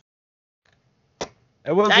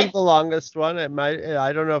 It wasn't the longest one.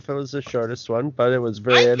 I don't know if it was the shortest one, but it was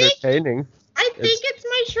very entertaining. I think it's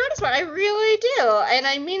my shortest one. I really do, and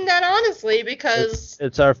I mean that honestly, because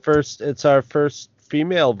it's our first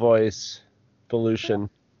female voice evolution.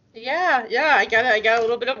 Yeah, I got a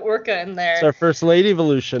little bit of Orca in there. It's our first lady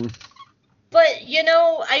evolution. But you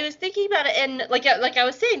know, I was thinking about it, and like I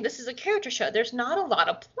was saying, this is a character show. There's not a lot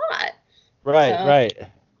of plot. Right.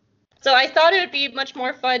 So I thought it would be much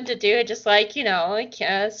more fun to do just like, you know, like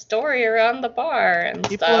a story around the bar and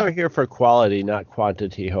People stuff. are here for quality, not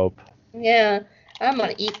quantity, Hope. Yeah, I'm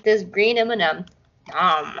gonna eat this green M&M.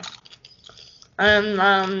 Nom. And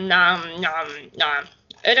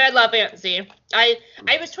I love Aunt Z. I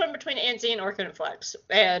was torn between Aunt Z and Orca and Flex,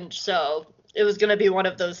 and so it was gonna be one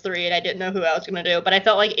of those three, and I didn't know who I was gonna do. But I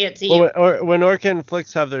felt like Aunt Z. Well, when Orca and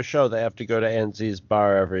Flix have their show, they have to go to Aunt Z's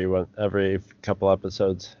bar every couple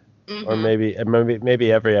episodes, or maybe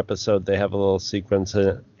every episode they have a little sequence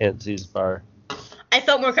in Aunt Z's bar. I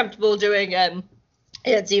felt more comfortable doing Aunt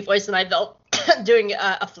Z voice than I felt doing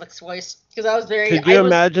a Flix voice, because I was very. Could you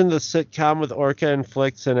imagine the sitcom with Orca and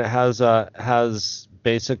Flix, and it has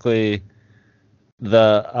basically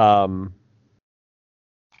the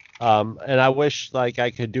and I wish like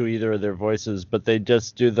I could do either of their voices, but they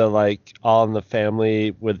just do the like All in the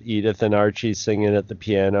Family with Edith and Archie singing at the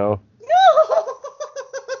piano.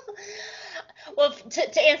 Well,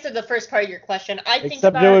 to answer the first part of your question,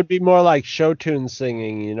 Except it would be more like show tune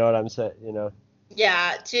singing, you know what I'm saying, you know?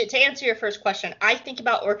 Yeah, to answer your first question, I think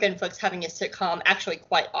about Orca and Flix having a sitcom actually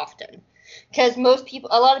quite often. Because a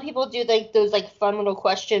lot of people do like those like fun little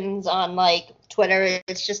questions on like Twitter.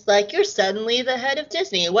 It's just like, you're suddenly the head of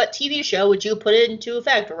Disney. What TV show would you put into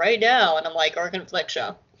effect right now? And I'm like, Orca and Flix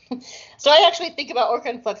show. So I actually think about Orca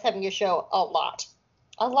and Flix having a show a lot.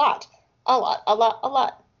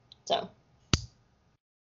 So.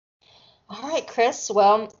 All right, Chris.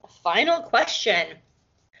 Well, final question.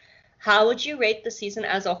 How would you rate the season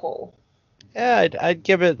as a whole? Yeah, I'd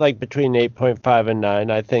give it like between 8.5 and 9.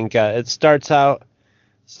 I think it starts out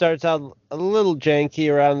a little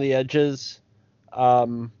janky around the edges.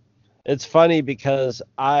 It's funny because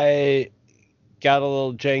I got a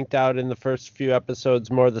little janked out in the first few episodes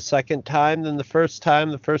more the second time than the first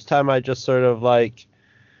time. The first time I just sort of like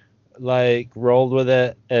rolled with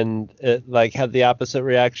it, and it like had the opposite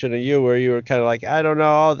reaction of you, where you were kind of like, I don't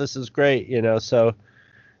know, oh, this is great, you know. So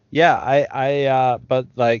yeah, I but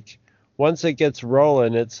like once it gets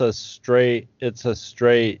rolling, it's a straight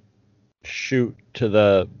shoot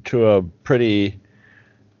to a pretty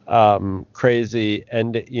crazy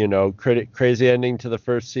end, you know, crazy ending to the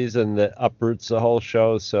first season that uproots the whole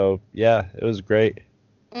show. So yeah, it was great.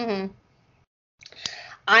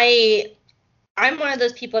 I'm one of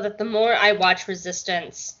those people that the more I watch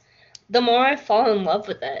Resistance, the more I fall in love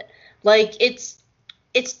with it. Like it's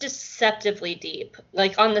deceptively deep.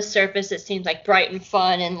 Like on the surface, it seems like bright and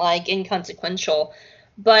fun and like inconsequential,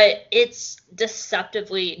 but it's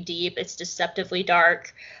deceptively deep. It's deceptively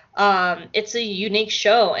dark. It's a unique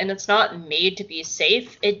show, and it's not made to be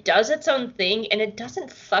safe. It does its own thing, and it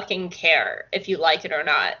doesn't fucking care if you like it or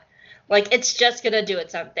not. Like, it's just gonna do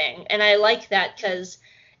its own thing, and I like that because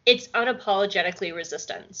it's unapologetically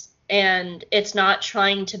Resistance, and it's not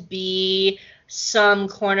trying to be some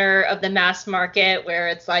corner of the mass market where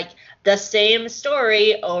it's like the same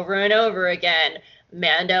story over and over again.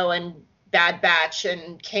 Mando and Bad Batch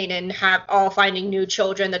and Kanan have all finding new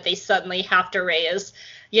children that they suddenly have to raise.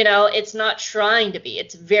 You know, it's not trying to be.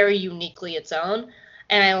 It's very uniquely its own,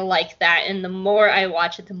 and I like that. And the more I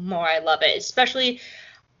watch it, the more I love it. Especially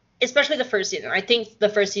the first season. I think the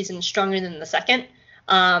first season is stronger than the second.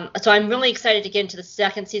 So I'm really excited to get into the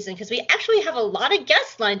second season because we actually have a lot of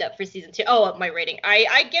guests lined up for season 2. Oh, my rating.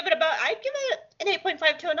 I'd give it an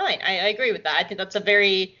 8.5 to a 9. I agree with that. I think that's a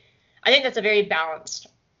very balanced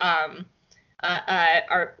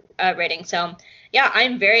rating. So yeah,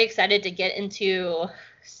 I'm very excited to get into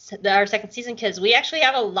our second season because we actually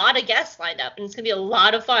have a lot of guests lined up, and it's gonna be a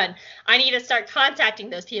lot of fun. I need to start contacting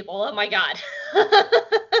those people. Oh my god.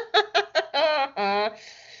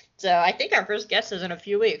 So I think our first guest is in a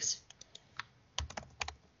few weeks.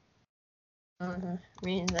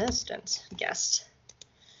 Resistance guest.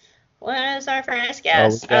 What is our first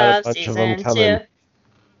guest of season 2?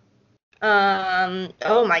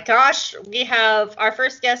 Oh my gosh, we have our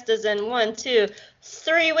first guest is in 1, 2,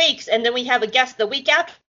 3 weeks, and then we have a guest the week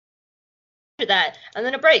after that, and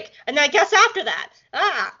then a break, and then a guest after that.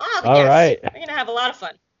 All guests. Right. We're gonna have a lot of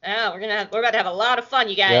fun. Yeah, we're about to have a lot of fun,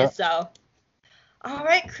 you guys. Yeah. So, all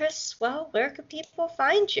right, Chris. Well, where can people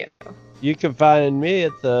find you? You can find me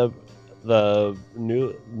at the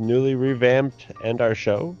newly revamped And Our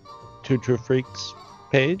Show, Two True Freaks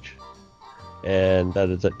page. And that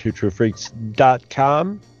is at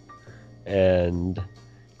twotruefreaks.com, and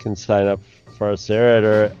can sign up for us there at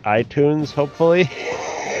our iTunes, hopefully.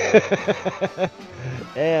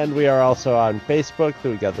 And we are also on Facebook.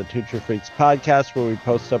 We got the Two True Freaks podcast, where we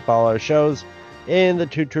post up all our shows, and the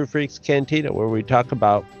Two True Freaks Cantina, where we talk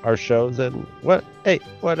about our shows and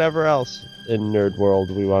whatever else in Nerd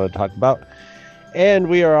World we want to talk about. And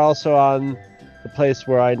we are also on the place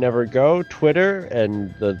where I never go, Twitter,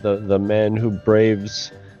 and the man who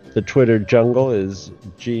braves the Twitter jungle is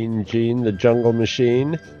Gene the Jungle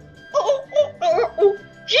Machine.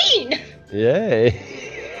 Gene! Yay.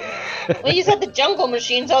 Well, you said the Jungle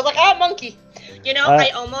Machine, so I was like, monkey. You know, I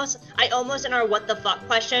almost in our what the fuck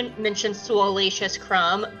question mentioned Swolacious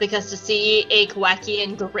Crumb because to see a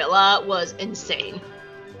Kowakian gorilla was insane.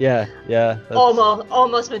 Yeah.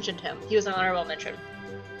 Almost mentioned him. He was an honorable mention.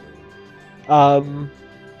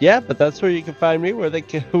 Yeah, but that's where you can find me. Where they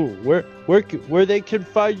can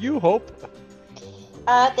find you, Hope.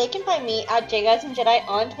 They can find me at JGuysandJedi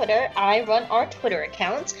on Twitter. I run our Twitter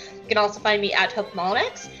account. You can also find me at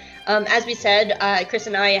HopeMolnex. As we said, Chris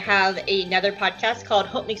and I have another podcast called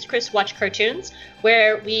Hope Makes Chris Watch Cartoons,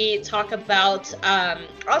 where we talk about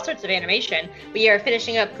all sorts of animation. We are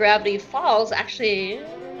finishing up Gravity Falls. Actually,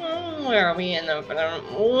 where are we in the?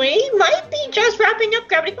 We might be just wrapping up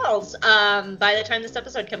Gravity Falls by the time this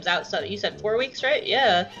episode comes out. So you said 4 weeks, right?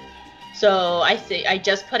 Yeah. So I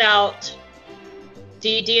just put out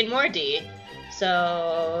D and more D.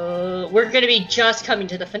 So we're going to be just coming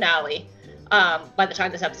to the finale by the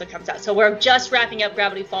time this episode comes out. So we're just wrapping up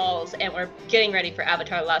Gravity Falls, and we're getting ready for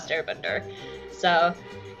Avatar: The Last Airbender. So,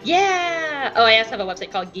 yeah! Oh, I also have a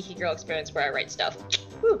website called Geeky Girl Experience where I write stuff.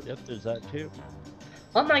 Whew. Yep, there's that too.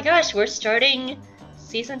 Oh my gosh, we're starting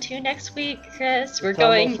season 2 next week, Chris. It's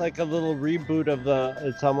almost like a little reboot of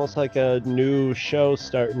it's almost like a new show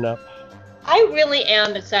starting up. I really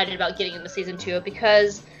am excited about getting into season 2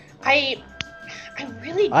 because I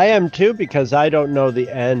am too, because I don't know the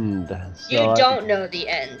end. So you don't know the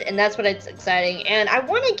end, and that's what it's exciting. And I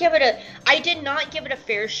want to give it I did not give it a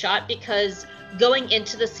fair shot because going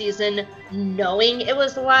into the season knowing it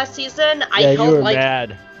was the last season, I held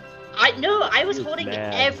mad. I was holding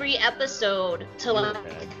every episode to like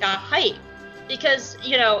a hype because,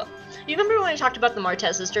 you know, you remember when we talked about the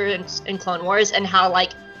Martez sisters in Clone Wars and how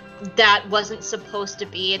like that wasn't supposed to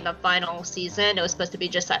be in the final season. It was supposed to be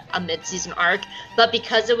just a mid-season arc. But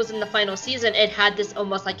because it was in the final season, it had this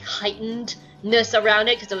almost like heightenedness around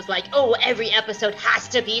it because it was like, oh, every episode has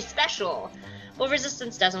to be special. Well,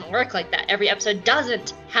 Resistance doesn't work like that. Every episode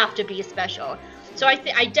doesn't have to be special. So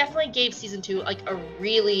I definitely gave season 2 like a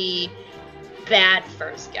really bad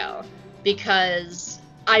first go because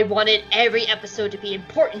I wanted every episode to be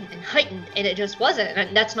important and heightened, and it just wasn't,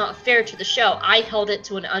 and that's not fair to the show. I held it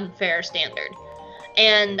to an unfair standard,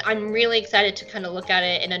 and I'm really excited to kind of look at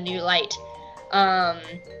it in a new light.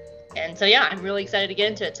 And so yeah, I'm really excited to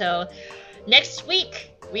get into it. So next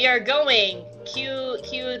week we are going cue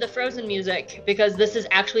the Frozen music because this is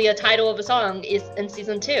actually a title of a song is in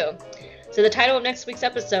season 2. So the title of next week's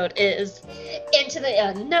episode is Into the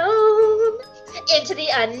Unknown. Into the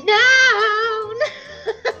Unknown.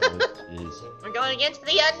 We're going against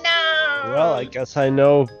the unknown. Well, I guess I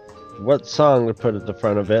know what song to put at the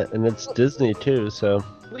front of it, and it's Disney too, so.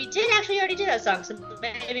 We did actually already do that song, so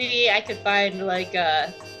maybe I could find like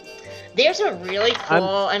there's a really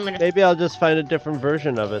cool. Maybe I'll just find a different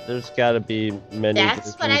version of it. There's got to be many.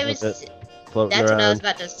 That's what I was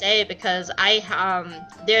about to say because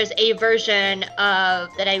there's a version of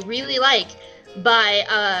that I really like by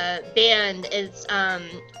a band. It's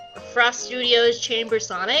Frost Studios Chamber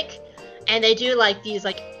Sonic, and they do like these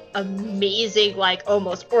like amazing like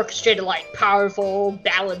almost orchestrated like powerful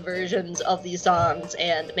ballad versions of these songs,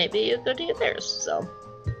 and maybe you go do theirs. So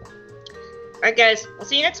alright guys, we'll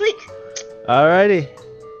see you next week. Alrighty,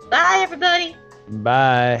 bye everybody.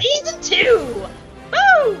 Bye. Season 2. Woo!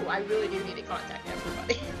 I really do need to contact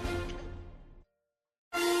everybody.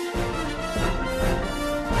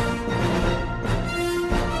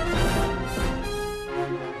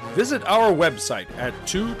 Visit our website at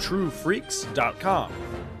twotruefreaks.com.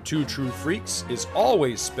 Two True Freaks is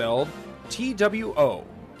always spelled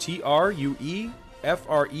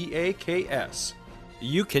TWOTRUEFREAKS.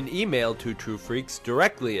 You can email Two True Freaks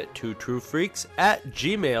directly at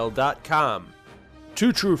twotruefreaks@gmail.com.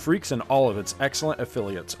 Two True Freaks and all of its excellent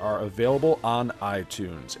affiliates are available on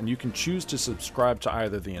iTunes, and you can choose to subscribe to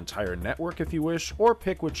either the entire network if you wish, or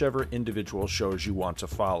pick whichever individual shows you want to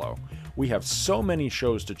follow. We have so many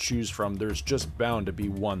shows to choose from, there's just bound to be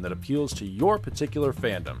one that appeals to your particular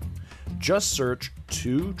fandom. Just search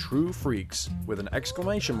Two True Freaks with an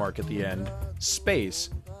exclamation mark at the end, space,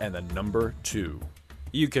 and the number 2.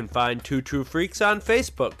 You can find Two True Freaks on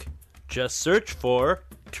Facebook. Just search for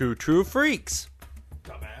Two True Freaks.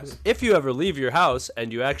 Dumbass. If you ever leave your house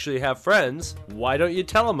and you actually have friends, why don't you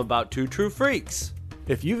tell them about Two True Freaks?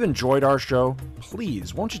 If you've enjoyed our show,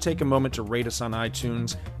 please won't you take a moment to rate us on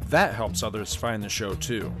iTunes? That helps others find the show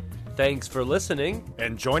too. Thanks for listening,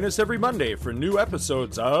 and join us every Monday for new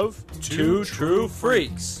episodes of Two True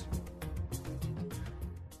Freaks.